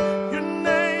high. Your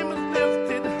name is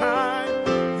lifted high.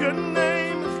 Your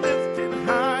name is lifted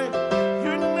high.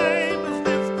 Your name is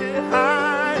lifted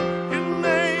high. Your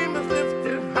name is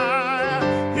lifted high.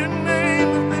 Your name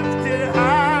is lifted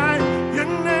high. Your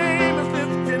name is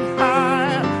lifted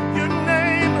high. Your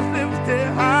name is lifted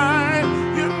high.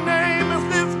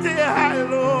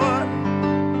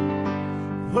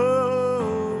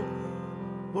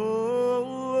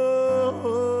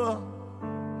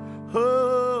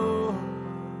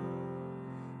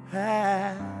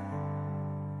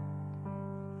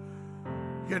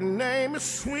 name is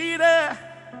sweeter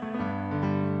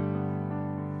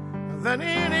than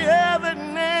any other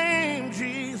name,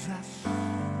 Jesus.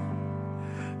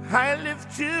 I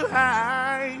lift you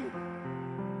high.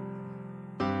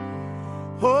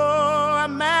 Oh, I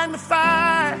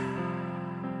magnify,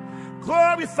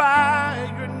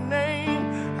 glorify your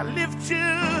name. I lift you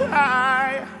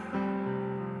high.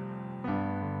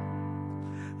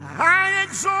 I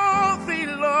exalt thee,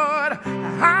 Lord.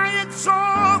 I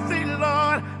exalt thee,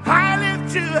 Lord. I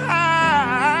lift you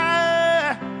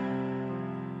high.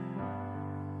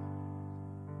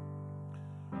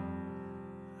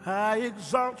 I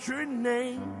exalt your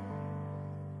name,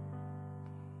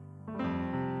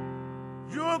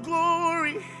 your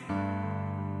glory.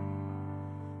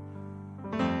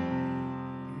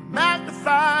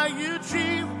 Magnify you,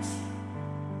 Jesus.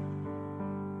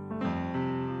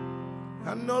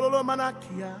 Anololo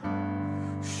manakia,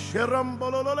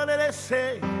 sherambololo le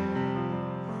se,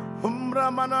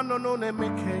 umbramana no no ne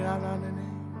mekeana.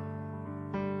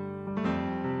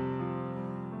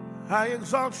 I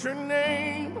exalt your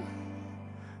name.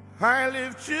 I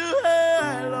lift you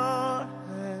high, Lord.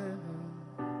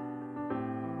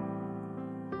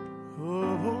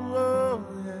 Oh,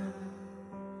 yeah.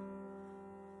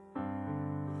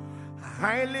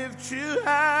 I lift you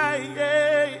high,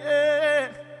 yeah, yeah.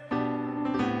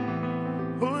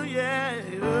 Oh, yeah,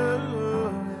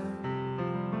 oh.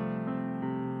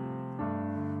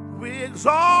 We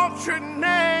exalt your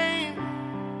name.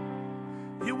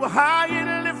 You were high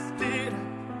and lifted.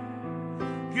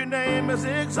 Your name is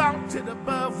exalted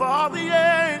above all the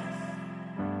earth.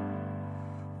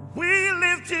 We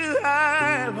lift you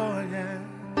high, Lord, yeah.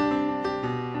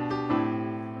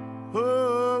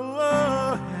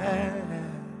 Oh, yeah.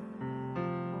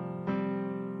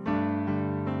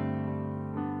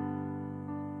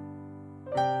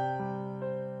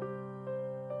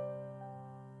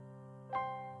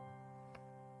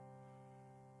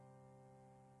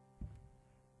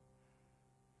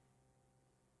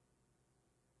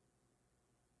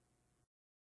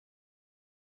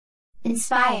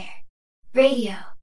 Inspire Radio.